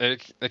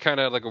it kind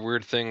of had like a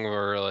weird thing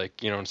where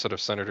like instead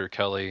of Senator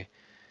Kelly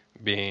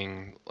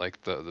being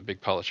like the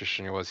big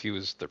politician he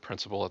was the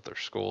principal at their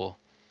school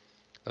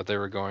that they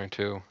were going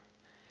to.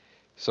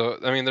 So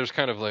I mean, there's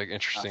kind of like Oh,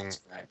 interesting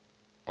that's right.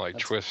 like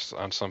That's- twists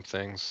on some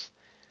things,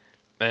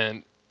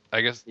 and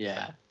I guess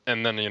Yeah.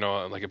 and then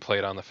like it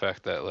played on the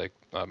fact that like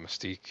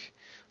Mystique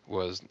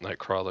was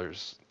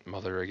Nightcrawler's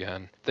mother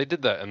again. They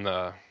did that in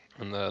the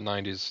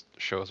 '90s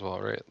show as well,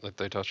 right? Like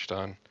they touched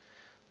on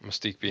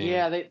Mystique being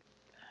Yeah,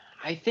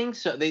 I think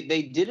so. They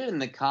did it in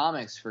the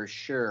comics for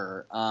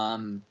sure.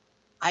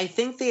 I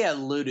think they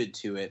alluded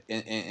to it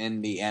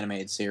in the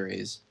animated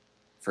series,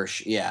 for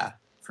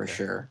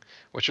sure.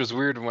 which was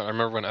weird when I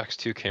remember when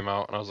X2 came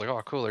out and I was like,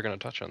 oh cool, they're gonna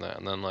touch on that,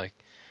 and then like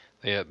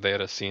they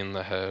had a scene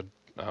that had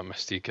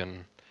Mystique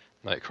and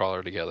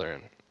Nightcrawler together,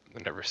 and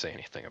they never say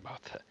anything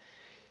about that.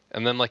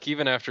 And then like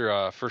even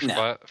after First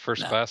No.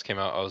 Class came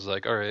out, I was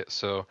like, all right,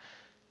 so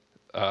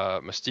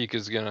Mystique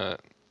is gonna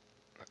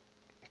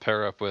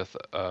pair up with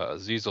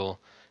Azazel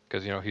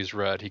because he's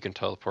red, he can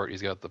teleport,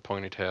 he's got the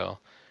ponytail,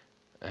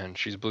 and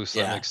she's blue, so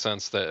that Yeah. makes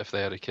sense that if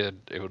they had a kid,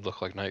 it would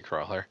look like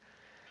Nightcrawler.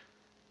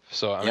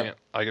 So I Yep.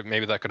 mean,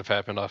 maybe that could have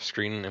happened off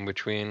screen in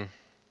between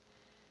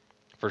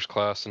First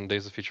Class and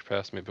Days of Future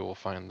Past. Maybe we'll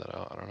find that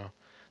out. I don't know.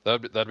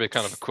 That'd be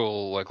kind of a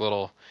cool like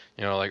little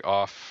like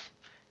off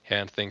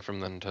hand thing from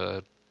them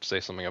to say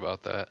something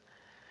about that.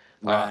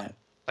 Right.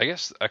 I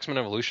guess X-Men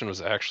Evolution was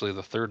actually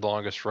the third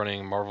longest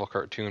running Marvel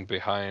cartoon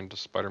behind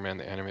Spider-Man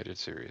the Animated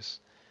Series,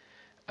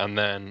 and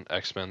then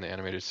X-Men the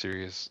Animated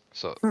Series.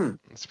 So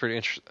it's pretty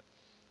interesting.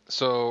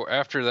 So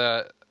after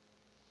that,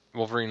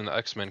 Wolverine and the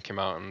X-Men came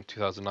out in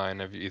 2009.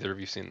 Have either of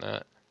you seen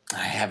that?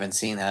 I haven't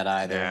seen that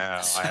either.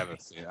 Yeah,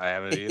 I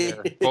haven't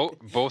either.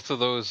 Both of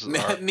those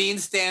are. Me and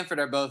Stanford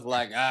are both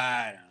like,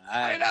 I don't know.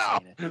 I know.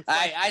 haven't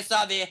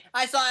seen it.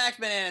 I saw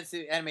X-Men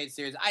animated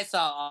series. I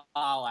saw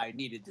all I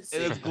needed to see.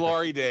 In its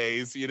glory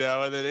days, and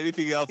then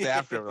anything else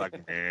after, we're like,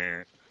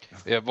 eh.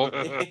 Yeah,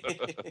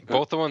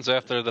 both the ones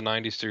after the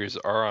 '90s series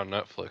are on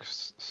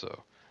Netflix,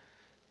 so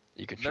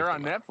you can. They're check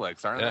on them out.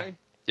 Netflix, aren't Yeah. they?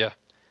 Yeah,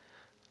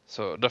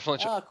 so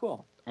definitely. Oh,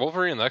 cool.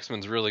 Wolverine and the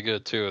X-Men's really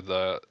good too.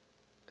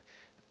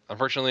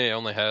 Unfortunately, I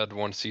only had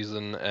one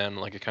season, and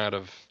like it kind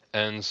of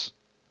ends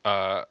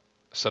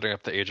setting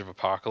up the Age of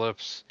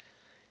Apocalypse.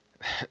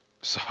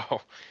 So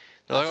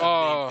they're like, That's a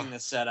oh, big thing to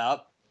set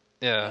up.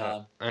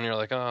 yeah, and you're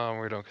like, oh,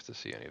 we don't get to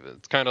see any of it.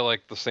 It's kind of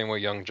like the same way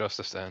Young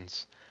Justice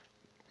ends,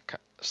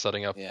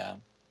 setting up Yeah.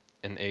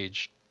 an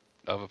Age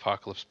of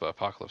Apocalypse, but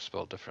Apocalypse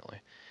spelled differently.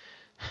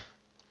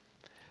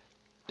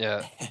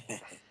 Yeah.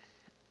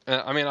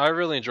 I mean, I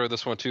really enjoyed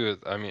this one too.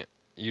 I mean,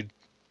 you'd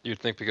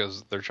think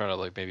because they're trying to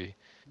like maybe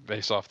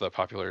base off the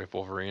popularity of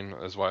Wolverine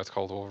is why it's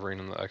called Wolverine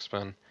and the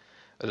X-Men.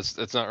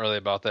 It's not really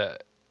about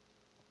that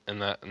in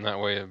that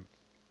way.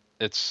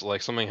 It's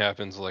like something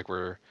happens like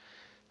where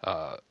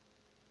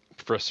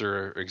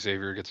Professor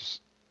Xavier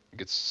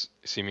gets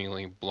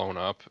seemingly blown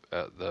up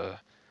at the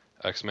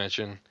X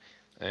Mansion,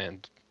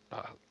 and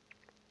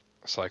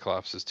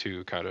Cyclops is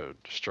too kind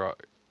of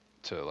distraught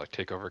to like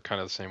take over,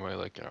 kind of the same way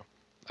like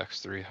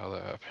X3 how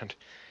that happened.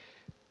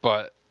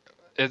 But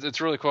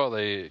it's really cool.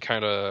 They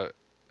kind of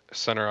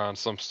center on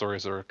some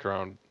stories that are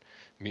around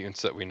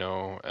mutants that we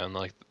know, and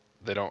like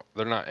they're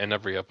not in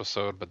every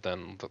episode, but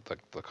then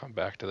they'll come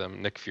back to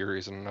them. Nick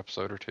Fury's in an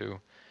episode or two.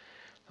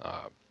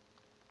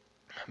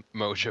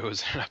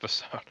 Mojo's in an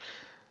episode.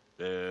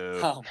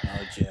 Oh,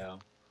 Mojo.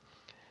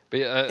 But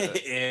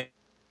yeah,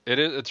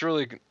 it's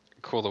really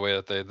cool the way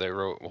that they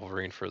wrote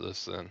Wolverine for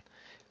this, and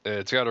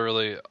it's got a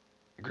really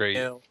great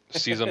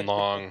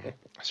season-long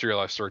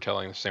serialized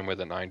storytelling the same way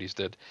the '90s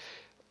did.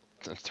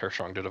 Tara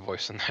Strong did a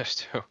voice in this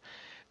too.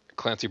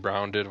 Clancy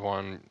Brown did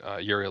one.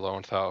 Yuri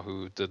Lowenthal,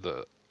 who did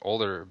the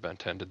older Ben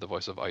 10, did the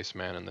voice of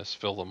Iceman in this.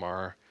 Phil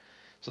Lamar.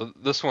 So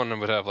this one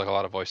would have like a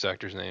lot of voice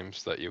actors'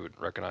 names that you would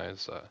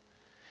recognize.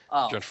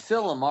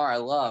 Phil Lamar, I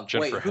love.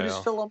 Jennifer Wait, who does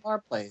Hale. Phil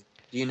Lamar play?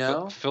 Do you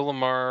know? Phil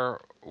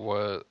Lamar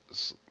was.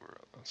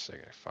 Let's see if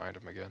I can find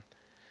him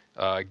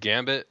again.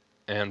 Gambit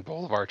and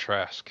Bolivar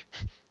Trask.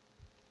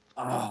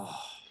 Oh,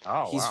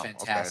 Oh, he's wow.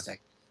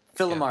 fantastic.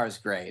 Phil Yeah. Lamar is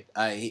great.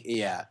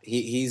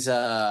 He's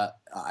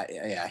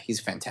he's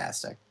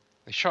fantastic.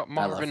 They shot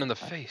love Marvin in the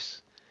Phil.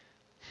 face.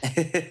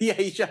 Yeah,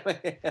 he shot.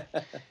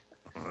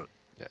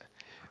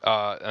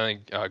 I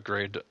think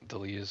Gray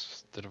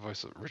DeLees did a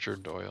voice of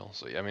Richard Doyle.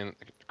 So yeah, I mean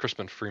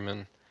Crispin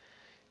Freeman.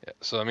 Yeah,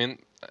 so I mean,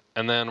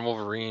 and then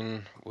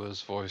Wolverine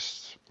was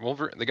voiced.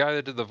 The guy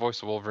that did the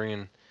voice of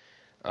Wolverine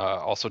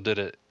also did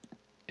it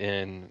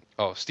in.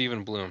 Oh,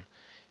 Stephen Bloom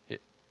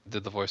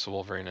did the voice of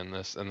Wolverine in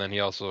this, and then he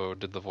also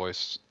did the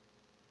voice.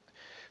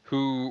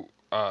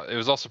 It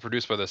was also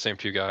produced by the same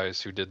two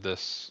guys who did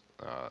this.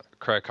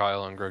 Craig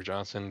Kyle and Greg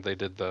Johnson. They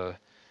did the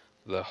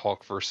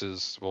Hulk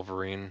versus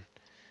Wolverine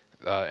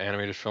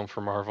animated film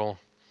for Marvel.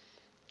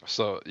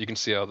 So you can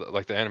see how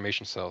the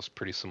animation style is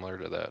pretty similar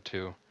to that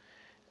too.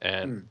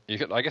 And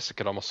I guess it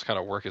could almost kind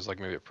of work as like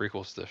maybe a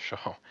prequel to this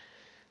show.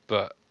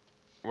 But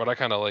what I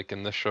kind of like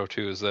in this show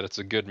too is that it's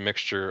a good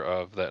mixture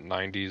of that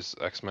 '90s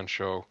X-Men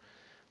show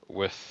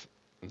with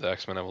the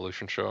X-Men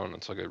Evolution show, and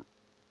it's like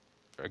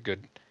a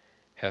good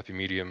happy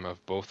medium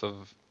of both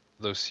of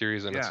those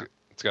series, and Yeah.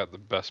 it's got the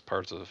best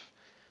parts of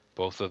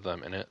both of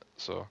them in it.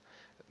 So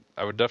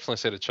I would definitely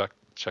say to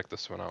check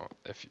this one out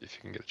if you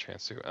can get a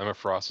chance to. Emma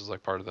Frost is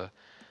like part of the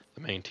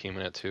main team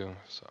in it too.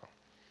 So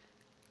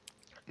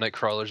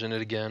Nightcrawler's in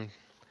it again.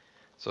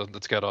 So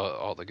it's got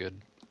all the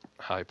good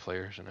high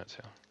players in it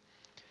too.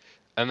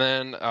 And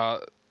then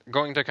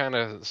going to kind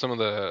of some of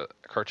the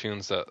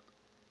cartoons that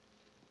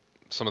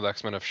some of the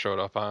X-Men have showed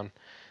up on.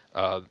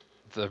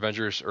 The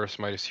Avengers Earth's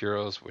Mightiest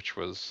Heroes, which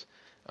was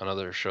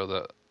another show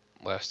that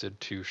lasted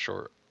too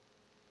short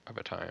of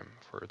a time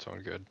for its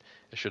own good.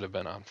 It should have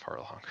been on far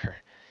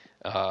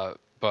longer.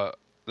 But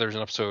there's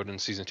an episode in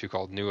season 2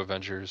 called New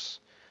Avengers,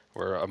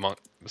 where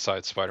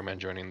besides Spider-Man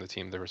joining the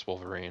team, there was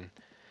Wolverine,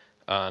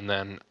 and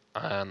then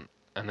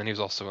he was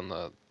also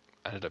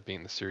ended up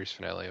being the series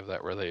finale of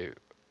that, where they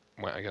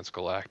went against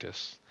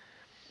Galactus.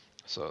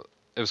 So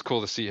it was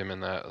cool to see him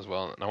in that as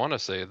well. And I want to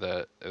say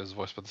that it was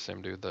voiced by the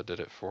same dude that did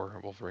it for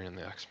Wolverine and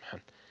the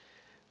X-Men.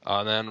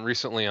 And then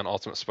recently on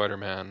Ultimate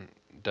Spider-Man,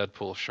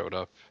 Deadpool showed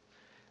up.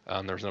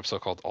 There was an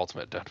episode called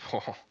Ultimate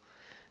Deadpool,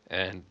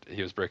 and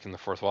he was breaking the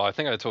fourth wall. I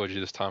think I told you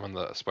this time in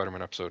the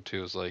Spider-Man episode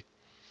too. Is like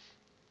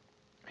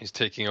he's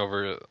taking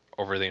over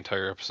the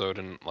entire episode,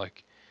 and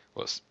like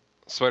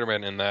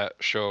Spider-Man in that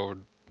show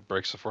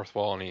breaks the fourth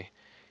wall, and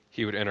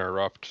he would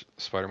interrupt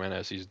Spider-Man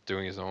as he's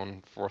doing his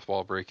own fourth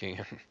wall breaking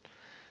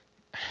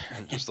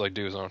and just like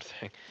do his own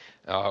thing.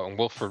 And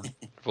Will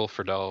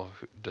Friedle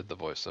who did the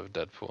voice of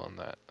Deadpool in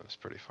that. It was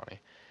pretty funny.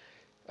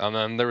 And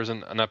then there was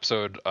an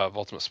episode of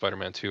Ultimate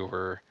Spider-Man 2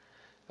 where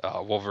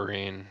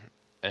Wolverine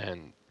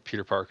and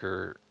Peter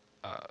Parker,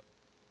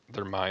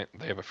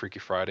 they have a Freaky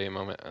Friday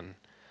moment, and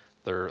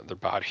their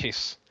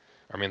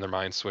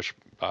minds switch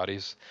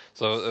bodies.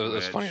 So it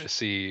was funny to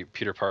see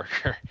Peter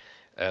Parker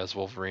as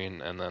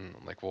Wolverine, and then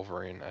like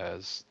Wolverine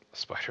as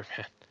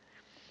Spider-Man.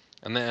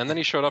 And then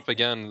he showed up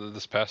again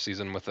this past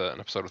season with an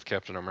episode with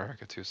Captain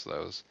America too, so that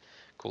was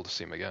cool to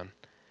see him again.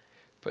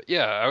 But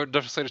yeah, I would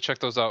definitely say to check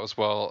those out as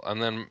well.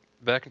 And then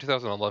back in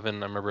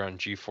 2011, I remember on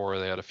G4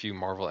 they had a few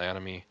Marvel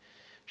anime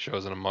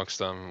shows, and amongst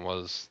them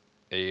was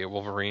a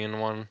Wolverine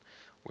one,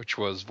 which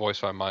was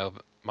voiced by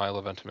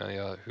Milo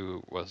Ventimiglia,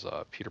 who was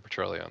Peter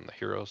Petrelli on the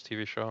Heroes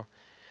TV show.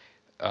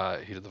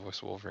 He did the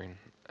voice of Wolverine.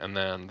 And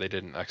then they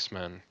did an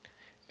X-Men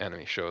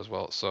anime show as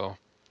well. So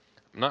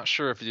I'm not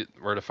sure if you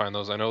were to find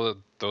those. I know that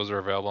those are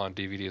available on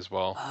DVD as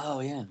well. Oh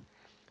yeah.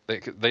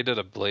 They did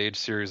a Blade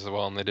series as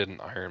well, and they did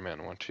an Iron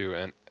Man one too.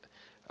 And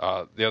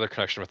the other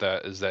connection with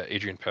that is that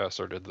Adrian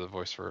Pastor did the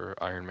voice for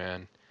Iron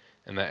Man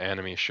in that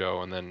anime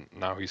show, and then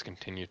now he's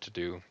continued to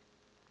do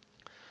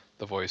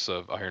the voice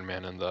of Iron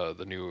Man in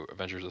the new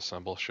Avengers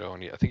Assemble show,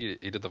 and I think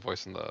he did the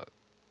voice in the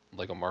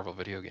Lego Marvel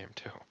video game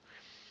too.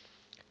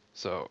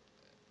 So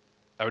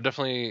I would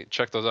definitely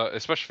check those out,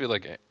 especially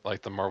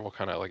like the Marvel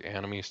kind of like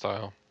anime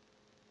style.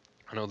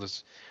 I know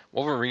this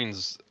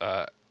Wolverine's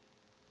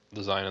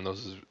design in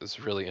those is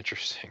really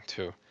interesting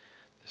too,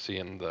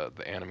 seeing the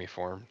anime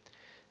form.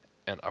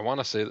 And I want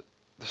to say that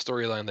the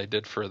storyline they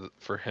did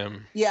for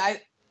him Yeah,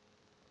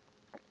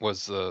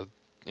 was the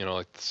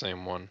like the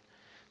same one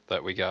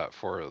that we got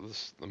for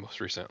the most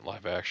recent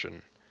live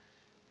action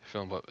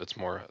film, but it's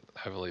more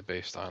heavily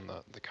based on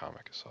the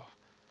comic itself.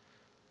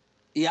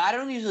 Yeah, I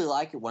don't usually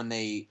like it when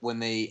they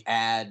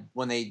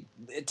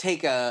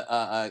take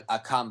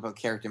a comic book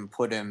character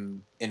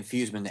and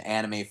infuse him into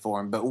anime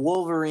form. But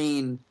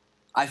Wolverine,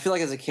 I feel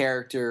like as a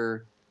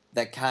character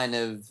that kind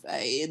of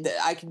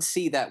I can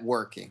see that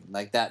working,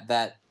 like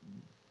that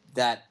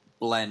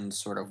blend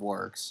sort of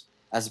works,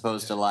 as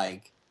opposed to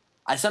like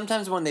I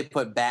sometimes when they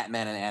put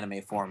Batman in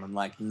anime form, I'm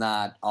like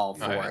not all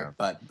for it.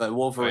 But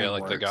Wolverine,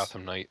 like works. the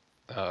Gotham Knight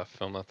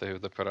film that they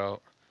put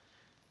out.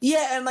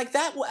 Yeah, and like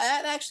that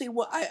actually,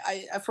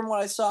 I from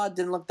what I saw, it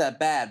didn't look that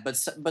bad.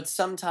 But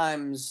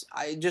sometimes,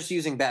 I just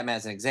using Batman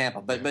as an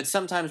example. But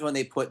sometimes when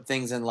they put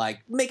things in like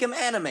make him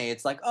anime,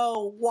 it's like,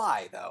 oh,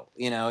 why though?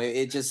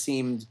 It just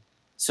seemed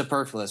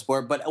superfluous.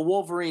 But a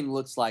Wolverine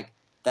looks like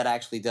that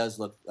actually does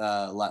look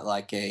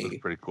like Looks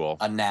pretty cool.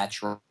 a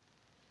natural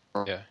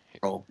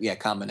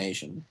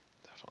combination.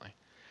 Definitely.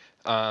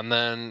 And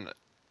then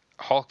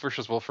Hulk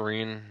versus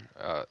Wolverine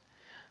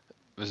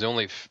was the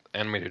only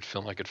animated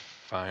film I could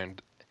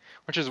find.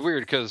 Which is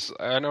weird because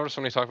I noticed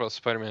when we talk about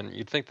Spider-Man,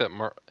 you'd think that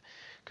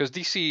because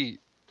DC,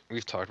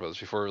 we've talked about this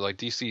before, like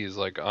DC is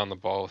like on the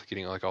ball with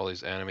getting like all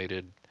these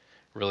animated,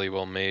 really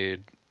well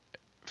made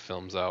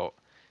films out,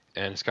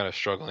 and it's kind of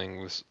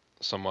struggling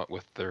somewhat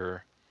with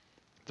their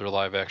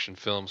live action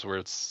films where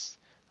it's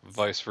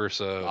vice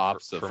versa.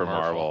 Opposite for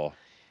Marvel.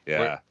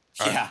 Yeah.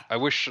 I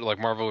wish like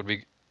Marvel would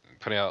be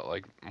putting out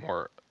like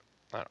more.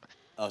 I don't know.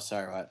 Oh,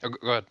 sorry, what?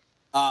 Go ahead.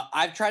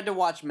 I've tried to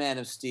watch Man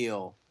of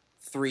Steel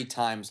 3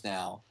 times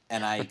now,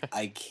 and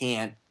I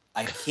can't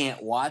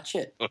watch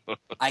it.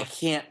 I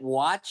can't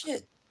watch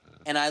it.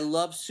 And I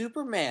love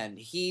Superman.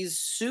 He's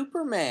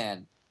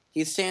Superman.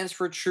 He stands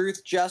for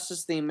truth,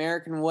 justice, the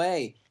American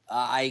way.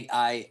 I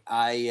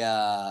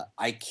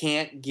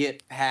can't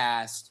get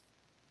past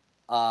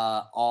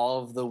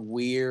all of the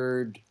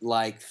weird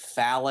like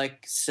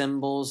phallic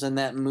symbols in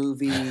that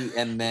movie,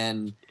 and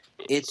then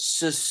it's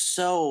just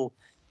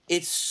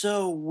it's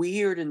so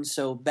weird and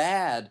so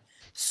bad.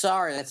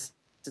 Sorry, that's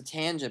a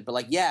tangent, but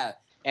like, yeah,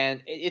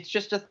 and it's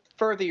just to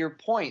further your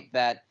point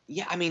that,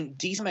 yeah, I mean,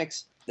 DC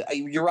Comics,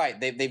 you're right.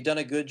 They've done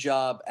a good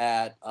job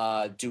at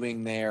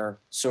doing their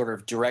sort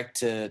of direct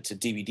to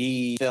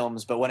DVD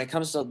films, but when it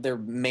comes to their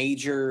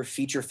major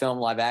feature film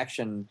live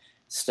action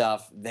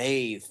stuff,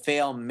 they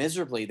fail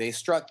miserably. They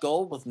struck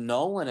gold with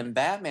Nolan and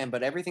Batman,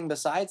 but everything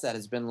besides that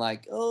has been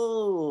like,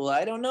 oh,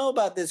 I don't know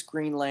about this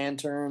Green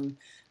Lantern.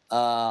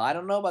 I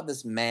don't know about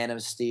this Man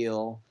of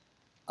Steel.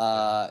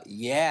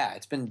 Yeah,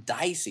 it's been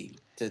dicey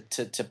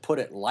to put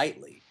it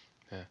lightly.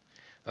 Yeah,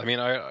 I mean,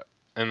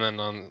 and then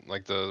on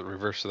like the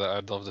reverse of that,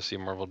 I'd love to see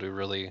Marvel do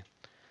really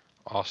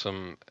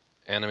awesome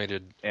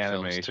animated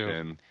films too.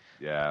 Animation.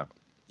 Yeah.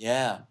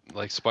 Yeah.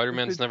 Like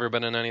Spider-Man's never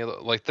been in any of the,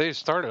 like they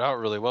started out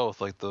really well with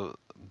like the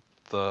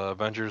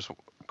Avengers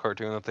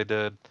cartoon that they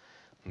did,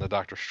 and the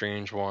Doctor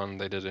Strange one.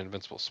 They did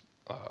Invincible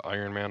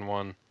Iron Man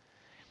one,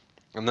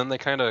 and then they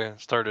kind of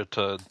started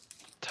to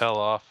tail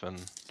off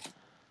and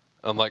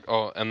like,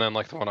 oh, and then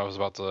like the one I was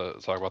about to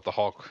talk about, the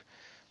Hulk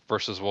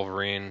versus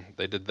Wolverine.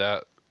 They did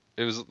that.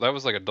 That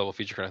was like a double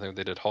feature kind of thing.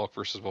 They did Hulk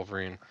versus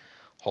Wolverine,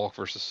 Hulk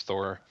versus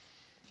Thor.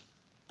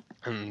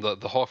 And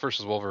the Hulk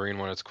versus Wolverine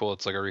one, it's cool.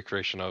 It's like a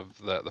recreation of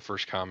the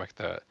first comic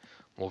that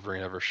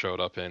Wolverine ever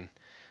showed up in,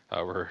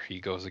 where he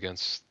goes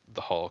against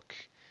the Hulk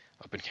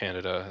up in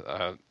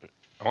Canada.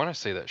 I want to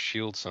say that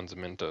Shield sends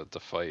him in to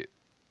fight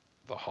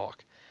the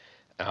Hulk.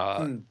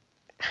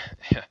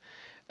 Yeah,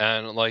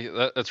 and like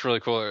that's really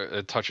cool.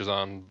 It touches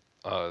on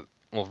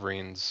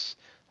Wolverine's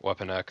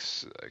Weapon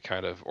X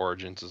kind of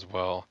origins as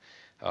well.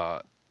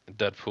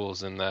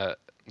 Deadpool's in that.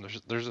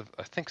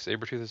 I think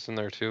Sabretooth is in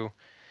there too.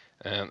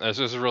 And this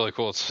is really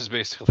cool. It's just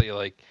basically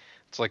like,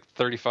 it's like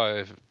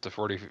 35 to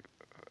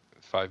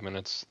 45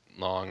 minutes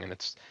long, and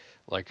it's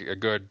like a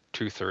good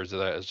 2/3 of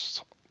that is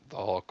just the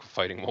Hulk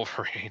fighting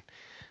Wolverine.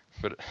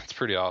 But it's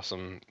pretty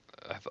awesome.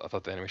 I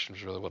thought the animation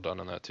was really well done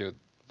on that too.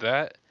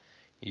 That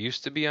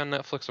used to be on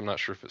Netflix. I'm not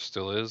sure if it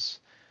still is,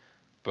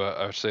 but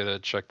I would say to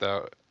check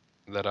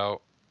that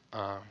out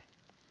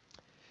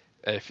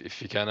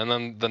if you can. And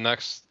then the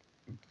next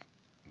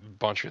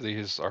bunch of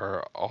these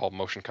are all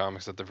motion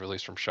comics that they've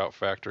released from Shout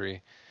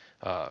Factory.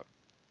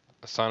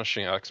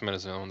 Astonishing X-Men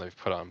is the one they've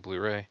put on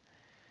Blu-ray,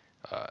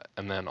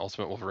 and then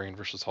Ultimate Wolverine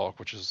vs. Hulk,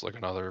 which is like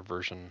another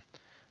version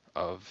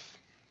of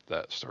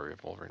that story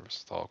of Wolverine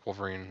vs. Hulk.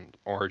 Wolverine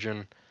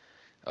Origin,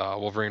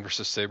 Wolverine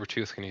vs.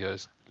 Sabretooth. Can you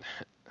guys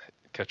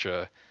catch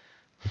a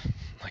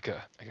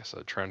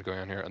trend going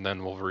on here? And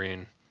then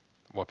Wolverine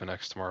Weapon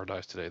X Tomorrow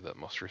Dies Today, the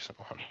most recent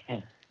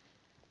one.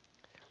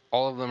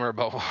 All of them are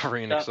about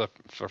Wolverine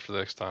except for the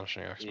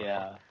Astonishing X-Men.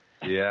 Yeah.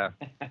 Yeah.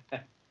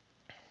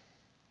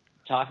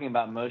 Talking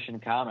about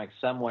motion comics,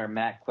 somewhere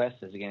Matt Quest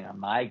is getting a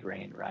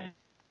migraine, right?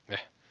 Yeah.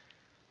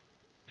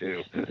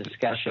 Dude.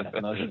 Discussion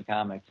of motion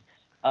comics.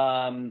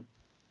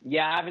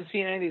 Yeah, I haven't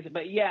seen any of these,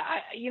 but yeah,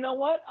 you know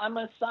what? I'm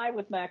gonna side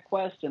with Matt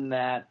Quest in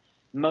that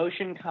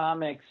motion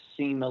comics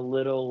seem a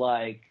little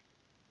like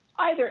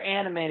either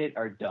animated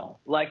or don't.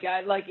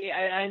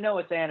 I know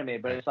it's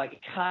animated, but it's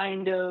like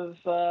kind of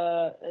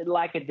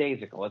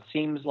lackadaisical. It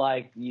seems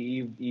like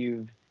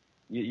you're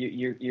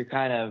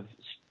kind of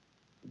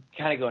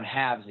going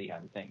halvesy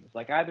on things.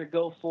 Like either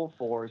go full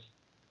force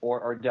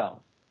or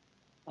don't.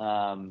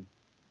 But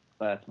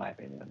that's my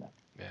opinion on that.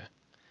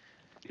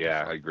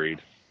 Yeah,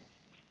 agreed.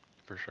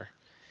 For sure.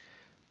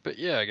 But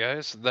yeah,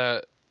 guys,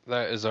 that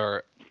is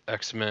our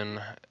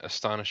X-Men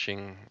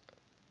Astonishing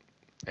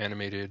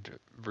animated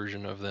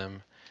version of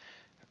them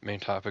main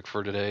topic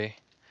for today.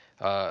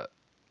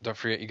 Don't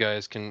forget, you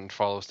guys can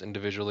follow us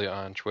individually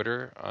on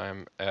Twitter.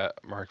 I'm at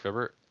Mark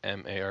Vibert,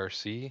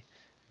 MarcVibbert.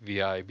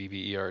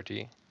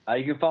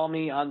 You can follow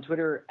me on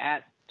Twitter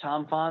at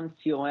TomFons,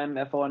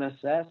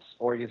 TomFons,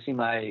 or you can see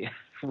my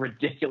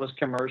ridiculous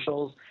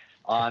commercials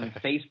on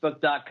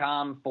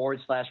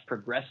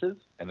Facebook.com/progressive.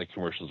 And the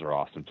commercials are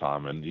awesome,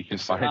 Tom. And you can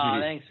find Oh,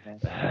 me. thanks, man.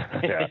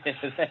 Yeah.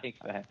 Thanks,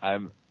 man.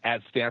 I'm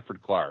at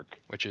Stanford Clark.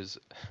 Which is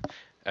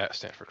at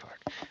Stanford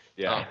Clark.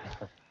 Yeah.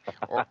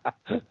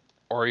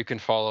 Or you can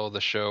follow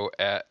the show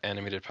at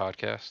Animated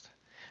Podcast.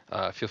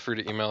 Feel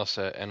free to email us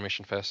at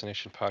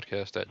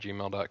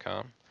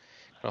animationfascinationpodcast@gmail.com. You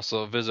can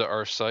also visit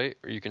our site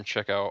where you can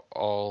check out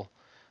all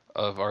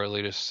of our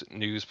latest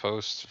news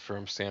posts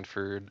from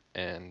Stanford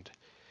and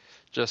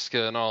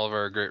Jessica and all of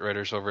our great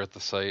writers over at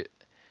the site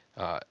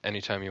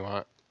anytime you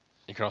want.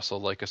 You can also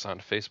like us on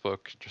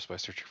Facebook just by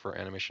searching for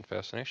Animation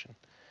Fascination.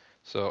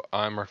 So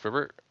I'm Mark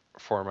Vibert,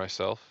 for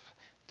myself,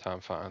 Tom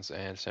Fons,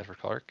 and Stanford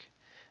Clark,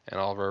 and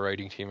all of our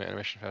writing team at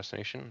Animation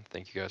Fascination.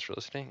 Thank you guys for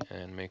listening,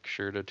 and make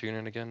sure to tune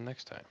in again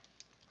next time.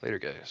 Later,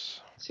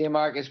 guys. See you,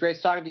 Mark. It's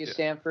great talking to you, Yeah.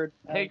 Stanford.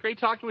 Hey, great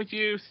talking with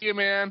you. See you,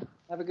 man.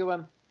 Have a good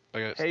one. Bye,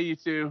 guys. Hey, you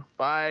too.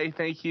 Bye.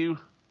 Thank you.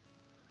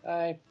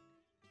 Bye.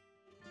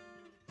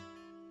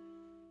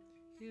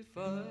 If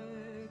I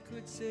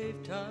could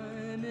save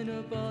time in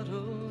a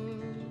bottle,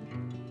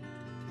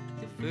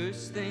 if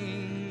first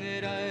thing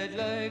that I'd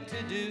like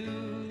to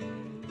do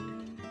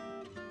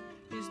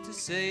is to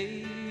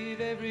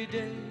save every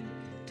day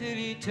till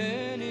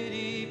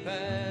eternity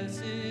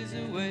passes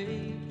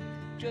away,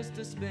 just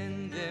to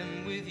spend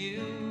them with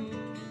you.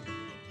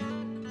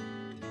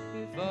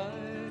 If I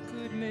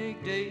could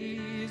make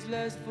days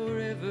last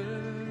forever,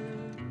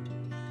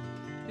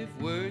 if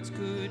words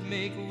could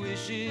make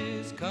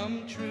wishes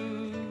come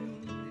true,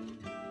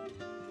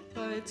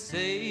 I'd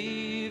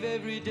save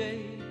every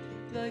day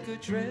like a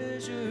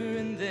treasure,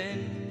 and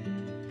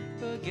then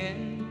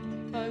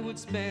again I would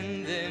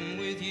spend them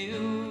with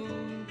you.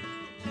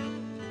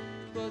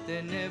 But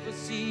there never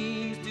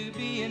seems to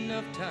be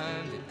enough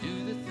time to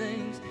do the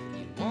things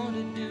you want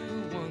to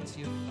do once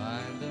you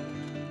find them.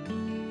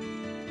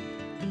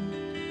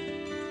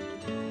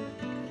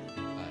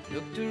 I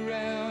looked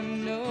around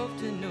enough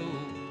to know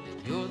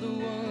that you're the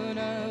one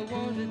I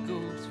want to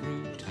go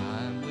through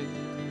time with.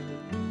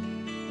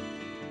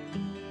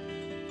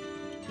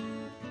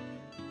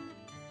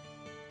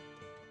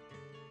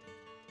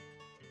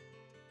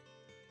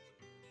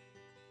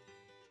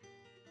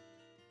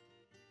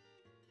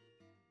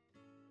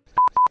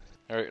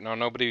 All right, now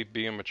nobody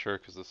be immature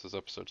because this is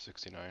episode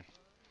 69.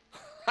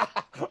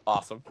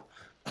 Awesome.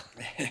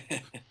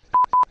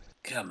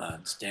 Come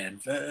on,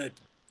 Stanford.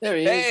 There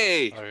he is.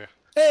 Hey! Oh yeah,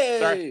 Hey.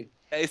 Sorry.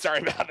 Hey,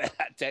 sorry about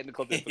that.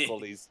 Technical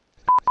difficulties.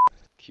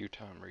 cue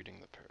Tom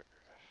reading the paragraph.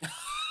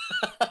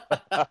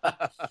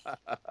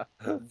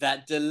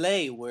 That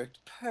delay worked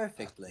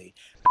perfectly.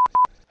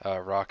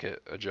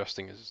 Rocket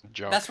adjusting his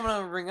jump. That's what I'm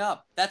going to bring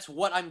up. That's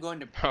what I'm going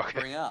to Okay.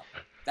 bring up.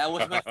 That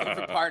was my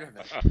favorite part of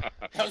it.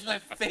 That was my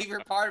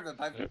favorite part of it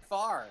by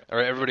far. All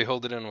right, everybody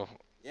hold it in with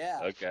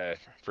Yeah. Okay.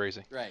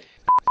 phrasing. Right.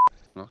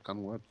 Knock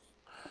on wood.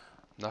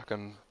 Knock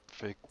on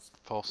fake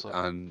false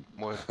On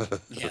wood.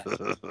 Yeah.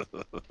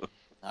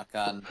 Knock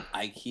on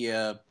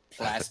IKEA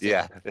plastic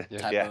yeah,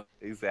 type yeah,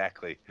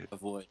 exactly.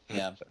 of wood.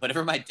 Yeah.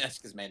 Whatever my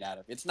desk is made out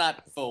of. It's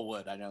not full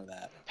wood. I know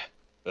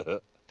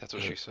that. That's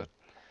what she said.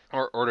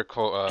 Or to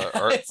quote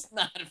It's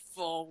not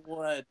full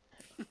wood.